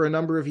coach for a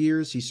number of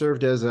years. He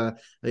served as a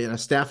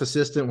staff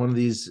assistant, one of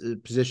these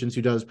positions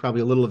who does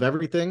probably a little of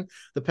everything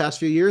the past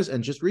few years.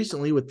 And just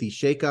recently, with the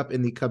shakeup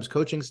in the Cubs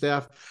coaching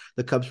staff,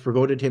 the Cubs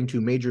promoted him to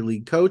major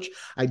league coach.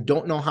 I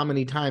don't know how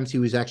many times he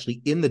was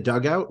actually in the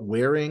dugout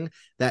wearing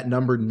that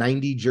number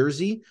 90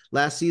 jersey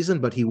last season,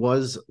 but he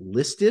was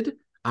listed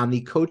on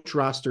the coach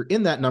roster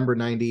in that number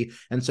 90.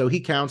 And so he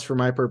counts for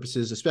my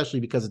purposes,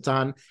 especially because it's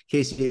on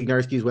Casey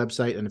Ignarski's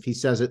website. And if he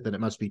says it, then it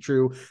must be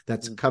true.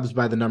 That's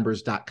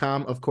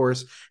cubsbythenumbers.com, of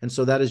course. And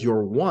so that is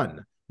your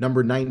one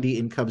number 90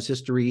 in Cubs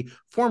history,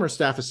 former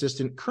staff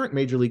assistant, current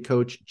major league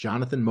coach,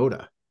 Jonathan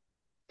Moda.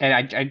 And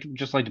I'd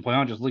just like to point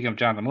out, just looking up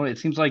Jonathan Moda, it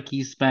seems like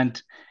he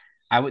spent,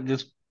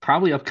 this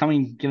probably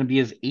upcoming going to be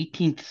his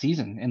 18th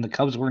season in the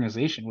Cubs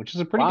organization, which is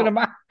a pretty good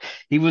amount.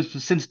 He was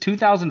since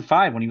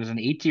 2005 when he was an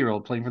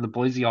 18-year-old playing for the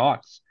Boise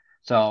Hawks.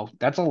 So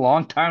that's a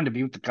long time to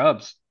be with the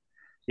Cubs.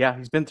 Yeah,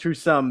 he's been through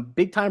some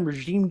big-time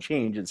regime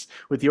changes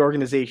with the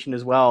organization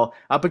as well.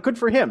 But good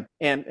for him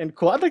and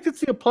cool. I'd like to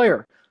see a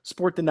player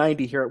sport the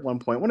 90 here at one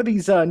point. One of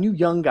these new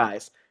young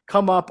guys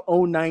come up,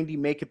 own 90,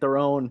 make it their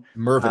own.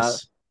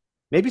 Mervis.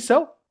 Maybe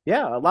so.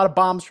 Yeah, a lot of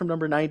bombs from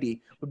number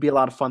 90 would be a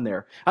lot of fun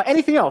there.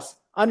 Anything else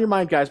on your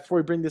mind, guys, before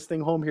we bring this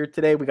thing home here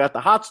today? We got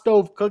the hot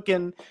stove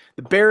cooking.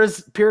 The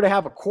Bears appear to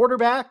have a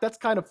quarterback. That's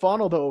kind of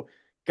fun, although,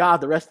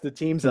 God, the rest of the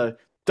team's a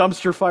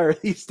dumpster fire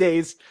these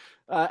days.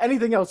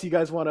 Anything else you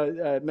guys want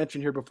to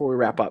mention here before we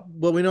wrap up?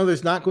 Well, we know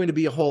there's not going to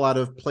be a whole lot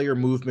of player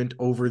movement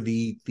over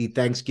the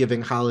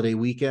Thanksgiving holiday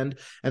weekend.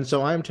 And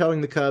so I'm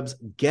telling the Cubs,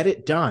 get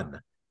it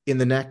done in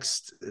the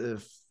next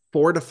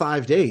 4 to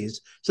 5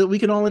 days so that we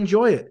can all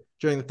enjoy it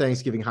during the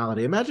Thanksgiving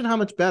holiday. Imagine how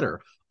much better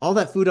all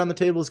that food on the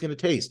table is going to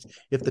taste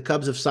if the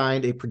Cubs have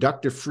signed a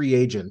productive free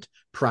agent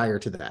prior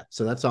to that.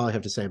 So that's all I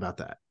have to say about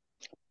that.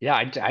 Yeah,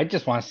 I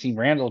just want to see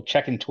Randall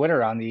checking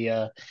Twitter on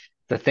the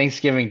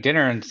Thanksgiving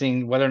dinner and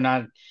seeing whether or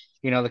not,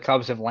 the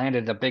Cubs have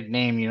landed a big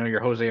name,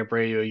 your Jose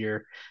Abreu,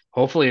 your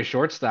hopefully a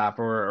shortstop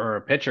or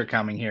a pitcher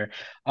coming here.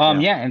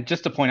 And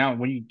just to point out,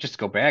 when you just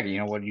go back,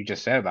 what you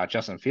just said about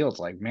Justin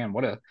Fields, man,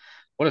 what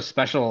a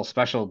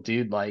special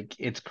dude.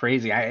 It's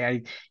crazy.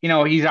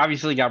 He's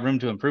obviously got room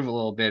to improve a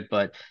little bit,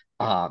 but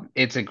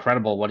it's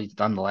incredible what he's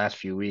done the last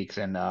few weeks.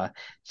 And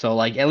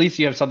so at least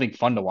you have something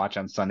fun to watch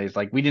on Sundays.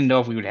 We didn't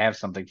know if we would have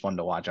something fun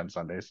to watch on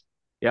Sundays.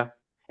 Yeah.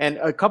 And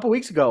a couple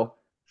weeks ago,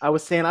 I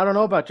was saying, I don't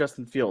know about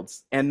Justin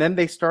Fields. And then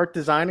they start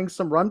designing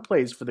some run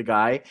plays for the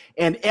guy,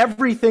 and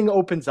everything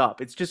opens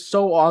up. It's just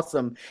so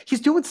awesome. He's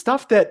doing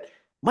stuff that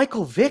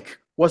Michael Vick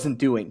wasn't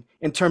doing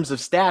in terms of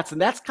stats.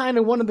 And that's kind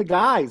of one of the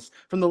guys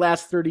from the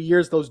last 30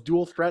 years, those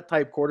dual threat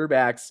type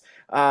quarterbacks.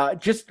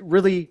 Just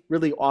really,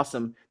 really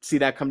awesome to see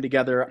that come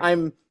together.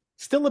 I'm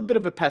still a bit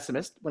of a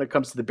pessimist when it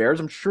comes to the Bears.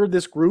 I'm sure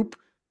this group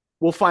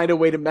will find a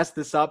way to mess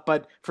this up,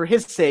 but for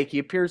his sake, he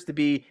appears to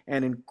be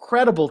an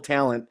incredible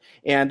talent.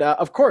 And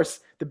of course,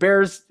 the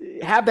Bears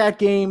have that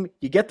game.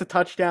 You get the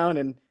touchdown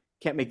and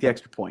can't make the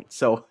extra point.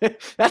 So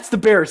that's the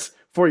Bears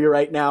for you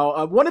right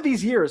now. One of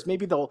these years,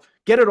 maybe they'll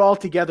get it all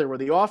together where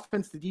the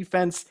offense, the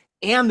defense,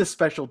 and the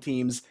special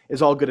teams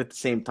is all good at the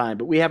same time.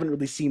 But we haven't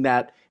really seen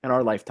that in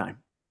our lifetime.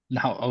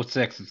 No,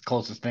 06 is the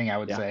closest thing I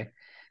would say.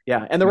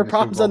 Yeah, and there were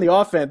problems on the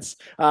offense,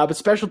 but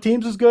special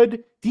teams was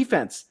good.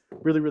 Defense,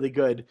 really, really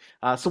good.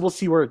 So we'll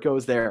see where it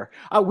goes there.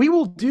 We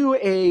will do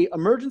a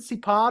emergency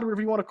pod,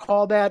 whatever you want to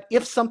call that,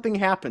 if something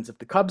happens. If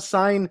the Cubs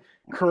sign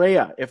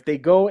Correa, if they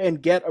go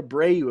and get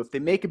Abreu, if they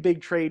make a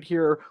big trade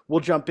here, we'll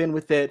jump in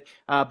with it.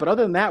 But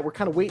other than that, we're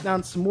kind of waiting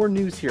on some more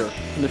news here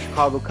from the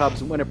Chicago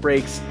Cubs. And when it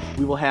breaks,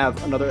 we will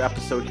have another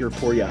episode here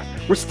for you.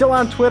 We're still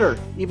on Twitter,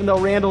 even though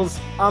Randall's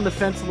on the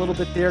fence a little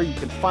bit there. You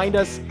can find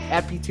us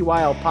at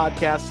BTYL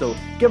Podcast. So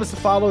give us a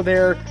follow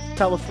there,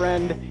 tell a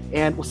friend,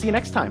 and we'll see you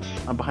next time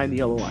on Behind the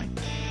Yellow Line.